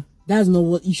person. That's not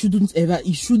what you shouldn't ever.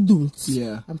 You shouldn't.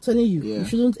 Yeah, I'm telling you, you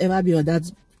shouldn't ever be on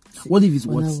that. What if it's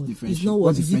what's the friendship? It's not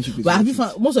what the friendship is. But have you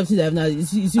found most of the things I've now?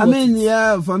 I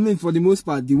mean, for me, for the most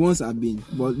part, the ones I've been,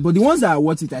 but the ones that are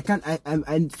worth it, I can't.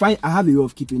 I find I have a way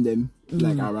of keeping them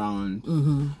like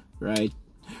around, right?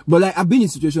 But like I've been in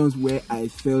situations where I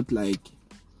felt like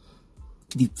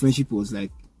the friendship was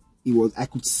like I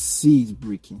could see it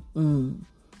breaking,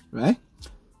 right?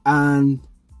 And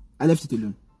I left it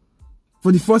alone.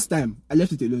 For the first time, I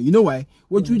left it alone. You know why?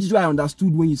 Which is why I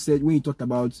understood when you talked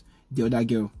about the other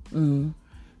girl.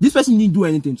 This person didn't do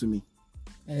anything to me.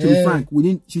 To be frank,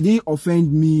 she didn't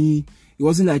offend me. It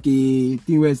wasn't like a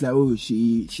thing where it's like, oh,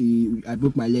 I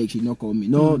broke my leg, she did not call me.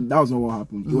 No, that was not what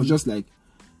happened. It was just like,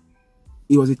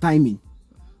 it was a timing.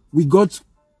 We got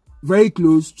very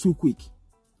close too quick.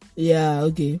 Yeah,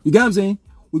 okay. You get what I'm saying?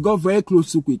 We got very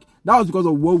close too quick. That was because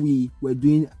of what we were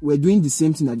doing. We're doing the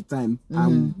same thing at the time,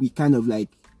 and we kind of like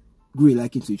grew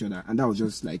liking to each other, and that was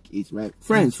just like it, right?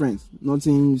 Friends,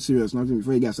 nothing serious, nothing.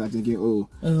 Before you guys start thinking, oh,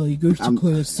 you go to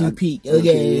close too quick.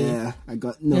 Okay, yeah, I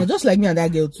got no. Yeah, just like me and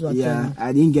that girl too. Actually. Yeah,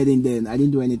 I didn't get in there. I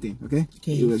didn't do anything. Okay,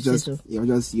 it was just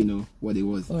what it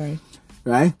was. All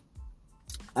right.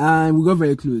 And we got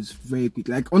very close, very quick.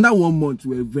 Like under 1 month,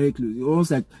 we were very close. It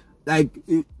was like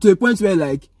to a point where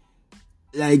like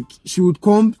she would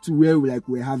come to where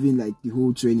we're having like the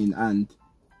whole training, and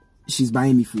she's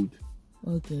buying me food.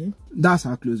 Okay. That's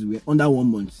how close we were under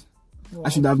 1 month. Wow. I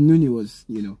should have known it was,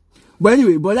 But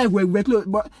anyway, but like we're close.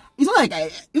 But it's not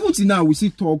like even till now we still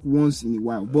talk once in a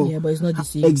while. But yeah, but it's not the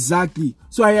same. Exactly.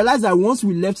 So I realized that once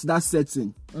we left that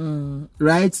setting,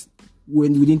 right,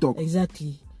 when we didn't talk.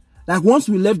 Exactly. Like once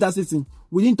we left that setting,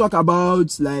 we didn't talk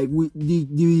about like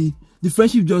the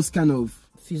friendship just kind of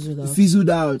fizzled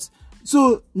out.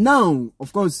 So now,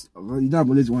 of course, you don't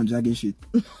always want dragging shit.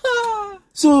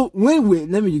 So let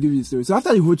me give you the story. So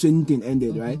after the whole training thing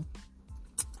ended, right?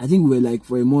 I think we were like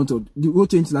for a month, or the whole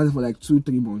training lasted for like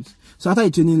 2-3 months. So after the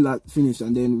training finished,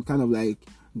 and then we kind of like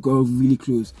got really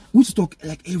close. We used to talk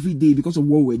like every day because of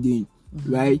what we're doing,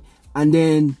 right? And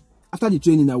then after the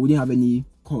training, now we didn't have any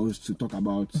calls to talk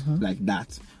about like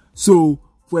that. So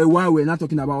for a while, we're not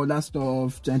talking about all that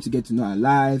stuff, trying to get to know our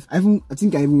life. I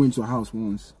think I even went to her house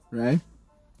once, right?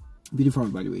 Beautiful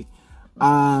house, by the way.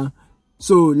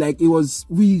 So like it was,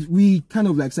 we kind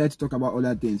of like started to talk about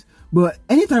other things. But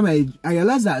anytime I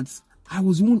realized that I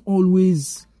was one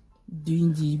always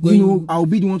doing the, you know, I'll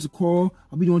be the one to call,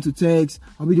 I'll be the one to text,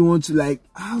 I'll be the one to like,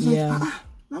 I was like,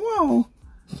 wow.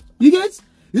 You get?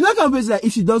 You're not gonna be like,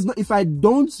 if I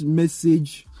don't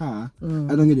message her, I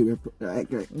don't get it.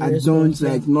 I don't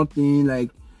like nothing, like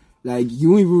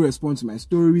you won't even respond to my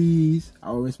stories.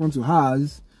 I'll respond to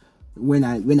hers when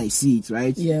I see it,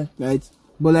 right? Yeah. Right?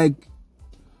 But like,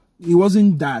 it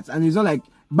wasn't that. And it's not like,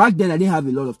 back then I didn't have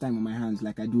a lot of time on my hands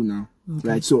like I do now. Okay.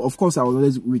 Right? So of course I was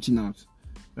always reaching out.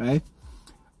 Right?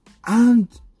 And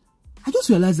I just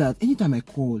realized that anytime I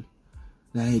call,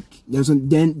 like there was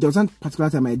one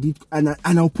particular time I did, and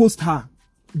I'll post her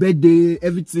birthday,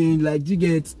 everything, like you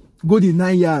get go the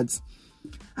 9 yards.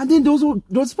 And then there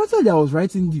was part that I was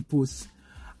writing the post.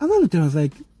 And all the time I was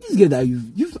like, this girl that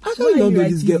you've actually not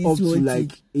known this girl up to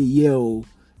like a year old.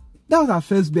 That was our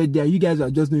first birthday. You guys were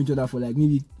just knowing each other for like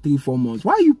maybe 3-4 months.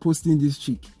 Why are you posting this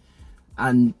chick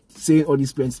and saying all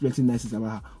these plenty nice things about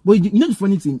her? But you know the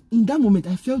funny thing, in that moment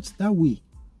I felt that way.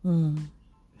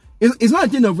 It's not a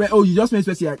thing of where, oh, you just made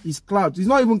special, it's clout. It's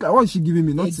not even, what is she giving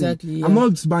me? Nothing. Exactly, yeah. I'm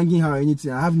not banging her or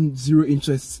anything. I have zero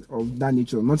interest of that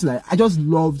nature. Nothing like, I just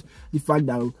loved the fact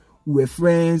that we were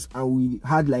friends and we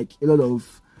had like a lot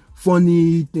of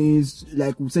funny things,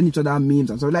 like we send each other memes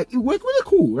and so like it worked really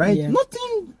cool, right? Yeah.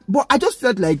 Nothing, but I just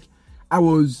felt like I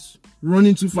was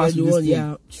running too fast with this thing,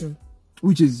 yeah, true.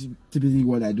 which is typically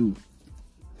what I do.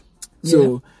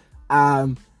 So,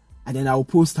 and then I'll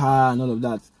post her and all of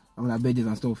that on her birthdays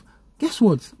and stuff. Guess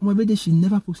what? On my birthday, she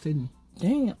never posted me.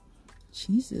 Damn.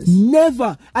 Jesus.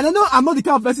 Never. And I know I'm not the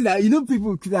kind of person that, you know,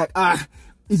 people like,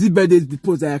 is it birthdays the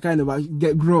post that I kind of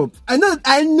get grow up? I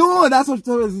know that's what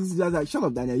is just like, shut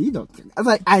up, Daniel, you don't. I was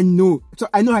like, I know. So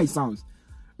I know how it sounds.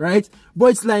 Right? But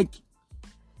it's like,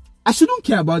 I shouldn't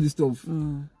care about this stuff.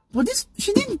 But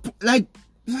she didn't, like,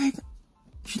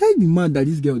 should I be mad that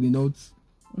this girl did not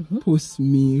post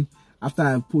me after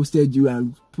I posted you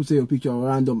and posted your picture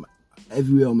random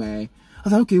everywhere on my, I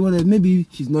was like, okay, well, maybe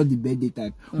she's not the birthday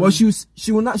type. But she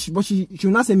will not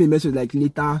send me a message like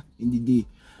later in the day.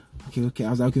 Okay. I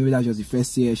was like, okay, maybe that was just the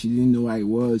first year. She didn't know how it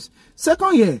was.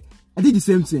 Second year, I did the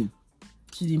same thing.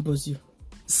 She didn't post you.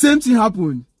 Same thing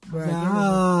happened. Right.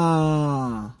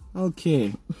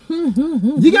 Okay.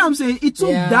 You get what I'm saying? It took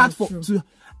that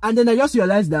and then I just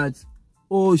realized that,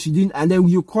 oh, she didn't, and then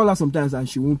you call her sometimes and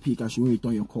she won't pick and she won't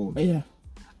return your call. Yeah.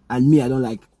 And me, I don't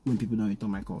like when people don't return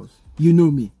my calls. You know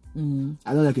me.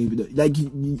 I don't like when people don't. Like,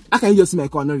 how can you just see my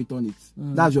call and not return it?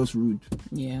 That's just rude.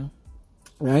 Yeah.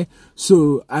 Right?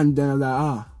 So, and then I'm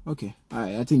like, okay.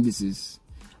 I think this is...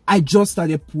 I just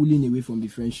started pulling away from the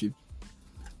friendship.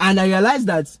 And I realized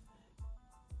that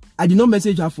I did not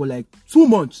message her for like 2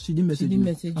 months. She didn't message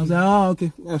me. I was like,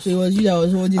 okay. Yes. So it was you that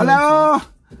was holding I was like,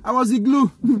 I was the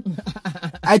glue.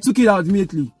 I took it out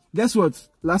immediately. Guess what?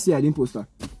 Last year I didn't post her.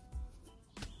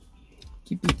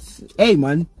 Keep it. Hey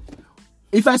man,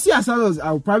 if I see her status,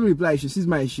 I'll probably reply. If she sees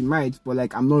mine, she might. But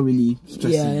like, I'm not really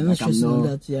stressing. Yeah, I'm not stressing on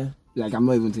that. Yeah. Like, I'm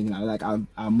not even thinking.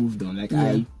 I moved on. Like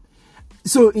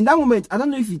So in that moment, I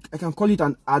don't know if I can call it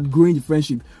an outgrowing the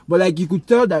friendship, but like you could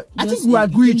tell that I think we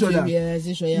outgrew each other.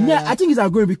 Yeah, I think it's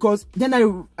outgrowing because then I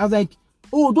was like,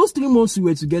 oh, those 3 months we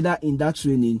were together in that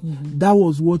training, that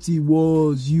was what it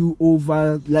was. You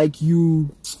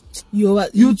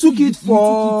took it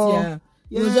for.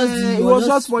 It was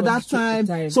just for that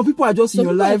time. So people are just in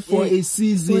your life for a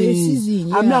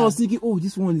season. I mean, I was thinking, oh,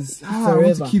 this one is I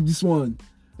want to keep this one.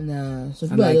 Nah, so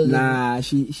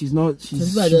she's not. She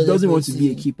doesn't want to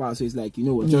be a keeper. So it's like, you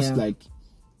know what, just like,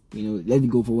 you know, let it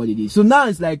go for what it is. So now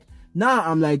it's like,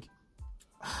 I'm like,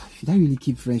 should I really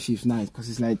keep friendships now? Because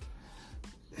it's like,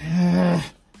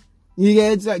 you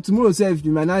get, it's like tomorrow self,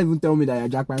 you might not even tell me that you're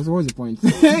jackpot. So what's the point?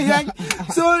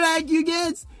 So like you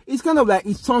get, it's kind of like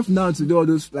it's tough now to do all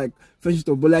those like friendship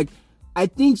stuff. But like I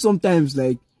think sometimes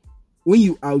like when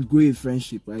you outgrow a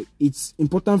friendship, right, it's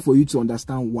important for you to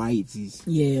understand why it is.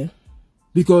 Yeah.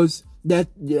 Because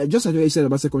just as I said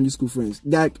about secondary school friends,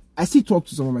 like I still talk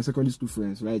to some of my secondary school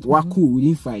friends, right? We're cool, we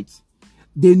didn't fight.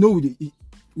 They know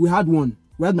we had one.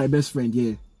 We had my best friend,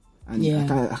 yeah. And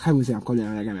I can't even say I'm calling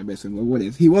that guy my best friend, but what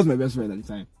else? He was my best friend at the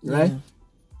time, right?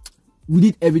 We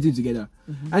did everything together.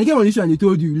 And he came on the show and he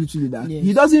told you literally that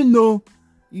he doesn't know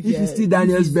if he's still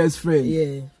Daniel's best friend.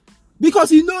 Yeah.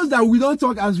 Because he knows that we don't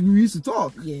talk as we used to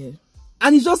talk. Yeah.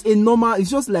 And it's just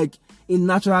it's just like a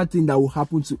natural thing that will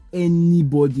happen to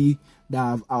anybody that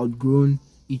have outgrown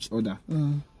each other.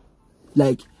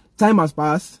 Like, time has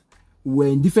passed. We're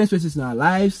in different spaces in our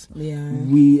lives. Yeah.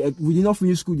 We did not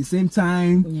finish school at the same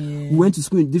time. Yeah. We went to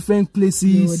school in different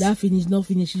places. No, not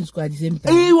finishing school at the same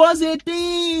time. It was a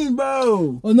thing,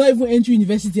 bro. Or not even entering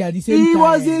university at the same time. It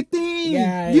was a thing.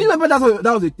 Yeah. Do you remember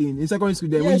that was a thing in secondary school?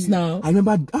 Then yes, now. I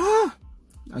remember,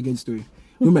 again story.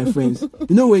 With my friends.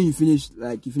 You know when you finish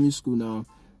school now,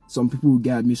 some people will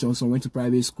get admission, some went to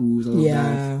private schools, all of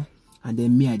that. And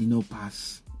then me, I did not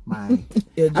pass my...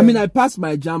 I mean, I passed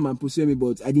my JAM and pursued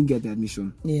but I didn't get the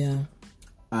admission. Yeah.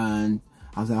 And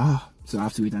I was like, so I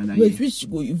have to wait another year. Wait, which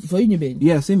school? For Uniben?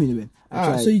 Yeah, same Uniben.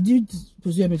 So you did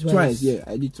pursue me twice? Twice, yeah,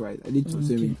 I did twice. I did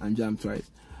pursue and JAM twice.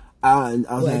 And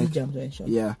I was like... I did JAM twice, sure.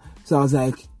 Yeah. So I was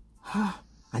like,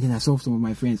 and then I saw some of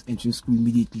my friends entering school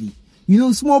immediately. You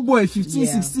know, small boy, 15,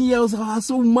 16 years,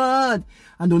 so mad.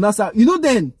 And then that's how,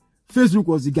 then Facebook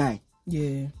was the guy.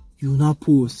 Yeah. You now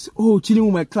post, chilling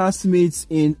with my classmates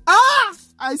in,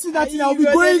 I see that thing, I'll be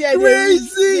going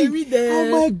crazy. Oh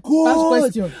my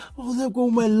God. I was like,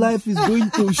 my life is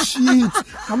going to shit.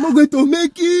 I'm not going to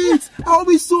make it. I'll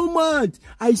be so mad.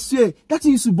 I swear, that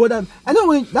thing used to bother me. I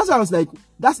know that's why I was like,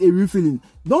 that's a real feeling.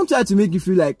 Don't try to make you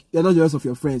feel like you're not jealous of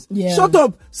your friends. Yeah. Shut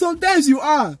up. Sometimes you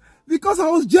are. Because I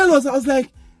was jealous. I was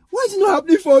like, why is it not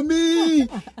happening for me?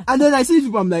 And then I see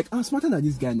people, I'm like, I'm smarter than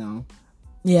this guy now.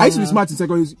 Yeah. I used to be smart in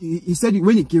secondary. He said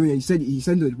when he came here, he said he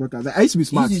sent to the podcast. Like, I used to be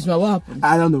smart. What happened?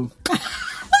 I don't know.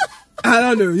 I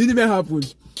don't know. It didn't even happen.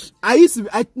 I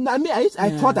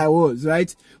thought I was,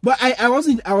 right? But I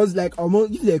wasn't. I was like,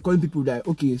 if they're calling people like,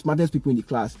 okay, smartest people in the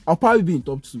class, I'll probably be in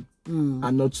top 2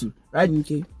 and not 2, right?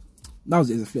 Okay. That was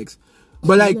a flex.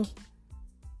 But like,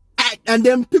 and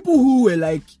then people who were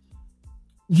like,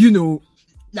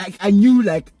 like I knew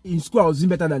like in school I was doing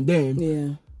better than them. Yeah.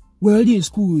 We're already in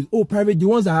schools. Private, the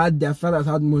ones that had their fathers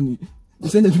had money. They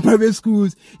sent them to private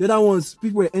schools. The other ones,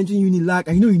 people were entering Unilag.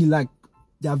 And Unilag,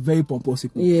 they are very pompous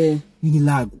people. Yeah.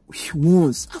 Unilag,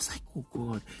 once. I was like, oh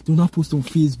God. They'll not post on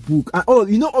Facebook.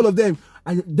 And all of them.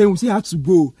 And then we say how to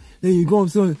go. Then you go on,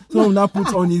 someone now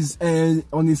puts on his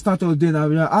status then I'll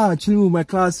be like, chilling with my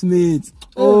classmates.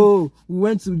 We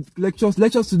went to lectures.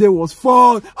 Lectures today was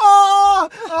fun.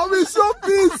 I'll be so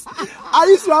pissed. I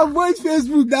used to avoid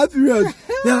Facebook that period.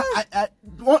 Then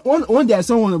one day I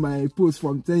saw one of my posts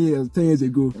from 10 years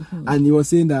ago, and he was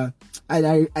saying that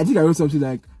I think I wrote something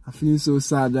like, I'm feeling so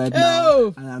sad right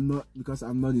now, and I'm not because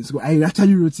I'm not in school. I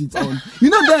actually wrote it on.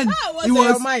 Then what's on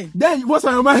your mind? Then what's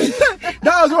on your mind?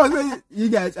 That was what I was saying. You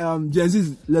guys, Gen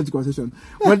Z's left the conversation.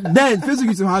 But then Facebook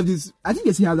used to have this. I think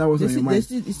they still have that was on your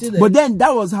mind. But then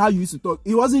that was how you used to talk.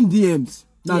 It wasn't DMs.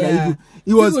 It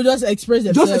was people just express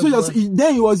themselves.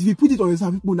 Then it was if you put it on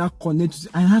yourself, people now connect.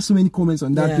 I had so many comments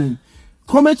on that thing.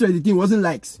 Comments were the thing, wasn't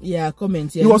likes. Yeah,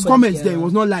 comments. Yeah, it was comments then, it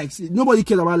was not likes. Nobody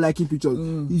cared about liking pictures.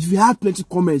 If you had plenty of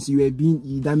comments,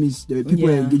 that means there were people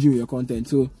were engaging with your content.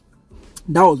 So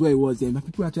that was where it was then.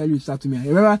 People actually reached out to me. I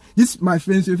remember my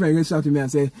friend reached out to me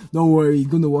and said, don't worry, it's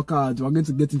going to work out. We're going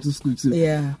to get into school too.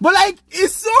 Yeah. But like,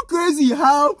 it's so crazy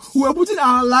how we're putting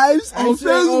our lives on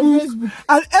Facebook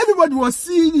and everybody was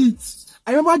seeing it.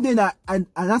 I remember then and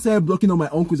I started blocking all my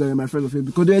uncles and my friends on Facebook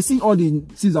because they were seeing all the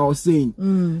things I was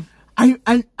saying.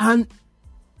 And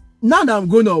now that I'm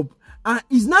grown up,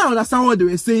 it's now I understand what they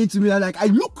were saying to me. Like, I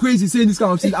look crazy saying this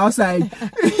kind of thing outside.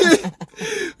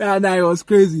 And it was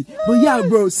crazy. But yeah,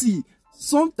 bro, see,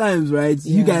 sometimes, right,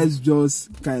 you guys just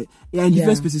in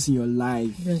different spaces in your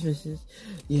life. Different spaces.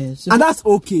 Yeah. So and that's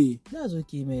okay. That's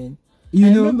okay, man.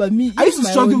 I remember me. I used to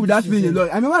struggle with that feeling a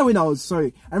lot. I remember when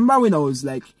I was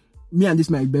like, me and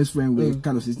my best friend were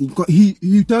kind of sisters.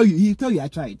 He'll tell you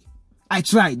I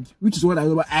tried, which is what I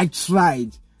know, but I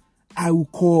tried. I will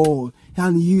call,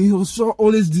 and he was so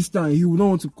always distant. He would not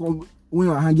want to come when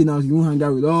we were hanging out. He won't hang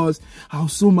out with us. I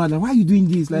was so mad. Like, why are you doing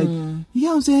this? Like, you know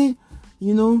what I'm saying?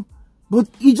 But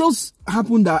it just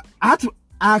happened that I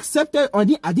accepted, or I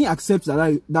didn't accept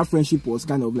that friendship was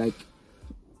kind of like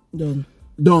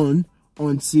done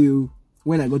until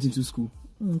when I got into school.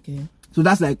 Okay. So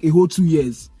that's like a whole 2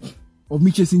 years of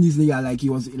me chasing this nigga like he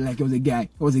was a guy,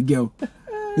 he was a girl.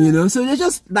 You know, so there's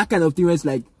just that kind of thing where it's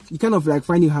like you kind of like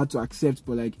find it hard to accept,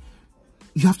 but like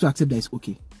you have to accept that it's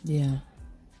okay. Yeah.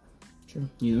 True.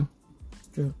 You know?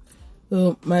 True.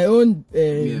 So my own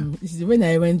this is when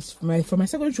I went for my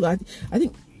secondary school. I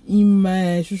think in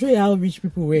my to show you how rich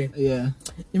people were. Yeah.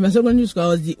 In my secondary school, I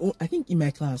was I think in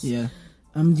my class. Yeah.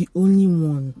 I'm the only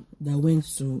one that went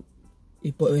to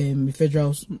a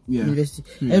federal university.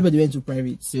 Everybody went to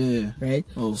private. Yeah. Right?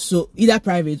 Oh. So either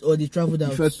private or they traveled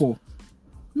out. You felt poor.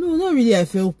 No, not really. I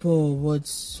felt poor, but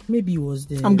maybe it was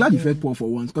there. I'm glad you felt poor for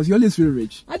once, because you always feel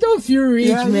rich. I don't feel rich,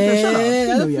 man. Shut up.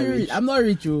 I don't feel rich. I'm not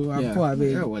rich, I'm poor,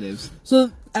 baby. Yeah, what else? So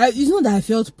it's not that I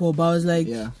felt poor, but I was like,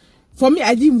 for me,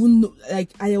 I didn't even know.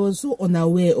 Like, I was so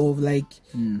unaware of like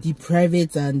the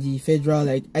private and the federal.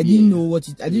 Like, I didn't know what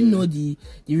it. I didn't know the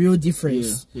real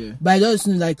difference. But I just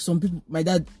knew, like, some people. My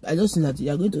dad. I just knew that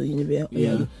you're going to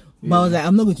university. But I was like,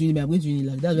 I'm not going to Unilag, I'm going to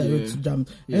Unilag. That's why I wrote to jam.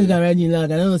 I can write Unilag. I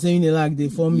don't know saying Unilag, they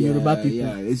form Yoruba people.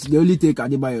 Yeah, it's the only take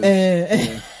Adebayo.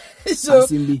 So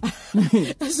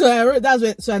I wrote,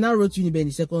 so I now wrote Uniben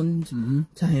the second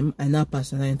time. I now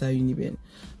passed and I entered Uniben.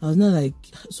 I was not like,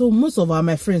 so most of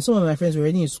my friends, some of my friends were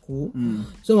already in school.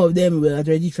 Some of them were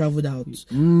already traveled out.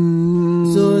 So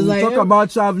like, talk about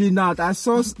traveling out. I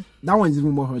saw that one is even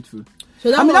more hurtful. So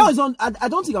that that was on. I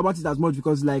don't think about it as much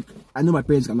because, like, I know my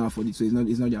parents cannot afford it, so it's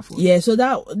not their fault. Yeah. So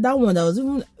that one, that was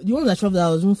even the one that traveled.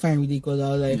 I was even fine with it because I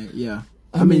was like,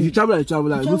 I mean, if you travel, good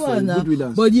for you. Good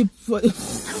riddance.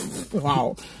 But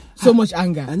wow, so much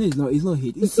anger. I know it's not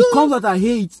hate. It comes out as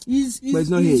hate, but it's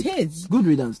not hate. Hate. Good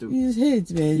riddance though. It's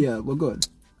hate, man. Yeah, but good.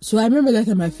 So I remember that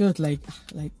time I felt like.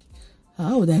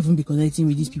 How would I even be connecting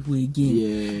with these people again?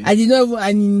 Yeah. I did not even,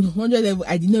 and in 100 level,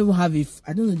 I did not even have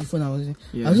I don't know the phone I was in.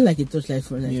 I was in like a touchlight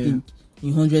phone, I think,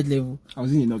 in 100 level. I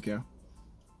was in a Nokia.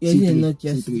 You're in a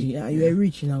Nokia C3. Yeah, you're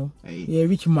rich now. Hey. You're a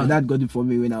rich man. My dad got it for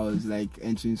me when I was like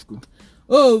entering school.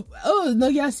 Oh,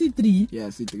 Nokia C3? Yeah,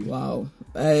 C3. Wow.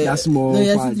 That's small.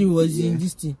 Nokia C3 was in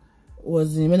this thing.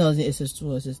 When I was in SS2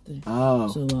 or SS3. Oh.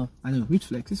 So, wow. I know, rich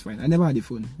flex, it's fine. I never had a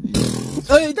phone.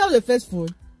 That was the first phone?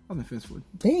 My first phone.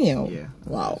 Damn. Yeah.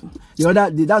 Wow.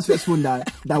 That's first phone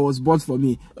that was bought for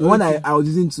me. The one I was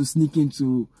using to sneak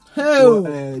into. We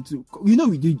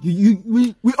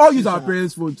all use our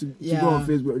parents' phone to go on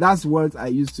Facebook. That's what I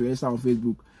used to enter on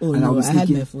Facebook. Oh, and I had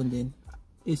my phone then.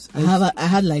 I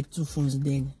had like 2 phones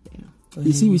then.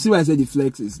 You see why I said the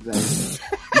flex is like.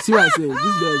 You see what I say?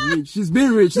 This girl is rich. She's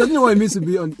been rich. She doesn't know what it means to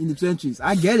be in the trenches.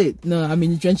 I get it. No, I'm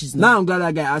in the trenches now. Now I'm glad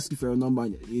that guy asked you for your number,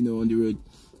 on the road.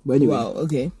 But anyway. Wow,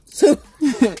 okay. So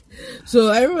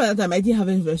I remember that time I didn't have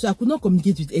any friends, so I could not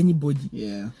communicate with anybody.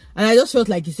 Yeah. And I just felt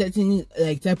like a certain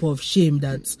like type of shame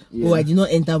that I did not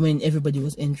enter when everybody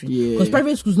was entering. Yeah. Because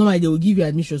private schools normally they will give you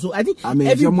admission. So I think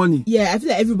it's your money. Yeah, I feel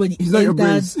like everybody it's not your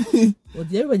brains. But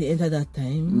did everybody enter that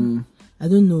time? I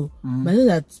don't know. But I know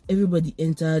that everybody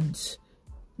entered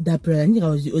that period. I think I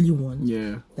was the only one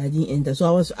that didn't enter.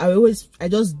 So I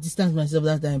just distanced myself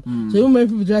that time. So even when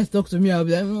people try to talk to me, I'll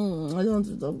be like, I don't want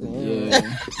to talk to you.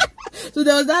 Yeah. So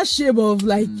there was that shame of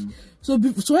like, so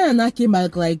when I came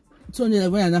back, like 200,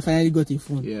 when I finally got a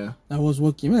phone, I was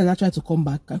working. When I tried to come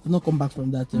back, I could not come back from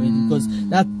that because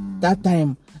that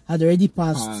time had already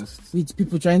passed with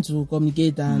people trying to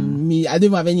communicate and me. I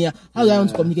don't have any. How do I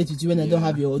want to communicate with you when I don't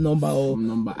have your number or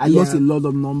number? I lost a lot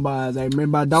of numbers. I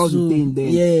remember that was the thing then.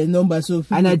 Yeah, number. So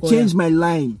and I changed my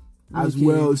line as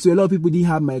well. So a lot of people didn't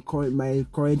have my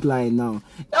current line now.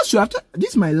 That's true.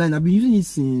 This is my line. I've been using it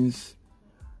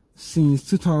since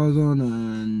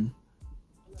 2013.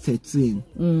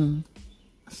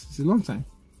 It's a long time.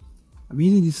 I've been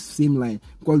using this same line.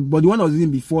 But the one I was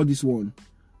using before this one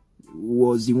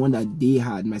was the one that they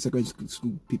had. My secondary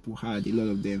school people had, a lot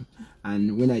of them.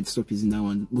 And when I stopped using that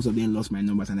one, most of them lost my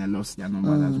numbers and I lost their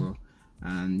numbers as well.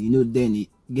 And then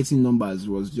getting numbers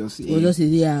was just true.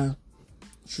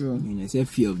 It's a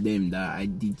few of them that I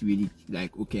did really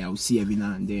like, okay, I'll see every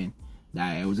now and then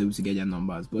that I was able to get their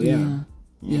numbers. But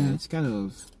it's kind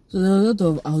of. So there was a lot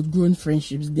of outgrown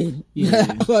friendships then.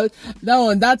 Yeah. But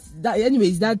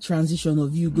anyways, that transition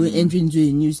of you entering into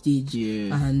a new stage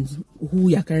and who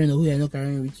you're carrying or who you're not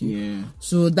carrying with you. Yeah.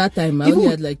 So that time I only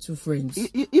had like 2 friends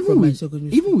from my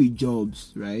secondary school. Even with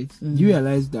jobs, right? Do you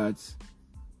realize that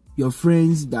your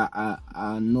friends that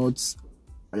are not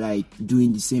like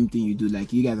doing the same thing you do,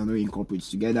 like you guys are not in corporates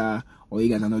together or you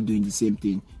guys are not doing the same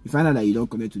thing, you find out that you don't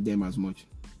connect with them as much.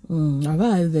 I've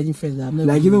had any friends that I've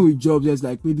never like even with jobs, there's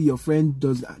like maybe your friend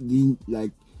does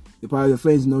like the part of your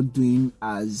friend is not doing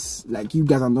as like you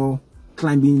guys are not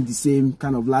climbing the same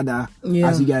kind of ladder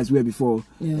as you guys were before.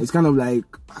 It's kind of like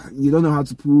you don't know how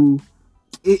to pull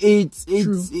it's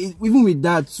even with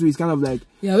that too, it's kind of like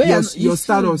your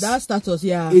status. That status,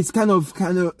 yeah. It's kind of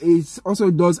it also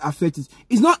does affect it.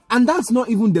 It's not, and that's not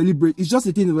even deliberate. It's just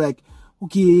a thing of like,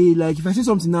 okay, like if I say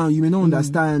something now, you may not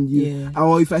understand.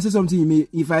 Or if I say something, you may,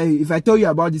 if I tell you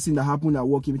about this thing that happened at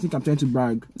work, you may think I'm trying to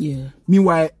brag. Yeah.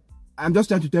 Meanwhile, I'm just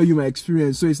trying to tell you my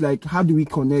experience. So it's like, how do we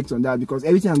connect on that? Because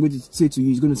everything I'm going to say to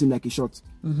you is going to seem like a shot.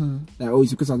 Like, oh,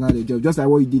 it's because I'm not a job. Just like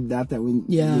what you did that time when,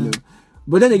 you know.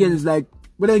 But then again, it's like,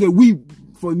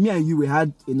 for me and you, we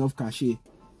had enough cachet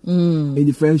in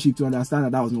the friendship to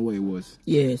understand that was not what it was.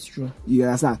 Yeah, it's true. You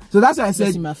understand? So that's why I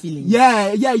said, my feelings.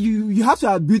 Yeah, you have to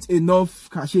have built enough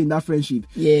cachet in that friendship.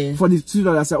 Yeah. For the two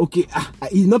that say, okay,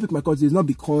 he's not pick my calls. It's not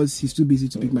because he's too busy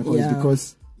to pick my calls. It's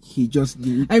because he just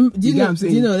did. Do you know what I'm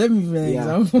saying? Let me give you an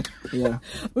example. Yeah.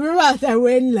 Remember that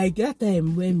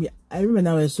time when I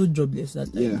remember I was so jobless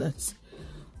that time. That's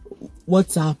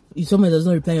WhatsApp. If someone does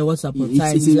not reply your WhatsApp on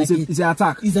time, it's an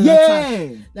attack. It's an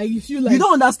attack. Like you feel like you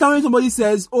don't understand when somebody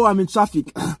says, "Oh, I'm in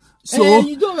traffic." So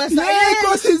you don't understand.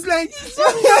 Because it's like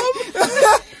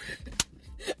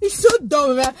it's so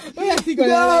dumb, man. When I think of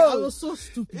it, I was so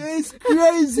stupid. It's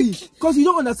crazy because you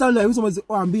don't understand. Like when someone says,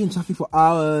 "Oh, I'm being in traffic for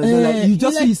hours," like you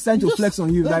just see he's trying to flex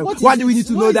on you. Like, why do we need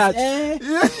to know that?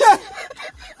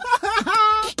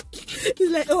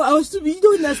 It's like, oh, I was stupid. You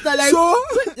don't understand. Like, so,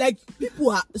 like people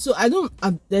are. So I don't.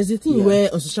 There's a thing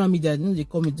where on social media, they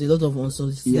come with a lot of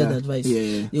unsolicited advice.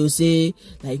 They will say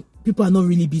like people are not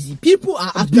really busy. People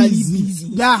are actually busy.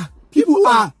 Yeah, people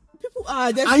are.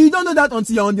 And you don't know that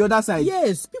until you're on the other side.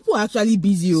 Yes, people are actually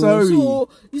busy. Sorry. So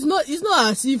it's not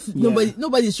as if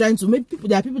nobody's trying to make people.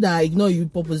 There are people that ignore you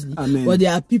purposely, but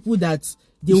there are people that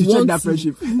they want that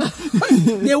friendship.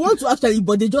 They want to actually,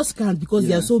 but they just can't because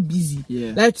they are so busy.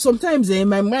 Like sometimes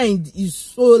my mind is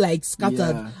so like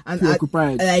scattered and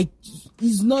preoccupied. Like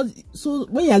it's not. So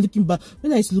when you are looking back,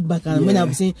 when I used to look back and when I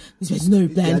was saying this person not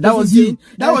replying, that was you.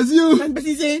 That was you. And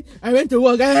person saying I went to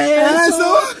work. That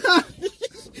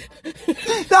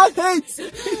hate.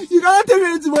 You cannot tell me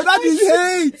anything, but that is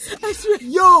hate. I swear.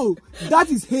 Yo, that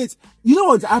is hate. You know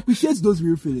what? I appreciate those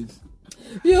real feelings.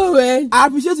 Yo, man. I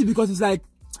appreciate it because it's like,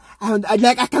 I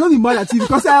cannot be mad at you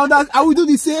because I would do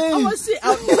the same. I would say,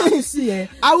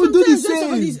 I would do the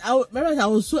same. Remember, I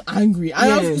was so angry.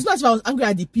 It's not as if I was angry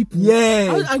at the people. Yeah.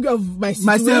 I was angry at my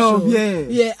situation. Myself, yeah.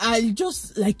 Yeah, I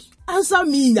just like, answer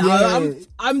me now. Yeah.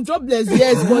 I'm jobless,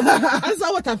 yes, but answer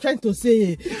what I'm trying to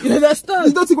say. You understand?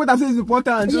 You don't think what I'm saying is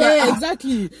important. Yeah,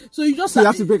 exactly. So you just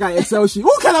have to break an Excel sheet.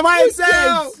 Who cares about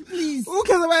Excel? Please. Who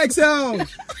cares about Excel?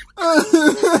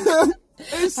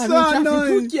 It's so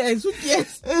annoying. Who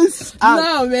cares?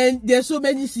 Now, man, there's so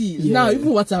many C's. Now, even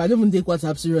WhatsApp, I don't even take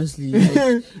WhatsApp seriously.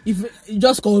 Like, if you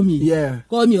just call me,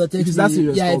 call me or text me. It's that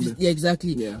serious. Yeah,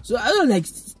 exactly. Yeah. So I don't like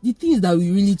the things that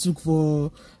we really took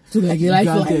for like a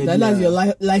lifeline. That's your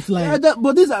lifeline. Yeah,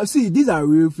 but these are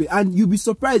real things, and you'll be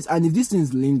surprised. And if these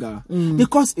things linger, they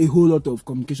cause a whole lot of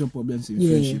communication problems in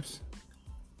friendships.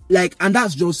 Like, and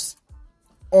that's just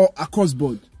all across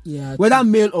board. Yeah. Whether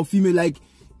male or female, like.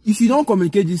 If you don't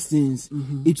communicate these things,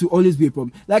 it will always be a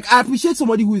problem. Like, I appreciate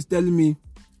somebody who is telling me,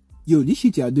 yo, this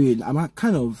shit you're doing, I'm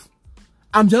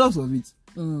jealous of it.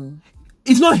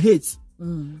 It's not hate.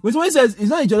 When somebody says it's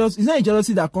not a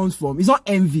jealousy that comes from, it's not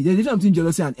envy. There's a difference between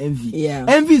jealousy and envy. Yeah.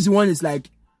 Envy is the one that's like,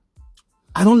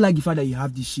 I don't like the fact that you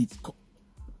have this shit.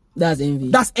 That's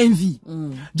envy. That's envy.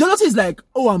 Jealousy is like,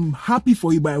 oh, I'm happy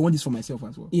for you, but I want this for myself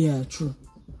as well. Yeah, true.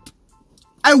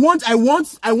 I want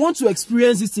to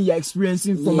experience this thing you're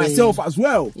experiencing for myself as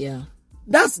well. Yeah.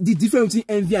 That's the difference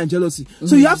between envy and jealousy.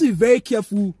 So you have to be very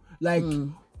careful, like,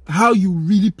 how you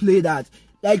really play that.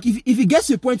 Like, if it gets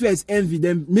to a point where it's envy,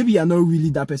 then maybe you're not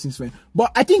really that person's friend.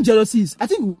 But I think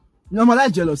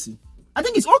normalize jealousy. I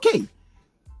think it's okay.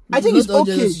 I think it's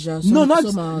okay.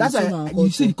 That's why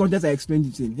you see the context I explained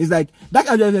it in. It's like, that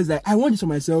kind of jealousy is like, I want this for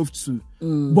myself too,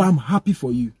 but I'm happy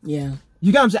for you. Yeah.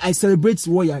 You get what I'm saying? I celebrate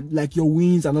what you're, like, your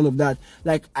wins and all of that.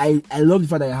 Like, I love the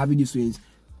fact that you're having these wins.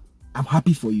 I'm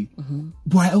happy for you.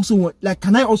 But I also want, like,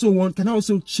 can I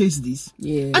also chase this?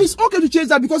 Yeah. And it's okay to chase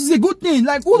that because it's a good thing.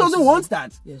 Like, who doesn't want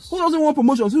that? Yes. Who doesn't want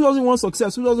promotions? Who doesn't want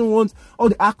success? Who doesn't want all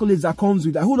the accolades that comes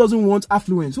with that? Who doesn't want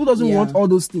affluence? Who doesn't want all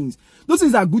those things? Those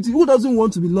things are good. Who doesn't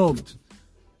want to be loved?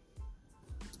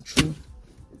 True.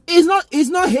 It's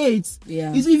not hate.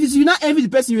 Yeah. If you not envy the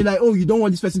person, you're like, oh, you don't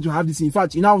want this person to have this. In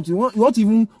fact, you want to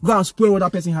even go and spoil what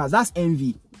that person has. That's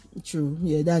envy. True.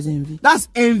 Yeah, that's envy. That's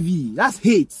envy. That's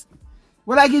hate.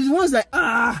 But like, if one's like,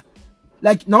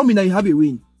 like now you have a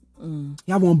win. You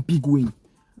have one big win.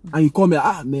 And you call me,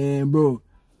 man, bro,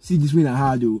 see this win I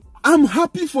had, though. I'm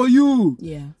happy for you.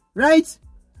 Yeah. Right?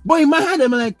 But in my head,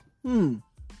 I'm like,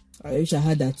 I wish I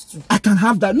had that too. I can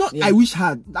have that. Not I wish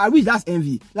that's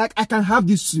envy. Like I can have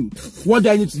this too. What do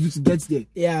I need to do to get there?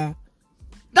 Yeah.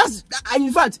 And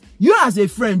in fact, you as a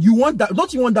friend, you want that.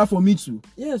 Don't you want that for me too?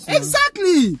 Yes.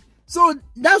 Exactly. So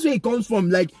that's where it comes from.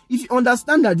 Like if you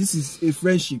understand that this is a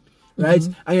friendship, right?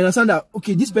 And you understand that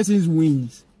okay, this person's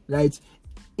wins, right?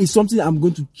 Is something I'm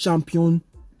going to champion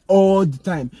all the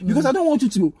time. Because I don't want you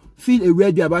to feel a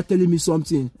weird way about telling me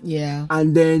something. Yeah.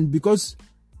 And then because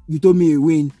you told me a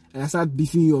win and I start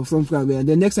beefing you or something, and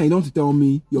then next time you don't have to tell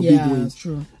me your big wins.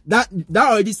 True. That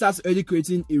already starts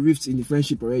creating a rift in the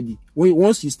friendship already.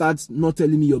 Once you start not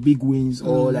telling me your big wins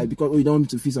or like because you don't want me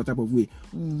to feel some type of way.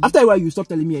 After a while you stop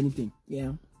telling me anything.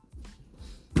 Yeah.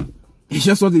 It's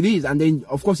just what it is. And then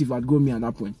of course you've outgrown me at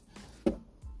that point.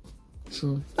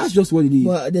 True. That's just what it is.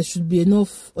 But there should be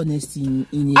enough honesty in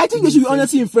it. I think there should be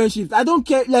honesty in friendships. I don't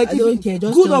care. Like, I don't care.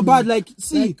 Just good or bad. Like,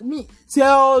 see, like me.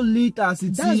 Tell it as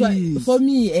it That's is. why for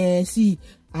me, see,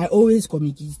 I always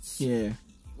communicate. Yeah.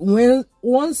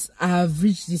 Once I've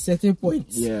reached this certain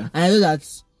point, and I know that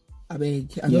I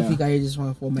don't think I hear this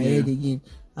one for my head again.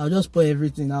 I'll just put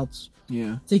everything out.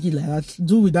 Yeah. Take it like that.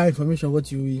 Do with that information what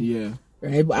you will. Yeah.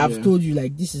 Right. But I've told you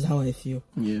like this is how I feel.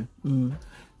 Yeah.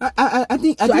 I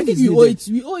think we owe it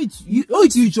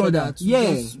to each other.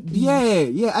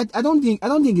 Yeah. I don't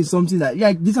think it's something that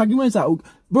like disagreements are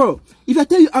bro. If I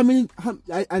tell you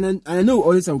I know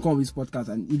always I will come with this podcast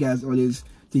and you guys always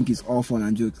think it's all fun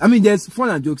and jokes. I mean there's fun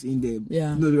and jokes in there.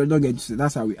 Yeah. No, we're not getting to say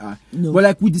that's how we are. No. But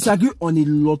like we disagree on a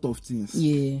lot of things.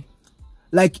 Yeah.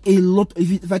 Like a lot.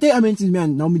 If I tell you how many things me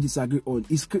and Naomi disagree on,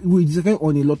 we disagree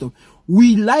on a lot of.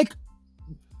 We like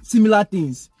similar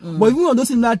things, but even on those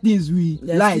similar things we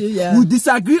we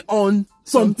disagree on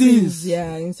some things.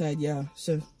 Yeah, inside. Yeah.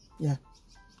 So yeah,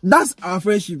 that's our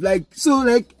friendship. Like so,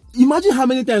 like imagine how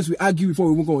many times we argue before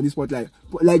we move on this spot. Like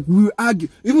we argue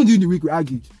even during the week we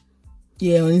argued.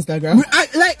 Yeah, on Instagram.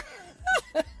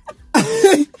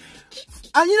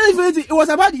 And you know, it was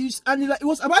about the issue, and it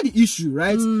was about the issue,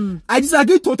 right? I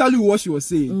disagree totally with what she was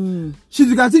saying. She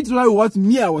disagreed totally with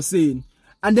what I was saying,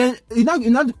 and then it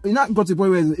not got to the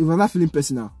point where it was not feeling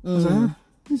personal. I was like,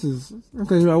 this is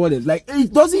okay. What is like?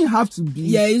 It doesn't have to be.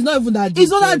 Yeah, it's not even that deep.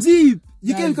 It's not that deep.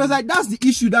 You can because like that's the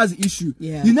issue. That's the issue.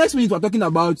 Yeah. The next minute we're talking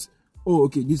about. Oh,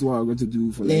 okay. This is what we're going to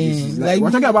do for like this. Is, like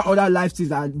we're talking about other life things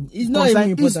that it's not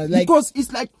even important. Like, because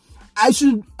it's like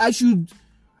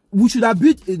we should have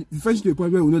built a friendship to a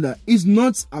point where we know that it's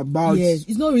not about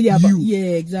it's not really about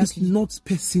exactly. It's not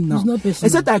personal. It's not personal.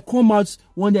 Except I come out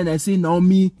one day and I say,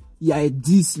 Naomi, you're a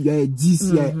this,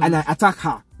 and I attack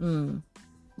her.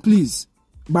 Please,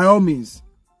 by all means,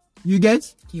 you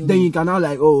get? Then you can now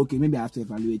like, oh, okay, maybe I have to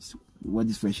evaluate what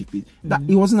this friendship is. That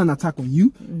it wasn't an attack on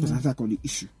you, it was an attack on the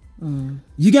issue.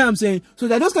 You get what I'm saying? So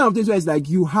there are those kind of things where it's like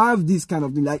you have this kind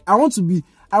of thing. Like I want to be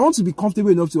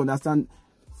comfortable enough to understand.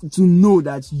 To know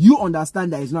that you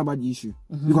understand that it's not about the issue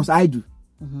because I do.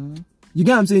 You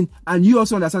get what I'm saying? And you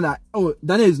also understand that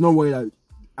Daniel is not worried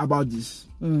about this.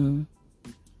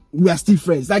 We are still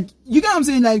friends. Like you get what I'm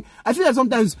saying? Like I feel like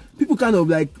sometimes people kind of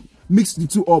like mix the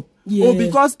two up. Oh,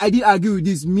 because I did agree with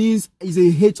this means it's a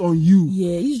hate on you.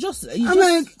 Yeah, it's just.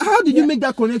 Like, how did you make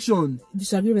that connection?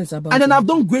 Disagreements about. And then I've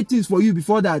done great things for you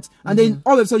before that, and then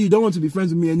all of a sudden you don't want to be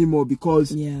friends with me anymore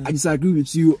because I disagree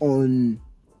with you on.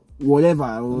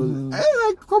 Whatever,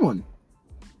 like, come on,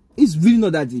 it's really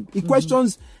not that deep. It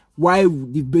questions why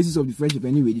the basis of the friendship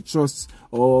anyway, the trust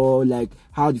or like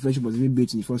how the friendship was even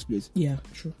built in the first place. Yeah,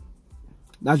 true.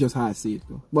 That's just how I see it,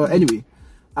 though. But anyway,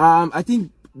 I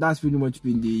think that's pretty much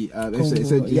been the episode.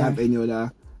 So, do you have any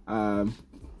other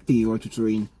thing you want to throw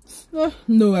in?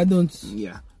 No, I don't.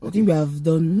 Yeah, okay. I think we have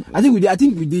done. I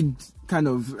think we did kind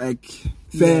of like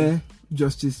fair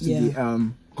justice to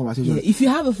the conversation. Yeah, if you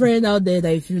have a friend out there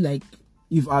that you feel like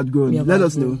you've outgrown, let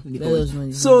us know. Let us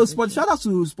know. So, shout out to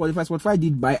Spotify. Spotify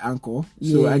did buy Anchor,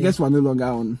 so I guess we're no longer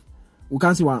on. We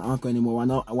can't say we're on Anchor anymore.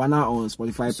 We're now on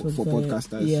Spotify for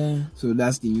podcasters. Yeah. So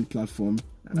that's the new platform.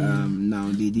 Now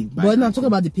they did buy. But now talk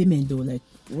about the payment though. Like,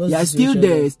 it's still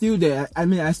there. It's still there. I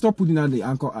mean, I stopped putting out the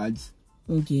Anchor ads.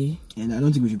 Okay. And I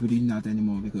don't think we should put it out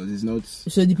anymore because it's not.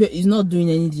 So it's not doing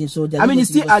anything. So I mean, it's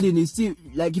still adding. It's still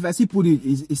like if I still put it,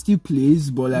 it still plays.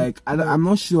 But like I'm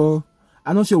not sure.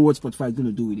 I'm not sure what Spotify is going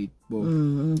to do with it. But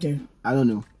okay. I don't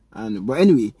know. But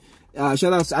anyway,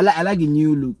 shout out. I like the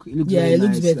new look. It looks it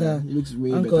looks nice. better. It looks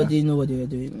way Uncle better. They know what they were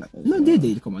doing. No, they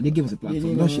did. Come on, they gave us a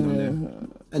platform. No shit on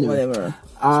them. Anyway, whatever.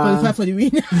 Spotify for the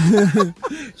win.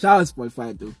 Shout out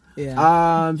Spotify though. Yeah.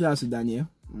 Shout out to Daniel.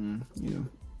 You know.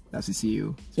 That's the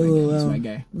CEO. That's my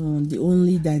guy. No, the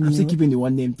only Daniel. I'm still keeping the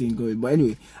one name thing going. But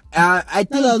anyway, I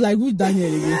think I was like, who's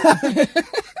Daniel again?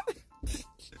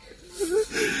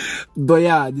 But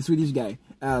yeah, the Swedish guy,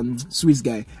 Swiss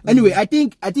guy. Anyway, I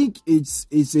think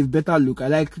it's a better look. I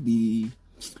like the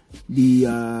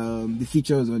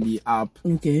features on the app.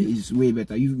 Okay, it's way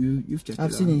better. You've checked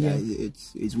I've it seen out. it. Yeah,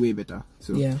 it's way better.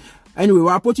 So yeah. Anyway,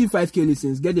 we're approaching 5K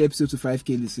listens. Get the episode to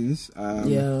 5K listens.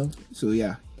 Yeah. So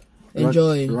yeah,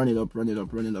 Enjoy. Run it up.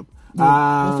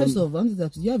 Yeah. First off, I wanted to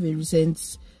ask, do you have a recent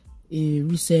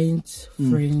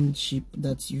friendship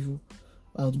that you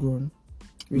outgrown?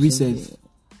 Recent. Is it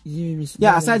recent?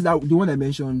 Yeah, aside that, the one I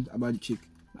mentioned about the chick.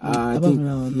 I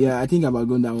think about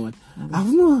going that one. I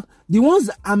don't know. The ones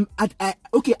I'm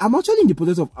actually in the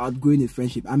process of outgrowing a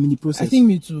friendship. I'm in the process. I think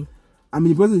me too. I'm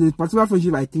in the process of the particular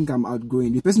friendship. I think I'm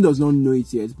outgrowing. The person does not know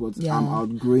it yet, but I'm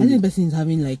outgrowing. I think the person is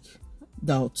having like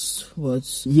doubts, but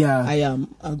I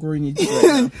am outgrowing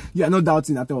it. You are not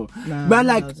doubting at all. Nah, but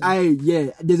like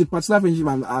there's a particular friendship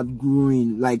I'm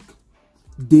outgrowing, like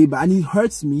day by, and it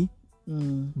hurts me.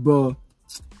 But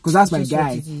because that's my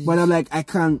guy. But I'm like, I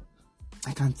can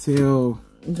tell.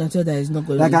 You can tell that it's not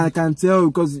good. Like I can tell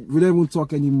because we don't even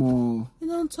talk anymore. We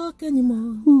don't talk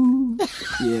anymore.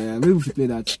 Yeah, maybe we should play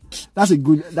that. That's a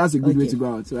good way to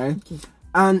go out, right? Okay.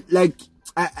 And like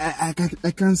I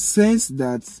can sense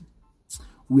that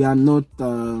we are not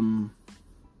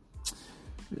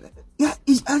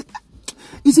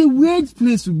it's a weird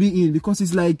place to be in, because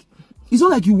it's like, it's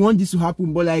not like you want this to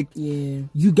happen, but like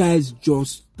you guys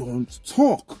just don't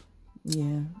talk.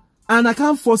 Yeah. And I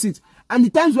can't force it. And the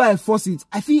times where I force it,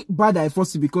 I feel bad that I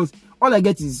force it, because all I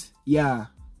get is okay.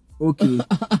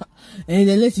 And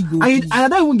then let it go. And I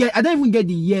don't even get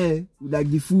the like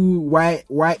the full Y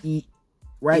E.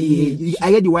 I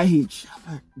get the YH.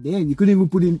 Then you couldn't even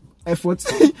put in effort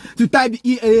to type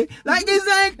EA. Like it's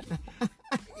like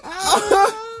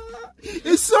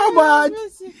it's so bad.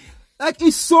 Like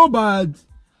it's so bad.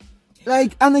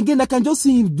 Like, and again, I can just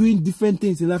see him doing different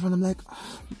things in life, and I'm like,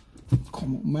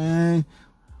 come on, man.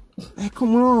 Like,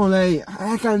 come on,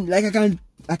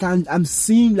 I'm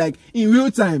seeing, like, in real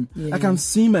time, like, I'm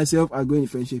seeing myself outgrowing a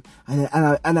friendship, and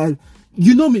I,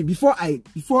 you know me, before I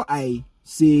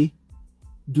say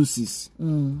deuces,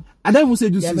 I don't even say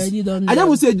deuces, I don't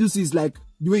even say deuces like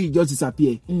the way you just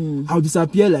disappear. I'll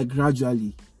disappear like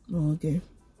gradually. Oh, okay.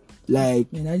 Like,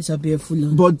 and I disappear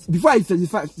fully. But before I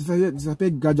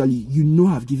disappear gradually, you know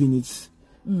I've given it.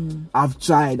 I've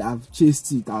tried, I've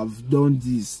chased it, I've done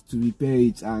this to repair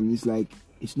it, and it's like,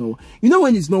 it's no. You know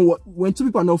when it's not, when two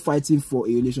people are not fighting for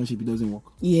a relationship, it doesn't work.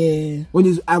 Yeah.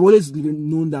 I've always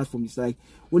known that from this. Like,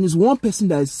 when it's one person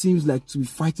that seems like to be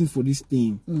fighting for this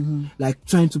thing, like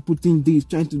trying to put in this,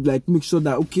 trying to like make sure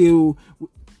that it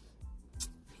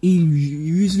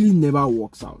usually never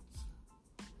works out.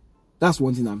 That's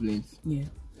one thing I've learned. Yeah.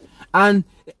 And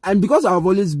because I've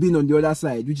always been on the other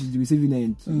side, which is the receiving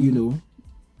end, you know,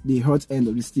 the hurt end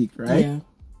of the stick, right? Yeah.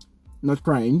 Not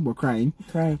crying, but crying.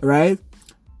 Right?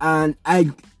 And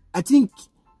I think,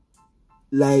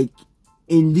 like,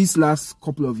 in these last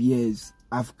couple of years,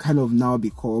 I've kind of now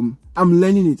become, I'm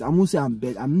learning it. I'm gonna say I'm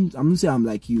better. I'm gonna say I'm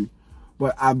like you,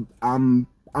 but I'm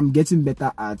getting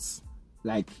better at,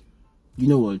 like, you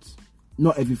know what?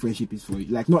 Not every friendship is for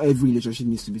you. Like, not every relationship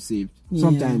needs to be saved. Yeah.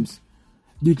 Sometimes,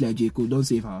 do it like Jacob. Don't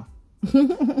save her.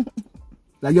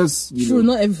 Like, just, you know,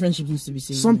 not every friendship needs to be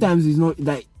saved. Sometimes it's not,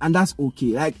 like, and that's okay.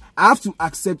 Like, I have to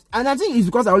accept, and I think it's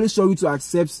because I always show you to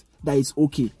accept that it's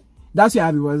okay. That's why I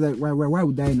was like, why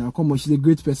would I now? Come on, she's a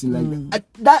great person. Like,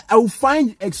 I will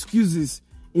find excuses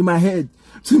in my head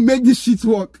to make this shit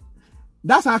work.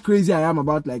 That's how crazy I am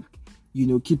about, like, you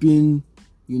know, keeping,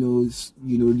 you know,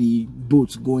 the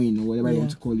boat going, or whatever you want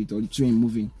to call it, or the train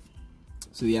moving.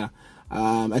 So yeah,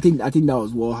 I think that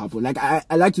was what happened. Like, I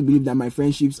like to believe that my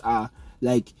friendships are,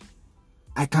 like,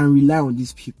 I can rely on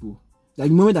these people. Like,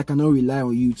 the moment I cannot rely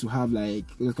on you to have, like,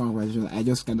 those conversations, I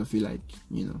just kind of feel like,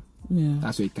 you know,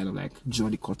 that's where it kind of, like, draw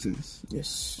the curtains.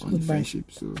 Yes. On the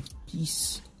friendship. So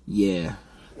peace. Yeah.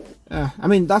 I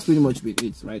mean, that's pretty much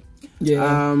it, right?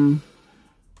 Yeah.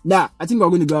 I think we're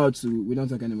going to go out to We Don't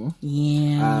Talk Anymore.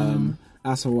 Yeah.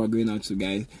 That's how we're going out to,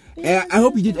 guys. I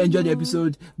hope you did enjoy the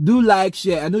episode. Do like,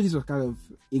 share. I know this was kind of,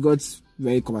 it got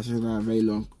very conversational and very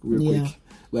long, real quick.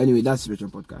 But anyway, that's the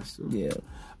Spectrum Podcast. So. Yeah.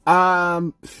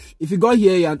 If you got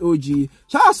here, you're an OG.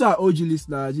 Shout out to our OG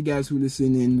listeners, you guys who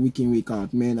listen in week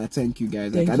out. Man, I thank you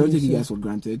guys. Like, I don't take you guys for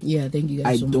granted. Yeah, thank you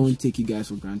guys. I don't take you guys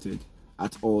for granted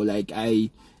at all. Like, I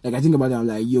think about it. I'm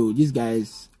like, yo, these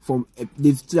guys there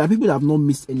are people that have not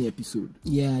missed any episode.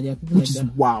 Yeah, there are people which is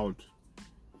wild.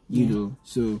 You know.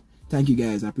 So thank you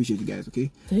guys. I appreciate you guys. Okay.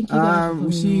 Thank you guys.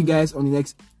 We'll see you guys on the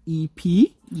next EP.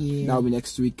 Yeah. That'll be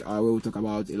next week. Where we'll talk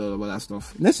about a lot of other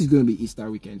stuff. Next is going to be Easter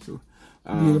weekend, so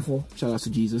Beautiful. Shout out to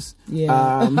Jesus.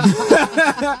 Yeah.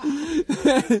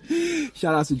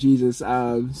 Shout out to Jesus.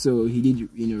 So he did,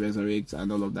 resurrect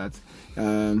and all of that.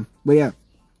 But yeah,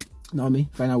 Naomi,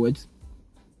 final words.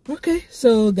 Okay,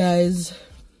 so guys,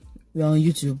 we're on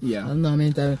YouTube. Yeah. I don't know how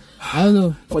many times. I don't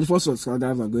know. 44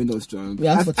 subscribers are going down strong. We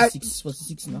have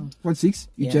 46 now. 46?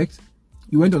 You Yeah. checked?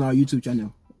 You went on our YouTube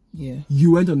channel. Yeah.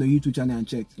 You went on the YouTube channel and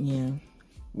checked. Yeah.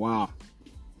 Wow.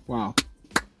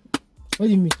 What do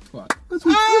you mean? Wow.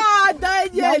 That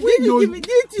yeah. We know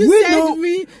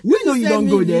you don't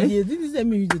go there. Did you send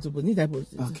me video to post? Need I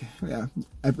post it? Okay, yeah.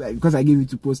 Because I gave you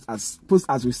to post as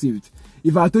received.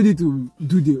 If I told you to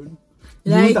do the, you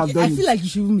Like, would have done I it. feel like you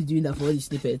shouldn't be doing that for all the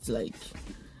snippets. Like,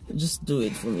 just do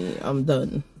it for me. I'm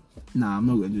done. Nah, I'm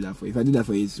not gonna do that for you. If I do that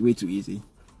for you, it's way too easy.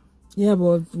 Yeah,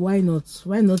 but why not?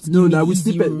 Why not? No, give me now with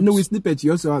easy snippet. routes? No, with snippet.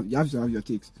 You also have to have your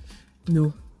takes.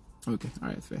 No. Okay, all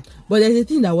right, fair. But there's a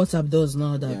thing that WhatsApp does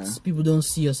now that Yeah. people don't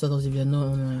see your status if you're not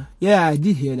online. Yeah, I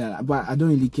did hear that, but I don't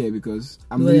really care because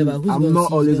I'm Whatever, who's gonna not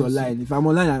see, always who's gonna online. If I'm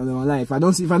online, I'm online. If I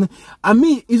don't, I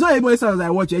mean, it's not everybody's status I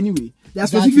watch anyway. There are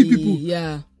specific Exactly, people.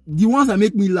 Yeah. The ones that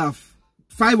make me laugh,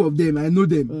 5 of them, I know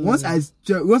them. If I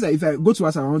go to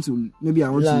WhatsApp, I want to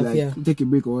Laugh, yeah. take a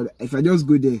break, or if I just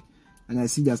go there and I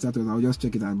see their status, I'll just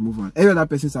check it and move on. Every other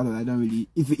person's status, I don't really.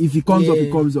 If it comes up,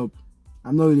 it comes up.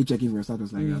 I'm not really checking for a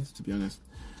status like that, to be honest.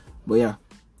 But yeah,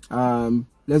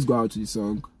 let's go out to the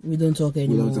song. We don't talk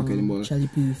anymore. Charlie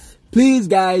Puth. Please,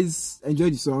 guys,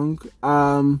 enjoy the song.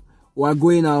 We're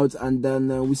going out, and then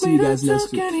we'll see you guys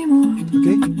next week.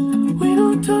 Okay?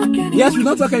 Yes, we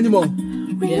don't talk anymore.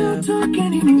 Yeah.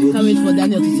 Can't wait for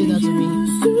Daniel to say that to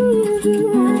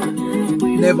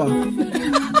me. Never.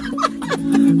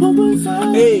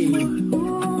 Hey.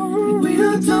 We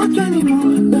don't talk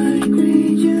anymore like we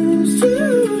used to.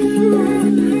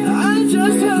 I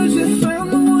just heard you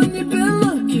found the one you've been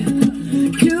looking.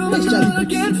 You've been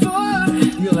looking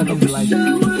for. You're like a delight. I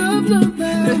would have known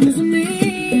that was me.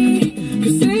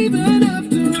 'Cause even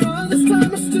after all this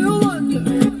time, I still wonder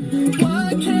why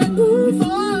I can't move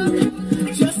on.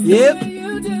 Just the way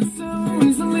you did so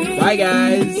easily. Bye,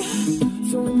 guys.